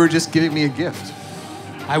thought you were just giving me a gift.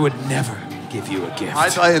 I would never give you a gift. I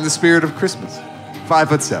thought in the spirit of Christmas. 5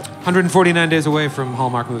 foot step. 149 days away from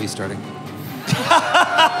Hallmark movies starting.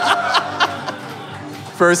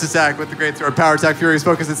 First attack with the great sword. Power attack, furious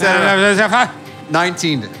focus, etc.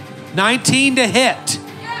 19. 19 to hit.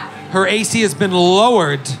 Her AC has been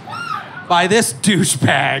lowered by this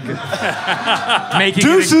douchebag. Making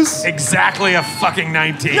Deuces. it exactly a fucking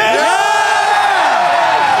 19.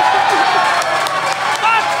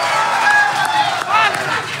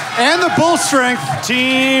 And the bull strength.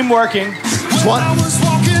 Team working. I was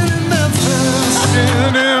walking in Memphis.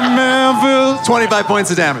 25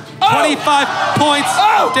 points of damage. 25 points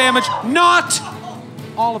of damage. Not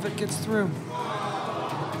all of it gets through.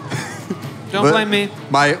 Don't But blame me.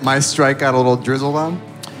 My strike got a little drizzled on.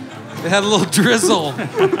 It had a little drizzle.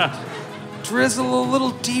 Drizzle, a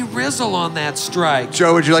little de-rizzle on that strike.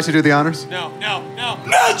 Joe, would you like to do the honors? No.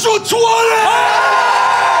 Natural 20!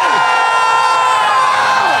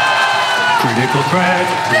 Critical threat.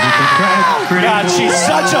 God, she's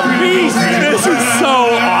such a beast. This is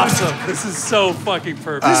so awesome. This is so fucking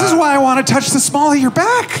perfect. This is why I want to touch the small of your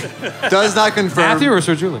back. Does not confirm. Matthew or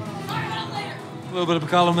Sir Julie? A little bit of a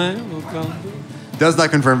column A, a little column B. Does not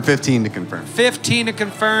confirm. 15 to confirm. 15 to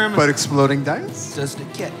confirm. But exploding dice? Doesn't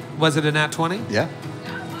it get? Was it a nat 20? Yeah.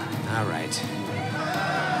 All right.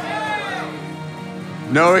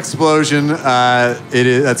 No explosion.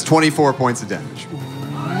 That's 24 points of damage.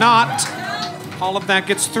 Not all of that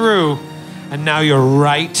gets through. And now you're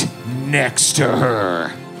right next to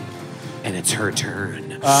her. And it's her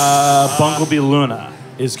turn. Bunglebee Luna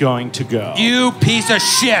is going to go. You piece of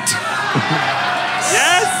shit.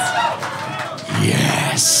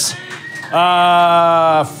 Yes.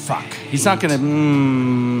 Fuck. He's not gonna.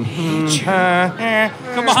 Come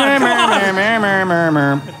on.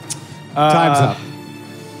 Time's up.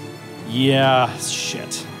 Yeah.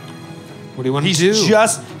 Shit. What do you want to He's do?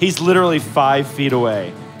 he's literally 5 feet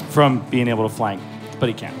away from being able to flank, but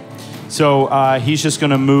he can't. So he's just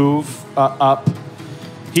gonna move up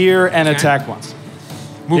here and attack once.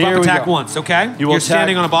 Move There up, we attack go. once, okay? You will You're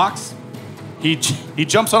standing attack- on a box? He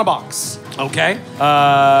jumps on a box. Okay.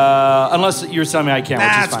 Unless you're telling me I can't. which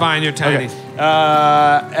is That's fine, you're tiny. Okay.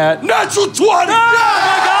 At natural 20! Oh my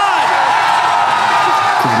god!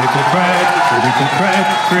 Critical threat. Critical threat.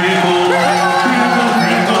 Critical threat.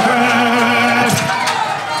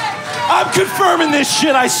 I'm confirming this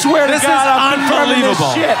shit. I swear to This God, is I'm confirming this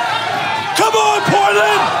unbelievable. shit. Come on,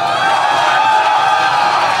 Portland!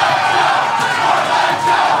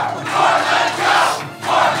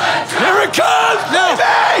 Here it comes! No!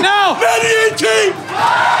 Baby! No! Median team!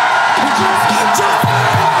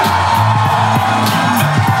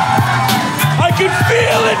 I can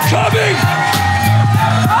feel it coming!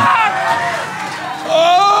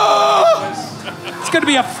 Oh! It's going to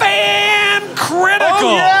be a fan critical.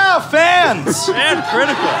 Oh yeah, fans! And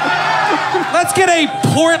critical. Let's get a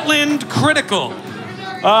Portland critical.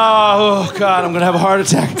 Oh God, I'm gonna have a heart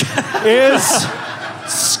attack. Is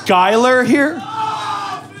Skylar here?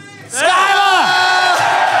 Skylar!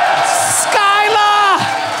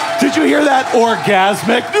 Did you hear that?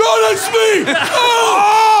 Orgasmic. No, that's me.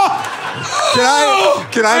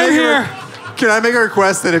 Can I make a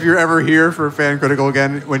request that if you're ever here for fan critical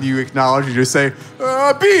again, when you acknowledge, you just say, beef!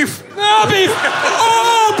 No, beef!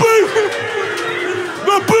 Oh, beef!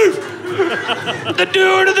 The beef! The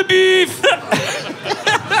dude of the beef!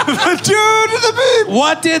 The dude of the beef!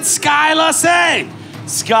 What did Skylar say?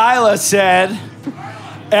 Skyla said,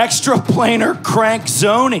 extra planar crank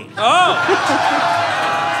zoning. Oh!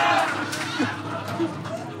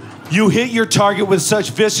 You hit your target with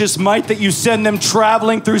such vicious might that you send them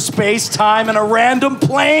traveling through space-time in a random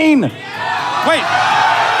plane. Wait.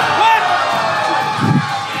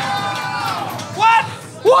 What?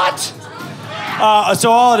 What?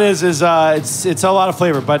 So all it is it's a lot of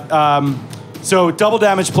flavor, but so double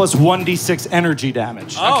damage plus 1d6 energy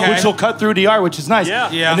damage, Okay. which will cut through DR, which is nice. Yeah.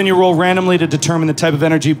 Yeah. And then you roll randomly to determine the type of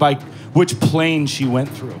energy by which plane she went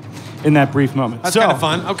through in that brief moment. That's So, kind of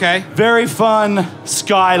fun. Okay. very fun,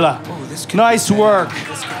 Skyla. this could Nice be bad. work.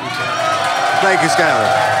 Thank you, Skylar.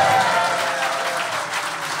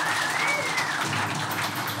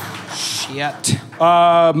 Shit.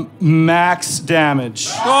 Max damage,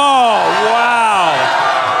 Oh,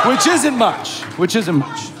 wow. which isn't much.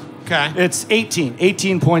 Okay. It's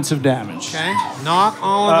 18 points of damage. Okay. Not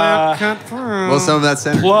all of that cut through. Well, some of that's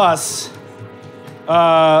energy. Plus,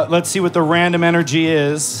 let's see what the random energy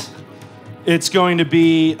is. It's going to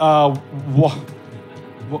be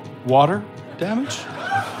water damage?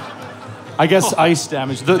 I guess ice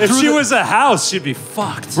damage. If she was a house, she'd be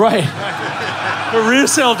fucked. Right. The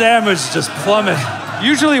resale damage just plummet.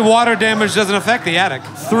 Usually water damage doesn't affect the attic.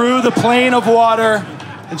 Through the plane of water,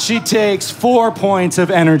 and she takes 4 points of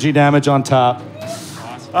energy damage on top.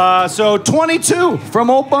 So 22 from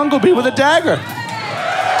old Bunglebee with a dagger.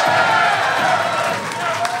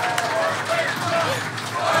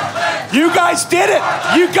 You guys did it!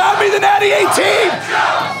 You got me the natty 18!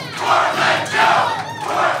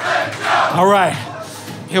 All right.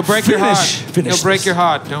 He'll break your heart. Finish He'll break this. your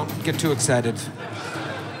heart. Don't get too excited.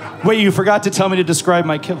 Wait, you forgot to tell me to describe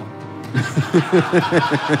my kill.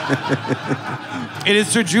 It is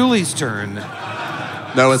Sir Julie's turn.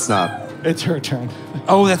 No, it's not. It's her turn.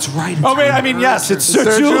 Oh, that's right. Oh, wait, I mean, yes, it's Sir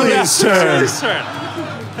Julie's turn.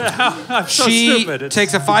 I'm so She stupid.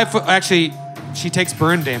 takes a 5 foot. Actually, she takes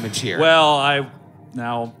burn damage here. Well,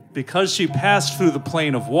 because she passed through the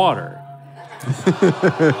plane of water.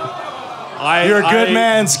 You're a good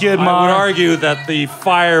man, Skidmore. I would argue that the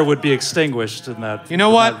fire would be extinguished in that. You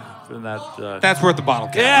know what? That's worth the bottle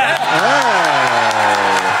cap. Yeah.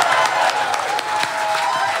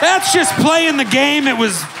 That's just playing the game. It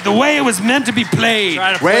was the way it was meant to be played.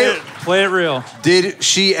 Trying to Wait. play it real. Did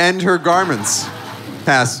she end her garments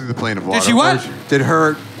pass through the plane of water? Did she what? Or did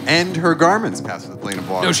her end her garments pass through the plane of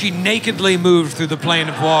water? No, she nakedly moved through the plane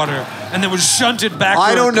of water and then was shunted back to I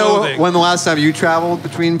her don't know clothing. when the last time you traveled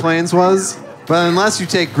between planes was, but unless you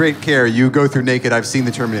take great care, you go through naked. I've seen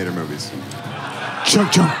the Terminator movies.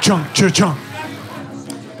 Chunk, chunk, chunk, chunk, chunk.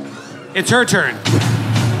 It's her turn.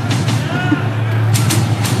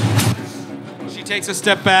 She takes a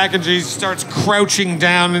step back and she starts crouching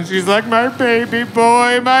down and she's like, my baby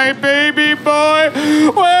boy, my baby boy,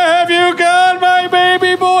 where have you gone, my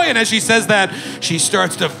baby boy? And as she says that, she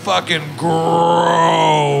starts to fucking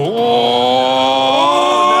grow.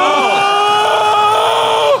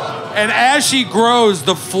 And as she grows,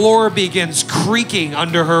 the floor begins creaking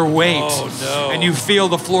under her weight. Oh, no. And you feel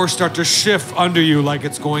the floor start to shift under you like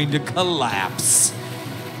it's going to collapse.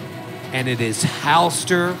 And it is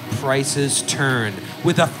Halster Price's turn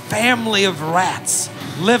with a family of rats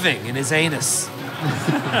living in his anus.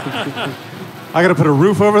 I gotta put a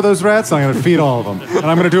roof over those rats, and I'm gonna feed all of them. And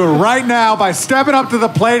I'm gonna do it right now by stepping up to the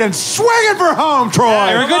plate and swinging for home, Troy!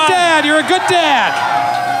 You're a good dad, you're a good dad.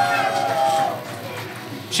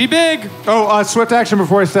 She big. Oh, swift action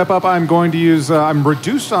before I step up. I'm going to use, I'm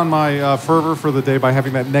reduced on my fervor for the day by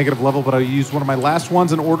having that negative level, but I used one of my last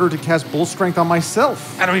ones in order to cast Bull Strength on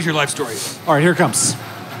myself. I don't need your life story. All right, here it comes.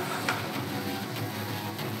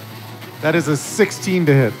 That is a 16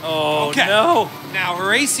 to hit. Oh, Okay. no. Now,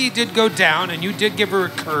 her AC did go down, and you did give her a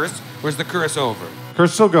curse. Where's the curse over?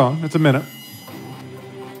 Curse still going. It's a minute.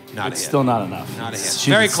 Not It's a hit. still not enough. Not a hit. She's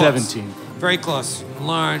Very at close. 17. Very close.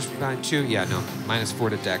 Large by 2. Yeah, no. -4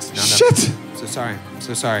 to dex. No, no. Shit! So sorry.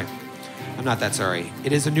 So sorry. I'm not that sorry.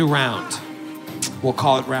 It is a new round. We'll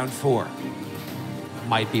call it round 4.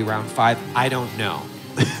 Might be round 5. I don't know.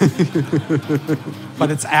 But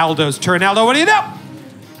it's Aldo's turn. Aldo, what do you do?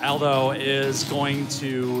 Aldo is going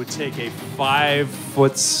to take a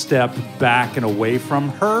 5-foot step back and away from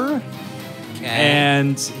her.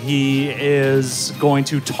 And he is going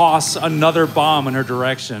to toss another bomb in her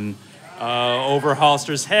direction over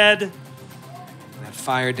Halster's head. That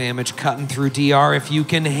fire damage cutting through DR if you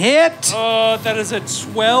can hit. That is a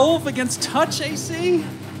 12 against touch AC.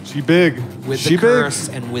 She big. With she the curse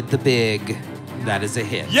and with the big, that is a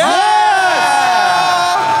hit.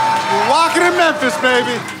 We're walking in Memphis,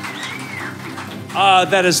 baby.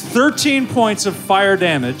 That is 13 points of fire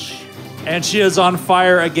damage, and she is on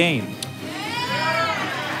fire again.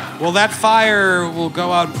 Well, that fire will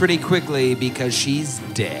go out pretty quickly because she's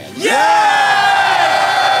dead.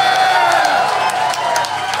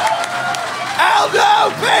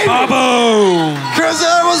 Aldo, baby! Boom! Cause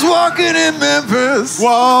I was walking in Memphis.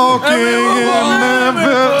 Walking in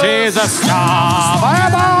Memphis. Tis a star.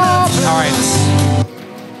 All right.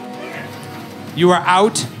 You are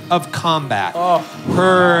out of combat.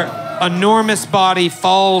 Her enormous body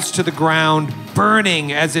falls to the ground,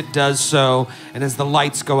 burning as it does so, and as the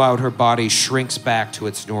lights go out, her body shrinks back to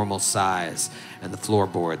its normal size, and the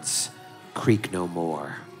floorboards creak no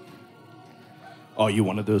more. Oh, you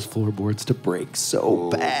wanted those floorboards to break so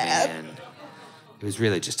bad. Man. It was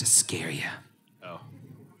really just to scare you. Oh.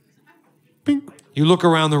 Pink. You look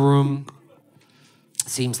around the room.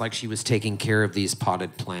 Seems like she was taking care of these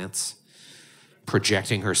potted plants,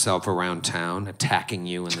 projecting herself around town, attacking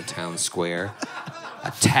you in the town square,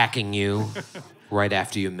 attacking you right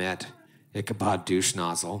after you met Ichabod Douche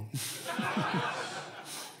Nozzle.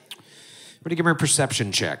 What do you give her a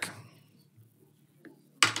perception check?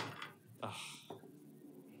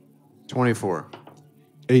 24.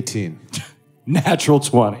 18. Natural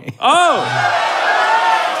 20. Oh!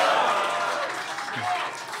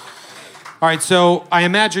 All right, so I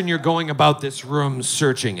imagine you're going about this room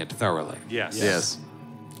searching it thoroughly. Yes. Yes.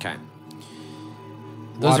 Okay.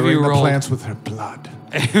 Those of Watering you who the rolled, plants with her blood.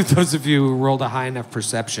 those of you who rolled a high enough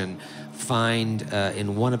perception find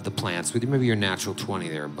in one of the plants, with maybe your natural 20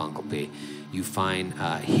 there, Bunklebee, you find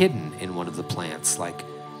hidden in one of the plants, like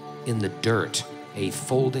in the dirt, a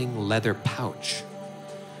folding leather pouch.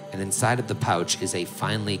 And inside of the pouch is a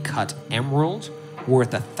finely cut emerald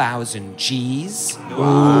worth 1,000 G's.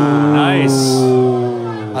 Nice.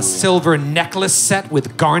 A silver necklace set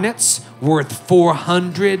with garnets worth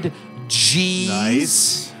 $400.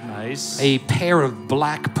 G's. Nice. A pair of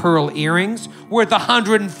black pearl earrings worth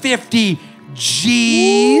 150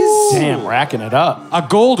 G's. Damn, racking it up. A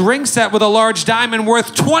gold ring set with a large diamond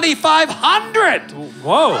worth 2,500.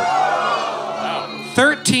 Whoa.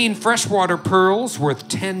 13 freshwater pearls worth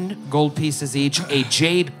 10 gold pieces each. A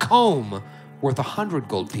jade comb worth 100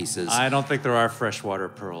 gold pieces. I don't think there are freshwater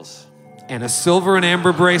pearls. And a silver and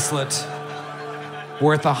amber bracelet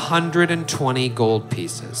worth 120 gold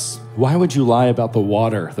pieces. Why would you lie about the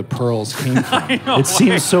water the pearls came from? It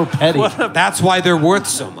seems so petty. That's why they're worth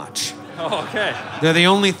so much. Oh, okay. They're the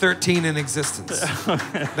only 13 in existence.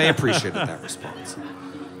 They appreciated that response.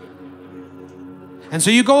 And so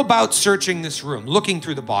you go about searching this room, looking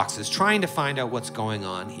through the boxes, trying to find out what's going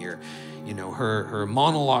on here. You know, her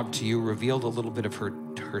monologue to you revealed a little bit of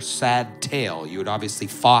her sad tale. You had obviously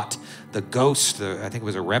fought the ghost, I think it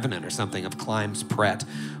was a revenant or something, of Climbs Pret,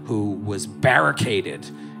 who was barricaded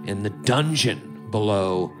in the dungeon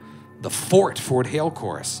below the Fort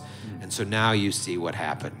Halecourse. And so now you see what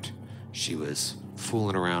happened. She was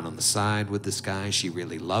fooling around on the side with this guy. She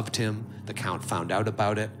really loved him. The Count found out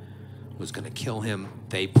about it, was going to kill him.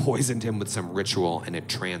 They poisoned him with some ritual, and it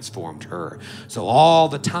transformed her. So all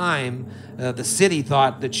the time, the city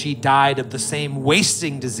thought that she died of the same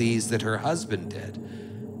wasting disease that her husband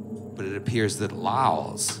did. But it appears that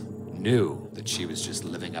Laos knew that she was just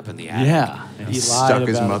living up in the attic. Yeah. And he stuck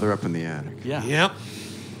his mother up in the attic. Yeah. Yep.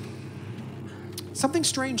 Something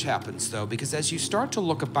strange happens, though, because as you start to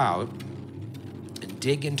look about and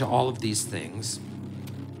dig into all of these things,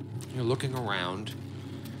 you're looking around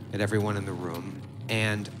at everyone in the room,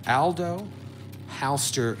 and Aldo,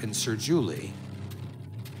 Halster, and Sir Julie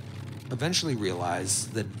eventually realize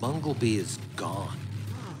that Bunglebee is gone.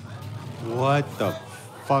 What the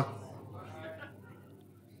fuck?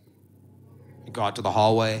 You go out to the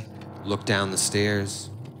hallway, look down the stairs.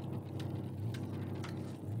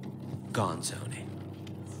 Gone, Zoni.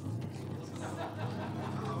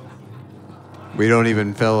 We don't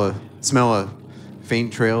even smell a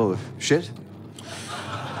faint trail of shit?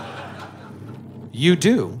 You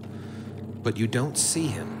do, but you don't see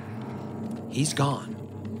him. He's gone,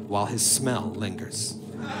 while his smell lingers.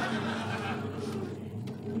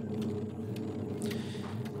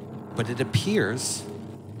 But it appears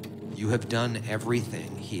you have done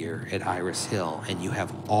everything here at Iris Hill, and you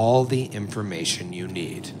have all the information you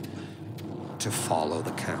need to follow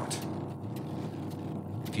the Count.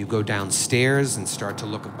 If you go downstairs and start to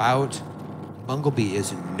look about, Bunglebee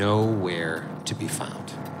is nowhere to be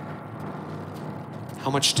found. How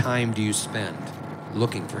much time do you spend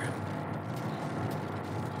looking for him?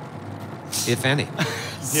 If any.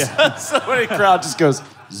 Yeah. Somebody crowd just goes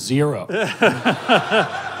 0.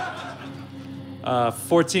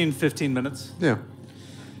 14, 15 minutes. Yeah.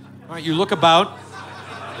 All right, you look about.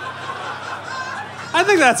 I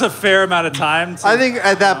think that's a fair amount of time. I think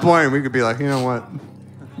at that point we could be like, you know what?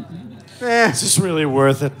 Is this really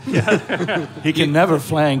worth it? Yeah. He can never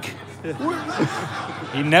flank.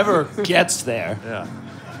 He never gets there. Yeah.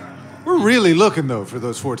 We're really looking, though, for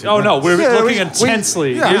those 14 Oh, no, minutes. we're looking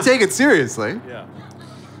intensely. We take it seriously. Yeah.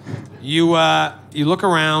 You look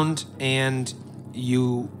around and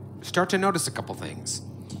you start to notice a couple things.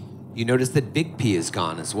 You notice that Big P is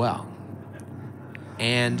gone as well.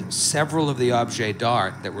 And several of the objets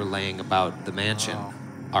d'art that were laying about the mansion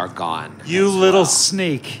are gone. You little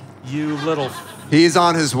sneak. You little... He's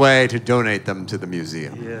on his way to donate them to the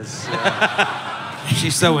museum. Yes.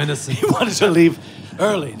 She's so innocent. He wanted to leave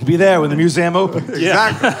early to be there when the museum opened.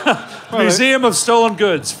 Exactly. Museum of Stolen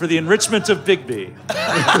Goods for the enrichment of Bigby.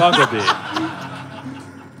 Bunglebee.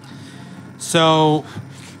 So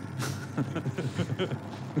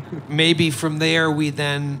maybe from there we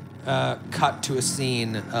then cut to a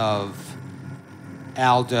scene of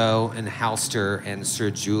Aldo and Halster and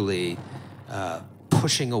Sir Julie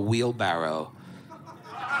pushing a wheelbarrow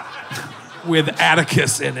with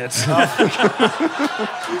Atticus in it.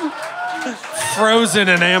 Frozen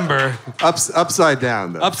in amber. Upside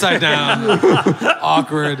down, though. Upside down.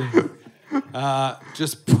 Awkward.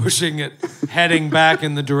 Just pushing it, heading back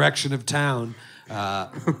in the direction of town.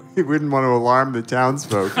 He wouldn't want to alarm the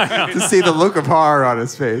townsfolk to see the look of horror on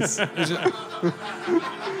his face.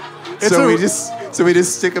 So we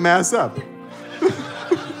just stick him ass up.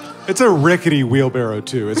 It's a rickety wheelbarrow,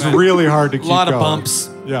 too. It's really hard to keep going. A lot of bumps.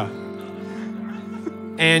 Yeah.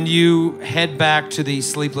 And you head back to the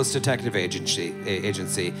Sleepless Detective Agency,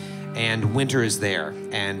 and Winter is there,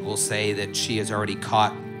 and will say that she has already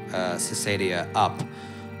caught Cesadia up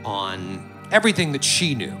on everything that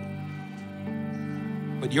she knew.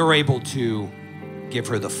 But you're able to give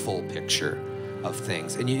her the full picture of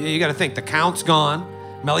things. And you got to think, the Count's gone,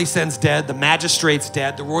 Melisand's dead, the magistrate's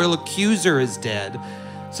dead, the royal accuser is dead.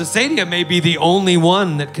 Cesadia may be the only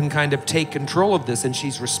one that can kind of take control of this, and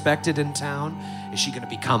she's respected in town. Is she going to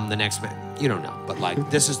become the next man? You don't know, but like,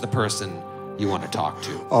 this is the person you want to talk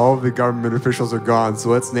to. All the government officials are gone, so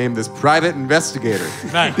let's name this private investigator,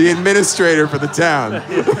 the administrator for the town.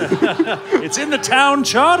 It's in the town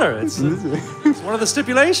charter. It's one of the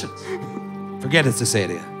stipulations. Forget it,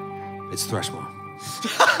 Cesadia. It's Thrushmore.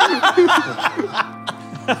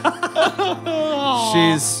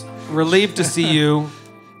 She's relieved to see you,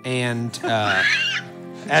 and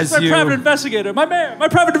as my private investigator, my mayor, my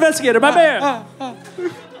private investigator, my mayor.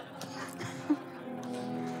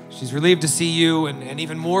 She's relieved to see you, and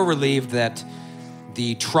even more relieved that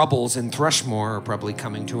the troubles in Thrushmore are probably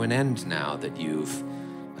coming to an end now that you've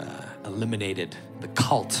eliminated the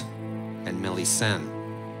cult and Melisande.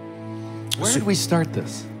 Where did we start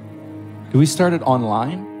this? Did we start it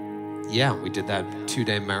online? Yeah, we did that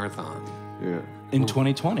 2-day marathon. Yeah. In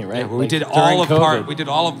 2020, right? Yeah, where we did during all of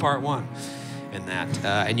COVID. part 1 in that.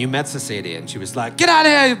 And you met Cesadia, and she was like, "Get out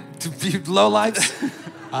of here, you lowlifes."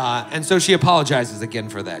 And so she apologizes again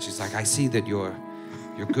for that. She's like, "I see that you're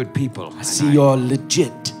good people. I see you're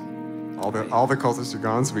legit." All the cultists are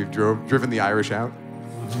gone, so we've driven the Irish out.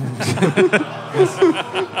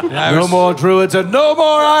 No more druids and no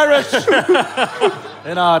more Irish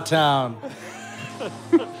in our town.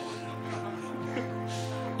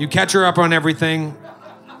 You catch her up on everything,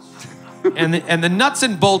 and the nuts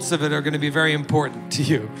and bolts of it are going to be very important to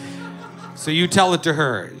you. So you tell it to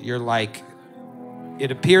her. You're like, it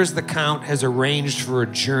appears the Count has arranged for a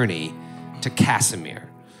journey to Casimir,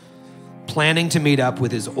 planning to meet up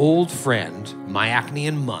with his old friend,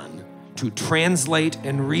 Myacnean Mun, to translate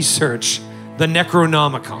and research the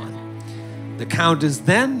Necronomicon. The Count is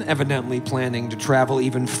then evidently planning to travel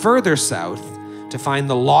even further south to find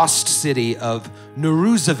the lost city of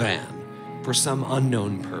Neruzavan for some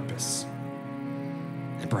unknown purpose.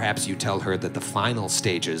 And perhaps you tell her that the final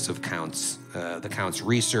stages of the Count's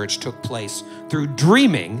research took place through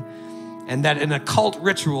dreaming, and that an occult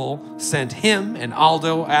ritual sent him and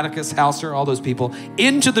Aldo, Atticus, Halster, all those people,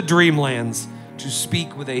 into the dreamlands to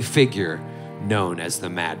speak with a figure known as the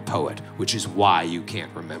Mad Poet, which is why you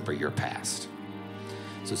can't remember your past.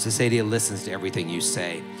 So Cesadia listens to everything you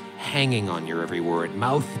say, hanging on your every word,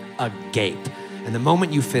 mouth agape. And the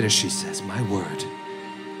moment you finish, she says, "My word.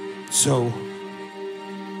 So,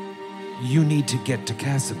 you need to get to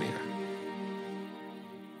Casimir."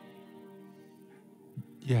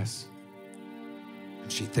 Yes.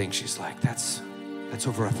 And she thinks, she's like, that's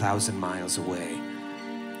over 1,000 miles away.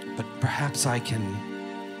 But perhaps I can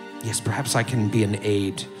be an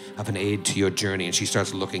aid to your journey. And she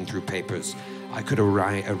starts looking through papers. I could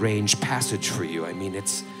arrange passage for you. I mean,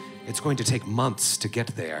 it's going to take months to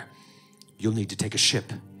get there. You'll need to take a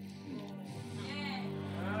ship.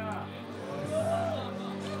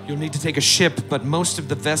 You'll need to take a ship, but most of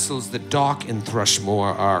the vessels that dock in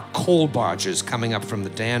Thrushmore are coal barges coming up from the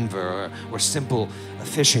Danver or simple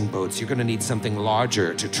fishing boats. You're going to need something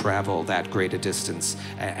larger to travel that great a distance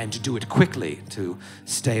and to do it quickly to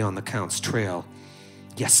stay on the Count's trail.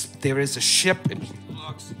 Yes, there is a ship, and she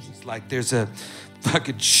looks and she's like, there's a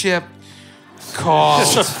fucking ship called...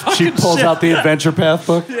 She pulls out the Adventure Path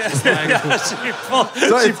book. She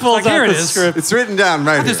pulls out the script. It's written down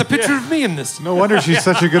right There's here. a picture of me in this. No wonder she's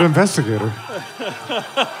such a good investigator.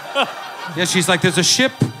 Yeah, she's like, there's a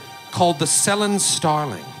ship called the Sellen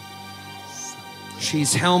Starling.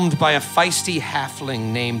 She's helmed by a feisty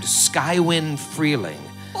halfling named Skywind Freeling.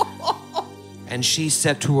 And she's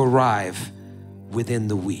set to arrive within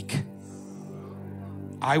the week.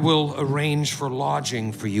 I will arrange for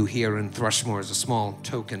lodging for you here in Thrushmore as a small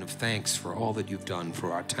token of thanks for all that you've done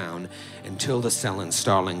for our town until the Sellen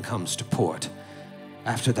Starling comes to port.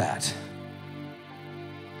 After that,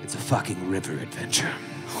 it's a fucking river adventure.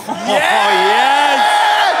 Yes!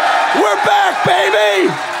 We're back,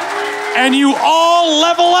 baby! And you all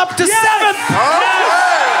level up to 7th!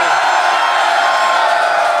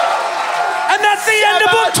 And that's the end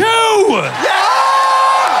of book 2!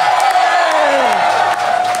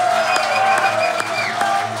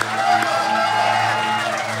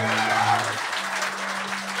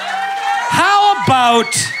 How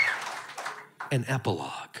about an epilogue?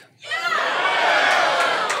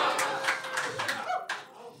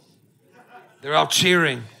 They're all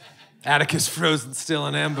cheering. Atticus frozen still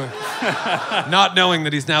in amber. Not knowing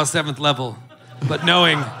that he's now 7th level, but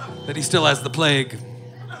knowing that he still has the plague.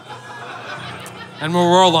 And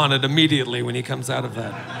we'll roll on it immediately when he comes out of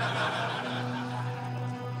that.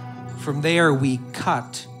 From there, we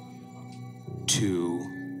cut to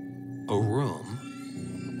a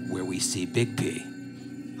room where we see Big P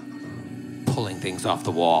pulling things off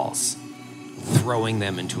the walls, throwing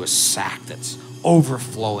them into a sack that's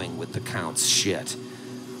overflowing with the Count's shit.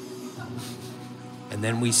 And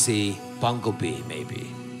then we see Bunglebee,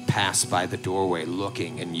 maybe, pass by the doorway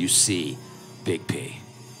looking, and you see Big P.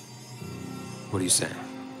 What do you say?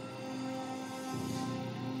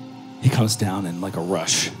 He comes down in like a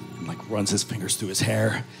rush and like runs his fingers through his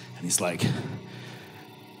hair, and he's like,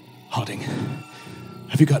 Harding,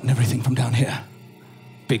 have you gotten everything from down here?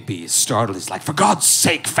 Bigby is startled. He's like, for God's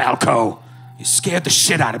sake, Falco! You scared the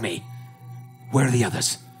shit out of me. Where are the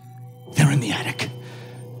others? They're in the attic.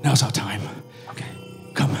 Now's our time. Okay.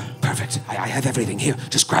 Come. Perfect. I have everything here.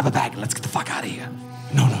 Just grab a bag and let's get the fuck out of here.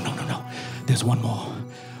 No. There's one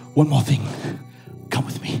more thing. Come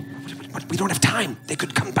with me. But we don't have time. They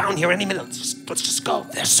could come down here any minute. Let's just go.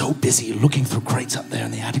 They're so busy looking through crates up there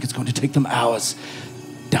in the attic, it's going to take them hours.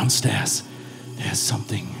 Downstairs, there's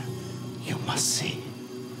something you must see.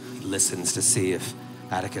 He listens to see if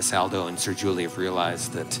Atticus, Aldo, and Sir Julie have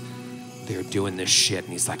realized that they're doing this shit,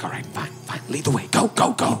 and he's like, all right, fine, lead the way. Go.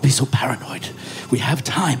 Don't be so paranoid. We have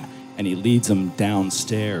time. And he leads them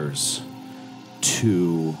downstairs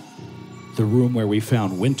to the room where we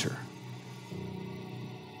found Winter.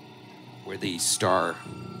 Where the star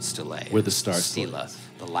still lay. Where the star Stela,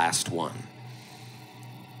 the last one.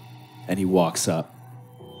 And he walks up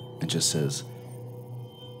and just says,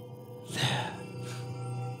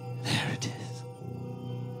 There it is.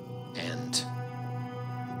 And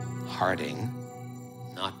Harding,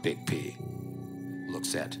 not Big P,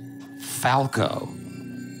 looks at Falco,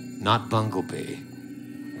 not Bunglebee,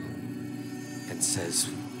 and says,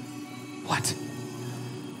 what?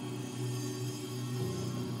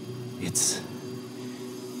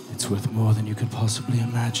 It's worth more than you could possibly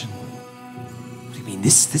imagine. What do you mean,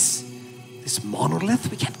 this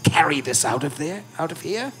monolith? We can't carry this out of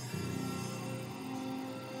here?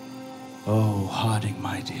 Oh, Harding,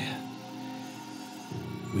 my dear.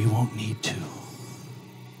 We won't need to.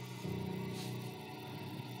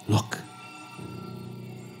 Look.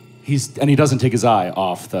 And he doesn't take his eye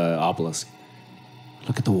off the obelisk.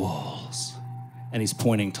 Look at the walls. And he's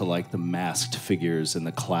pointing to like the masked figures in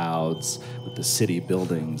the clouds with the city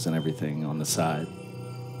buildings and everything on the side.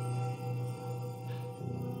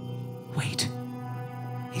 Wait.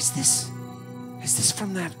 Is this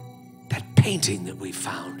from that painting that we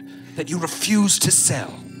found that you refused to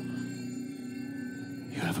sell?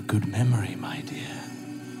 You have a good memory, my dear.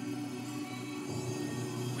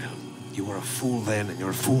 Well, you were a fool then and you're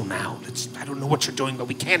a fool now. I don't know what you're doing, but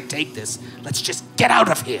we can't take this. Let's just get out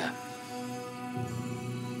of here.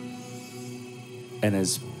 And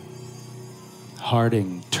as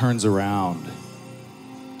Harding turns around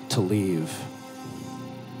to leave,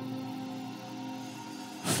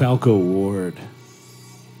 Falco Ward,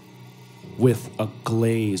 with a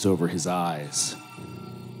glaze over his eyes,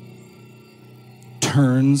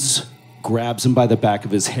 turns, grabs him by the back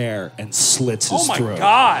of his hair, and slits his throat. Oh my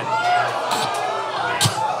God!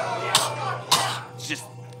 Just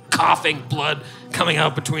coughing, blood coming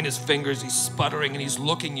out between his fingers. He's sputtering and he's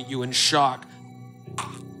looking at you in shock.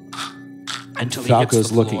 Until Falco's he hits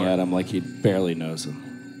the looking floor. at him like he barely knows him.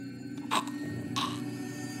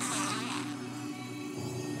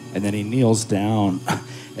 And then he kneels down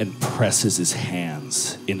and presses his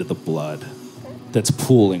hands into the blood that's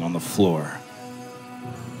pooling on the floor.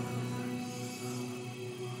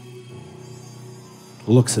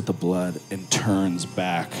 Looks at the blood and turns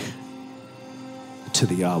back to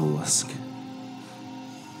the obelisk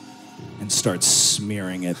and starts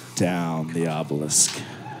smearing it down the obelisk.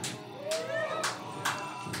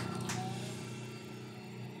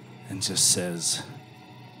 And just says,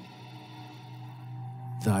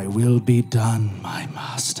 "Thy will be done, my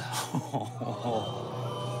master.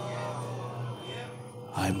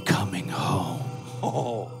 I'm coming home."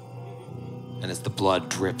 And as the blood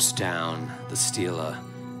drips down the stela,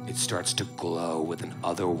 it starts to glow with an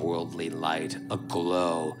otherworldly light, a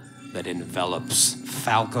glow that envelops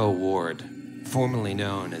Falco Ward, formerly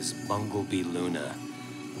known as Bunglebee Luna,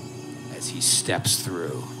 as he steps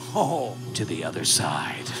through to the other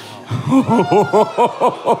side.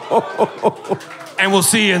 And we'll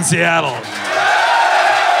see you in Seattle.